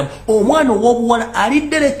nkiddamu. Omwana ow'obuwala ali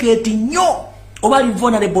delicate nnyo oba ali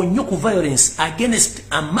vulnerable nnyo ku violence against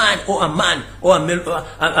a man or a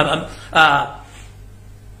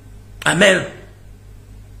male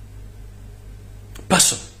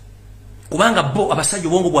person. Kubanga bo abasajja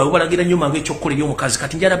obwongo bwabwe balagira nnyo mangu ekyokukola eby'omukazi.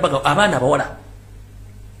 Kati njala baga abaana abawala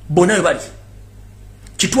bonna we bali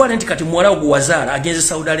kitwale nti kati muwala ogwo wazaala agenze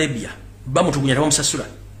Saudi Arabia bamutugunya tebamusasula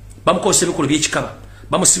bamukozesa ebikolo by'ekikaba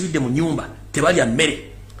bamusibidde mu nyumba tebalya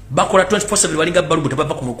mmere bakola 24/7 balinga balubu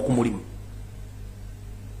tebava ku mulimu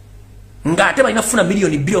ng'ate balina kufuna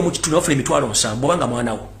miliyoni 2 mu kitundu bafuna emitwalo 7 bw'obanga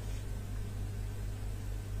mwana wo.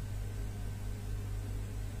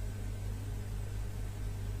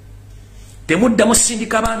 Temuddamu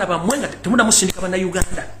sindika abaana bammwe nga temuddamu sindika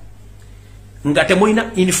bannayuganda nga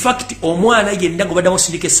temulina in fact omwana yenna gwe baddamu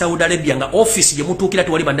sindika Saudi Arabia nga office gye mutuukira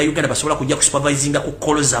tewali bannayuganda basobola kujja kusupervisinga ku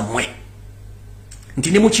kkolo zammwe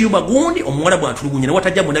nti ne mu kiyumba gundi omuwala bw'antulugunya ne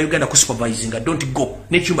watajja munnayuganda kusupervisinga don't go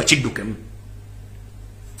n'ekiyumba kiddukemu.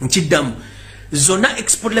 Nkiddamu zonna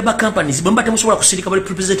export labor companies bwe mba temusobola kusindika bali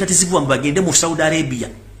representatives bamwe bagende mu Saudi Arabia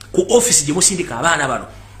ku office gye musindika abaana bano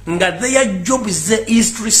nga their job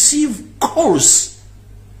is to receive calls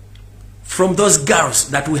from those girls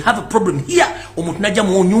that we have a problem here. Omuntu najja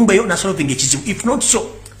mu nyumba yo na solving ekizibu. If not so,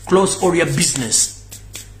 close all your business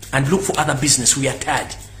and look for other business. We are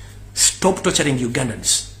tired. Stop torturing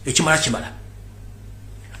Ugandans. Ekimala kimala.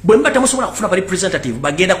 Bwe mba temusobola kufuna ba representative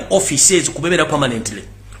bagenda ku offices kubebera permanently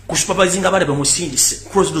ku supervising abaana bemusindise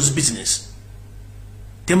close those business.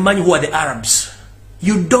 Temanyi who are the Arabs.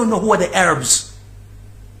 You don't know who are the Arabs.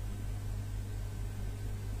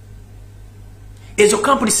 Ezo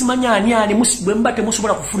company simanya ani bwe mba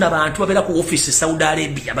temusobola kufuna bantu babera ku office Saudi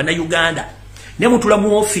Arabia bannayuganda ne mutula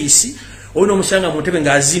mu office ono omusanga mu ntebe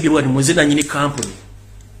ng'azimbirwa ni muze na nyini company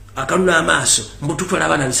akanuna amaaso mbututwala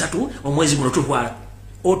abaana 3 omwezi guno tutwala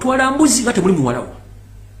otwala mbuzi nga temuli muwalawo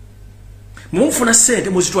mumufuna sente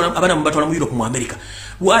muzitwala abaana mubatwala mu Europe mu America.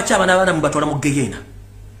 Lwaki abaana mubatwala mu Guyana?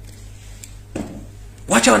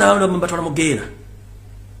 Lwaki abaana mubatwala mu Guyana?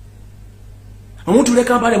 Omuntu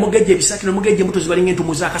leka mbale mugeje bisakiro mugeje muto zibalinga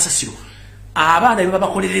entumu za kasasiro abaana bye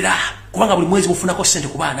babakolerera kubanga buli mwezi mufunako sente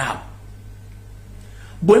ku baana abo.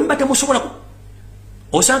 Bwe mba temusobola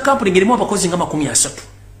osanga company ngerimu abakozi nga 30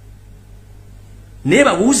 ne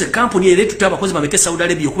babuuze company ere tuta abakozi bameke Saudi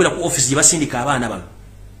Arabia okubera ku office gye basindika abaana bano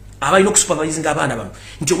abalina okusupervising abaana bano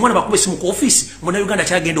nti omwana bakube simu ku office muna Uganda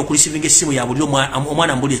kyagenda okulisivinga essimu ya buli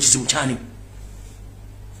omwana mbuli ekizibu kyani.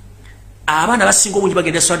 Abaana basinga obungi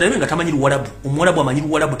bagenda Saudi Arabia nga tamanyi Luwarabu. Omuwarabu amanyi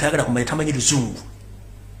Luwarabu tayagala kumanya tamanyi Luzungu.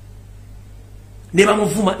 Ne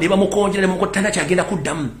bamuvuma ne bamukonjera ne mukotana kyagenda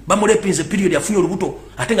kuddamu bamulepinze period afunye olubuto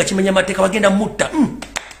ate nga kimenya amateeka bagenda mutta.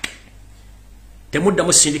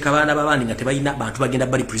 Temuddamu sindika abaana babandi nga tebalina bantu bagenda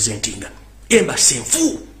bali presentinga emba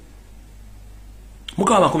senfu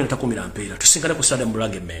mukawa 13 mpeera tusingana ku Saddam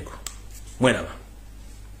Bulange Mengo mweraba.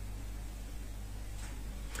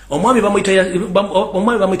 Omwami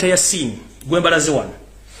bamuyita Yasin gwembalaze wano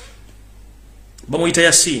bamuyita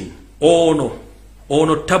Yasin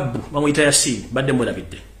ono Tabu bamuyita Yasin badde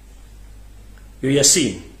mulabidde yo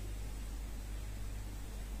Yasin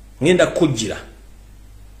ngenda kujjira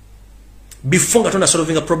before nga tona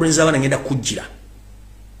solving problems abana ngenda kujjira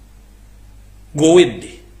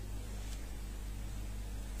gowedde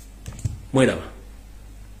mweraba